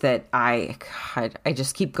just that I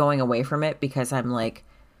just keep going away from it because I'm like,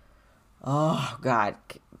 oh God,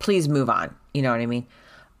 please move on. You know what I mean?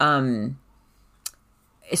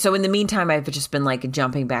 So in the meantime, I've just been like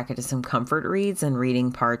jumping back into some comfort reads and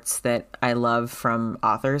reading parts that I love from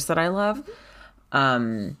authors that I love.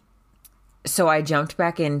 So I jumped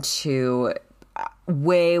back into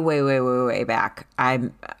way back. I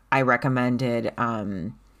recommended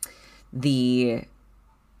the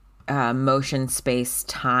Motion Space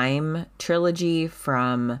Time trilogy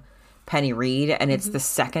from Penny Reed, and it's the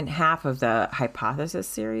second half of the Hypothesis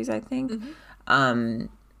series, I think. At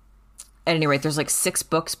any rate, there's like 6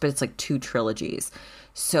 books, but it's like 2 trilogies.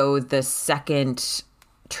 So the second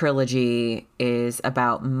trilogy is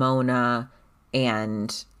about Mona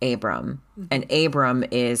and Abram, and Abram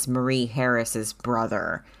is Marie Harris's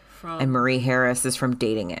brother, and Marie Harris is from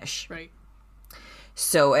Dating-ish. Right.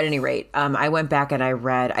 So at any rate, I went back and I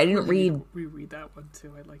didn't reread that one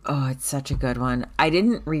too. I like. Oh, it's such a good one. I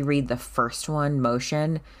didn't reread the first one,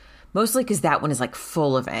 Motion, mostly because that one is like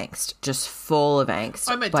full of angst, just full of angst.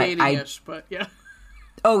 I'm at Dating-ish, but yeah.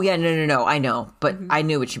 Oh yeah, no, I know, but I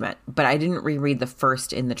knew what you meant. But I didn't reread the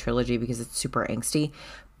first in the trilogy because it's super angsty.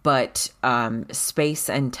 But Space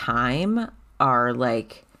and Time are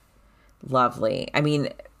like lovely. I mean,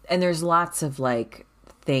 and there's lots of like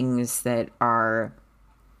things that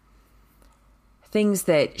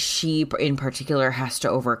she in particular has to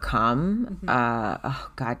overcome.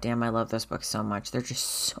 Oh goddamn, I love those books so much. They're just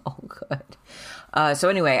so good. So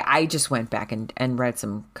anyway, I just went back and read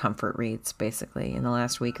some comfort reads basically in the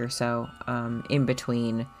last week or so, in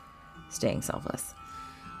between Staying Selfless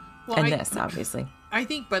this, obviously. I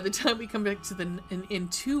think by the time we come back to in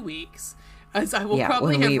 2 weeks, as I will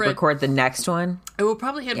probably when have we read, record the next one, I will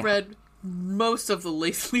probably have read most of the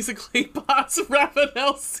Lisa Kleypas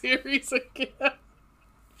Ravenel series again.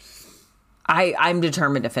 I'm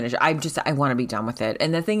determined to finish it. I want to be done with it.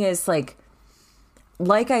 And the thing is, like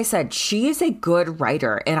I said, she is a good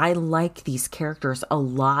writer, and I like these characters a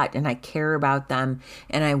lot, and I care about them,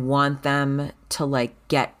 and I want them to like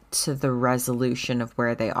get to the resolution of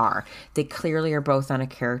where they are. They clearly are both on a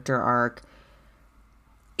character arc.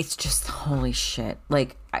 It's just holy shit.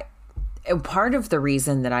 Like, part of the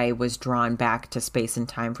reason that I was drawn back to Space and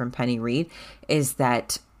Time from Penny Reed is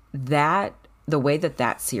that the way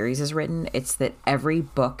that series is written, it's that every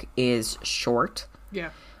book is short. Yeah.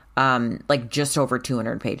 Like just over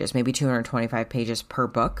 200 pages, maybe 225 pages per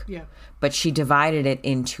book. Yeah. But she divided it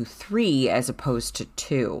into 3 as opposed to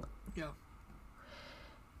 2. Yeah.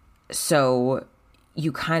 So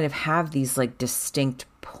you kind of have these like distinct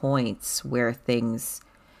points where things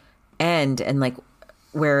end, and like,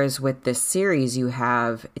 whereas with this series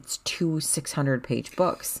it's 2 600-page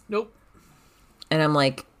books. Nope. And I'm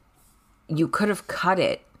like, you could have cut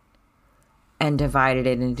it and divided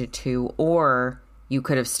it into two, or you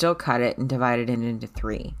could have still cut it and divided it into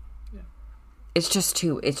three. Yeah. It's just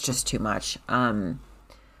too much.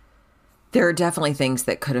 There are definitely things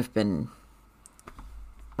that could have been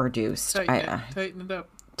reduced. Tighten it up.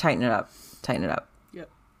 Tighten it up. Yep.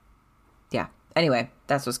 Yeah. Anyway,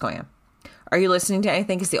 that's what's going on. Are you listening to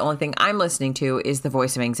anything? Because the only thing I'm listening to is the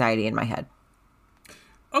voice of anxiety in my head.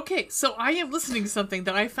 Okay, so I am listening to something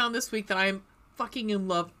that I found this week that I'm fucking in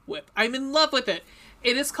love with. I'm in love with it.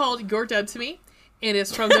 It is called You're Dead to Me. It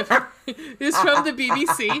is from the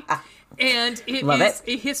BBC, and it is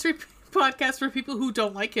a history podcast for people who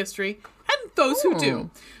don't like history and those who do.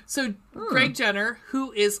 So Greg Jenner,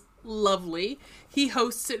 who is lovely, he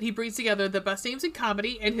hosts it. He brings together the best names in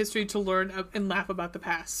comedy and history to learn and laugh about the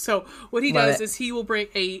past. So what he does is he will bring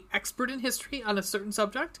a expert in history on a certain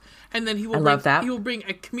subject, and then he will bring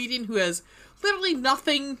a comedian who has literally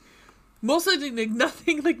nothing, mostly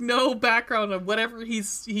nothing, like no background of whatever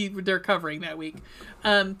they're covering that week.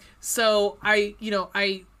 So I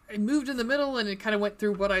moved in the middle, and it kind of went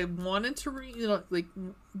through what I wanted to read, like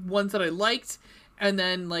ones that I liked, and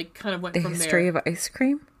then like kind of went from there. The history of ice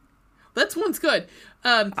cream? That's one's good.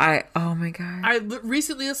 Oh my god! I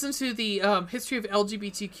recently listened to the history of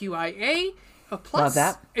LGBTQIA+. Love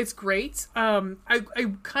that. It's great. I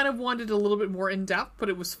kind of wanted a little bit more in depth, but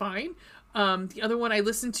it was fine. The other one I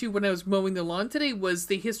listened to when I was mowing the lawn today was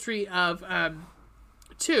the history of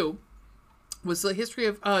Joan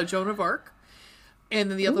of Arc,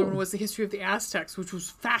 and then the other one was the history of the Aztecs, which was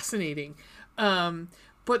fascinating.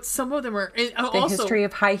 But some of them are the history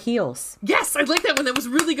of high heels. Yes, I like that one. That was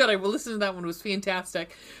really good. I will listen to that one. It was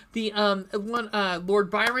fantastic. The one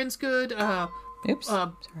Lord Byron's good. Sorry.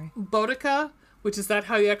 Boudica, which is that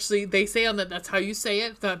how you actually they say on that. That's how you say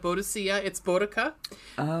it. It's not Boadicea. It's Boudica.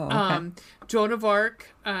 Oh, okay. Joan of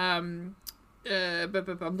Arc. I'm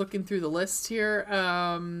looking through the list here.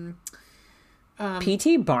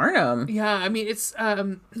 P.T. Barnum. Yeah, I mean it's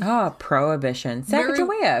Prohibition.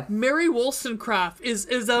 Sacagawea. Mary Wollstonecraft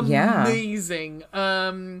is amazing.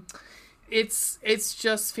 It's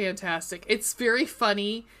just fantastic. It's very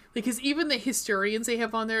funny because even the historians they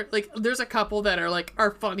have on there, like there's a couple that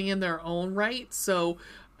are funny in their own right. So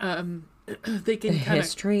they can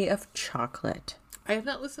history of chocolate. I have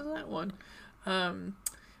not listened to that one.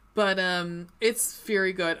 But it's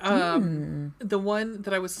very good. The one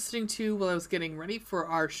that I was listening to while I was getting ready for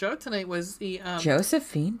our show tonight was the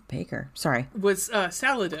Josephine Baker. Sorry, was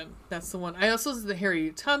Saladin. That's the one. I also listened to the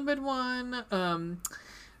Harriet Tubman one.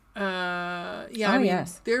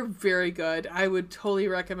 Yes, they're very good. I would totally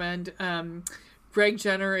recommend. Greg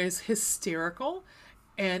Jenner is hysterical,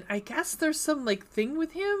 and I guess there's some like thing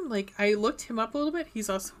with him. Like I looked him up a little bit. He's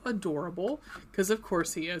also adorable because of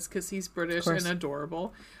course he is because he's British and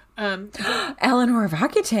adorable. Eleanor of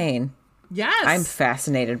Aquitaine. Yes, I'm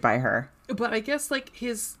fascinated by her. But I guess like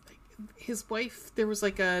his wife, there was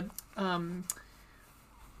like a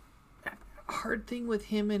hard thing with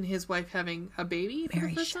him and his wife having a baby.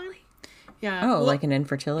 Mary Shelley. Yeah. Like an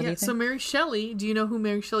infertility thing. So Mary Shelley. Do you know who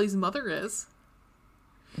Mary Shelley's mother is?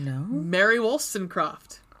 No. Mary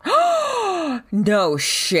Wollstonecraft. No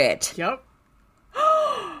shit. Yep.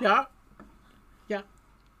 Yeah. Yeah.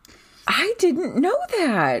 I didn't know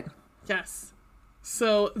that. Yes.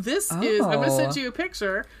 So this is, I'm going to send you a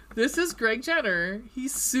picture. This is Greg Jenner.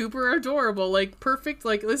 He's super adorable. Like perfect.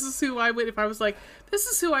 Like this is who I would, if I was like, this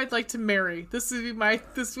is who I'd like to marry. This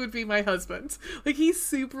would be my husband. Like he's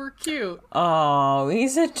super cute. Oh,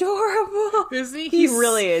 he's adorable. Isn't he? He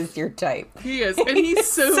really is your type. He is. And he's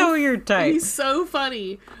so your type. He's so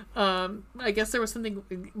funny. I guess there was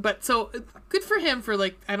something, but so good for him for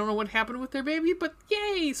like, I don't know what happened with their baby, but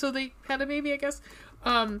yay. So they had a baby, I guess.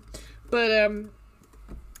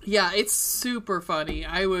 Yeah, it's super funny.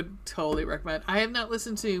 I would totally recommend. I have not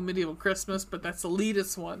listened to Medieval Christmas, but that's the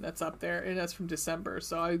latest one that's up there, and that's from December.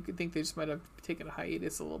 So I think they just might have taken a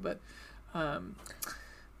hiatus a little bit.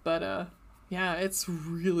 Yeah, it's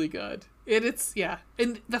really good.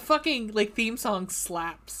 And the fucking like theme song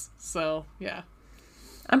slaps. So yeah,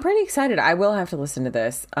 I'm pretty excited. I will have to listen to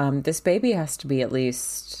this. This baby has to be at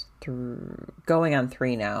least going on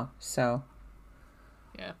 3 now. So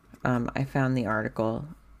yeah, I found the article.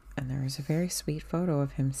 And there was a very sweet photo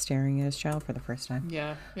of him staring at his child for the first time.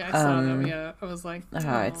 Yeah, I saw them. Yeah, I was like,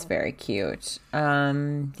 oh, it's very cute.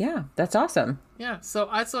 Yeah, that's awesome. Yeah, so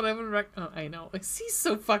that's what I would recommend. Oh, I know, like, he's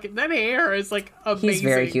so fucking. That hair is like amazing. He's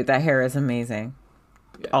very cute. That hair is amazing.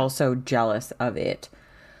 Yeah. Also jealous of it.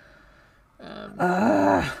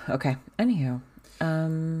 Okay. Anywho,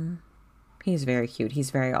 He's very cute.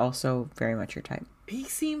 He's also very much your type. He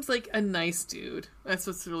seems like a nice dude. That's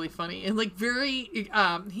what's really funny. And like very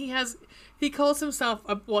he calls himself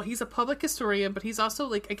he's a public historian, but he's also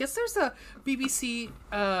like, I guess there's a BBC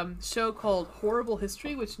show called Horrible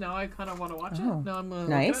History, which now I kind of want to watch it. Now I'm gonna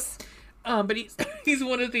nice. Look it up. But he's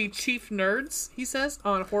one of the chief nerds, he says,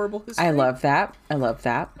 on Horrible History. I love that.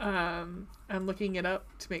 I'm looking it up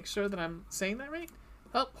to make sure that I'm saying that right.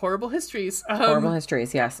 Oh, Horrible Histories. Horrible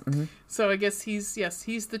Histories, yes. Mm-hmm. So I guess he's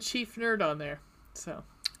the chief nerd on there. So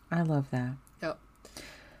I love that. Yep.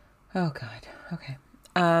 Oh God. Okay.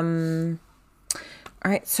 All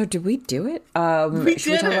right. So did we do it?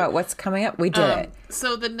 Should we talk about what's coming up? We did it.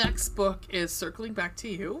 So the next book is Circling Back to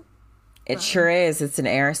You. It sure is. It's an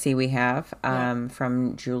ARC we have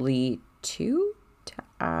from Julie Tu.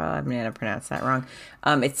 I'm gonna pronounce that wrong.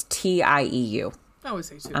 It's TIEU. I always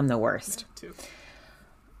say two. I'm the worst. Yeah, two.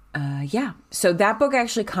 Yeah. So that book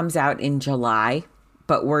actually comes out in July,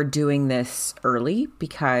 but we're doing this early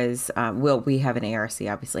because, we have an ARC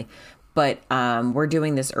obviously, but we're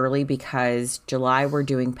doing this early because July we're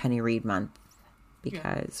doing Penny Reed month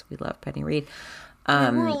because we love Penny Reed.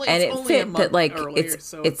 And it fit that like earlier,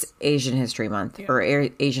 it's Asian History Month or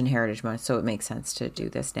Asian Heritage Month, so it makes sense to do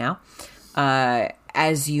this now.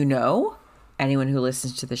 As you know, anyone who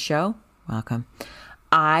listens to the show, welcome.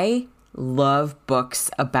 I love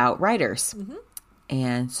books about writers. Mm-hmm.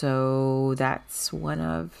 And so that's one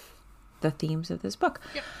of the themes of this book.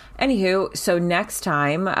 Yep. Anywho, so next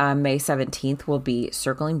time, May 17th, will be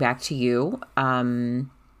Circling Back to You,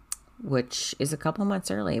 which is a couple months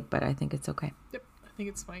early, but I think it's okay. Yep, I think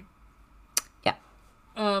it's fine. Yeah.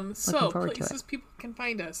 So places people can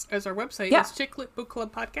find us as our website is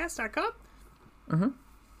chicklitbookclubpodcast.com. Mm-hmm.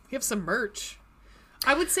 We have some merch.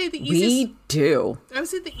 I would say the easiest... We do. I would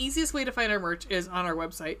say the easiest way to find our merch is on our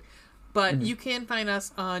website. But you can find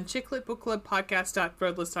us on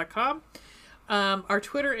chicklitbookclubpodcast.threadless.com. Our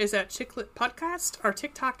Twitter is at chicklitpodcast. Our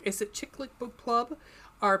TikTok is at chicklitbookclub.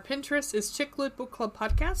 Our Pinterest is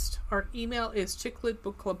chicklitbookclubpodcast. Our email is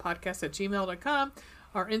chicklitbookclubpodcast@gmail.com.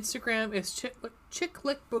 Our Instagram is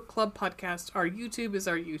chicklitbookclubpodcast. Our YouTube is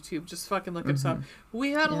our YouTube. Just fucking look us up.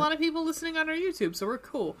 We had a lot of people listening on our YouTube, so we're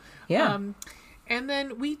cool. Yeah. And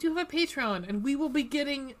then we do have a Patreon, and we will be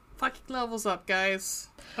getting fucking levels up, guys.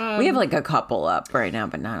 We have like a couple up right now,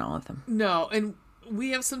 but not all of them. No, and we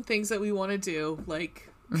have some things that we want to do, like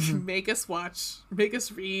make us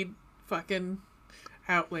read fucking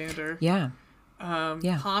Outlander. Yeah.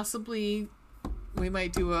 Possibly we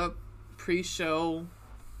might do a pre-show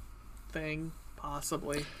thing,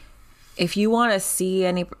 possibly. If you want to see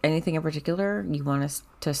anything in particular, you want us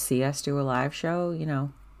to see us do a live show,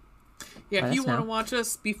 Yeah, if you want to watch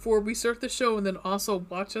us before we start the show and then also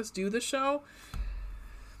watch us do the show,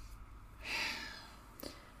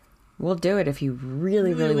 we'll do it if you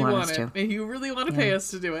really want us to. If you really want to pay us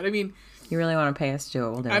to do it. I mean... You really want to pay us to do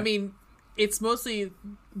it, we'll do it. I mean, it's mostly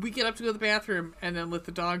we get up to go to the bathroom and then let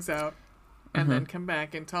the dogs out and then come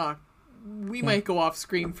back and talk. We might go off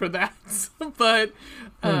screen for that. But,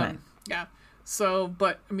 yeah. So,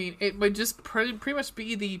 but, I mean, it would just pretty much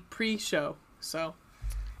be the pre-show. So...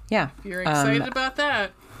 Yeah. If you're excited about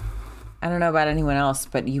that. I don't know about anyone else,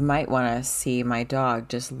 but you might want to see my dog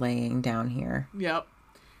just laying down here. Yep.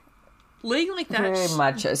 Laying like that. Very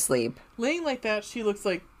much asleep. Laying like that, she looks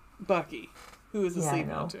like Bucky, who is asleep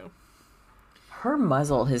now too. Her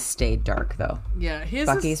muzzle has stayed dark though. Yeah.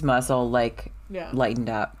 Bucky's muzzle lightened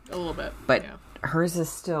up. A little bit. But hers is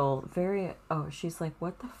still very... Oh, she's like,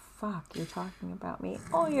 what the fuck? You're talking about me?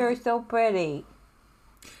 Oh, you're so pretty.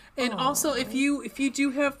 And also, if you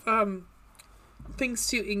do have things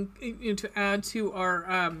to add to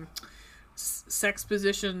our sex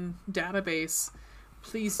position database,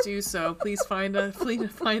 please do so. Please find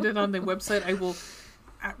it on the website. I will.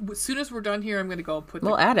 As soon as we're done here, I'm going to go put.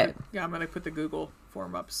 We'll add it. Yeah, I'm going to put the Google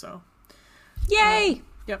form up. So, yay!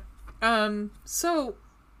 Yep. So,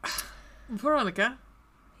 Veronica.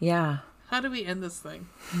 Yeah. How do we end this thing?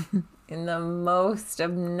 In the most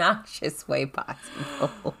obnoxious way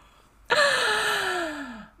possible.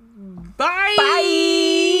 Bye! Bye!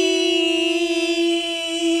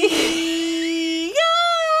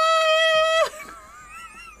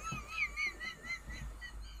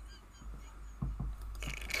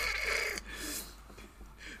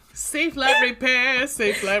 Safe Light Repair,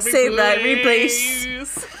 Safe Light Replace. Safe Light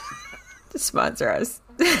Replace. Sponsor us.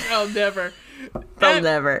 I'll never. They'll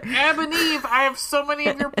never. Ab and Eve, I have so many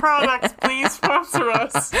of your products. Please sponsor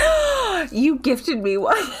us. You gifted me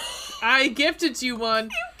one. I gifted you one.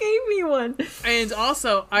 You gave me one. And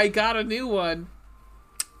also, I got a new one,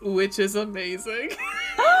 which is amazing.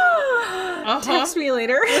 Text me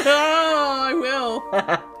later. Oh, I will.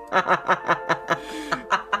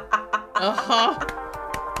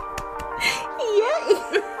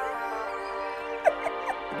 Yay!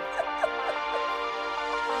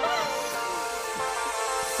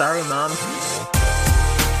 Sorry, Mom.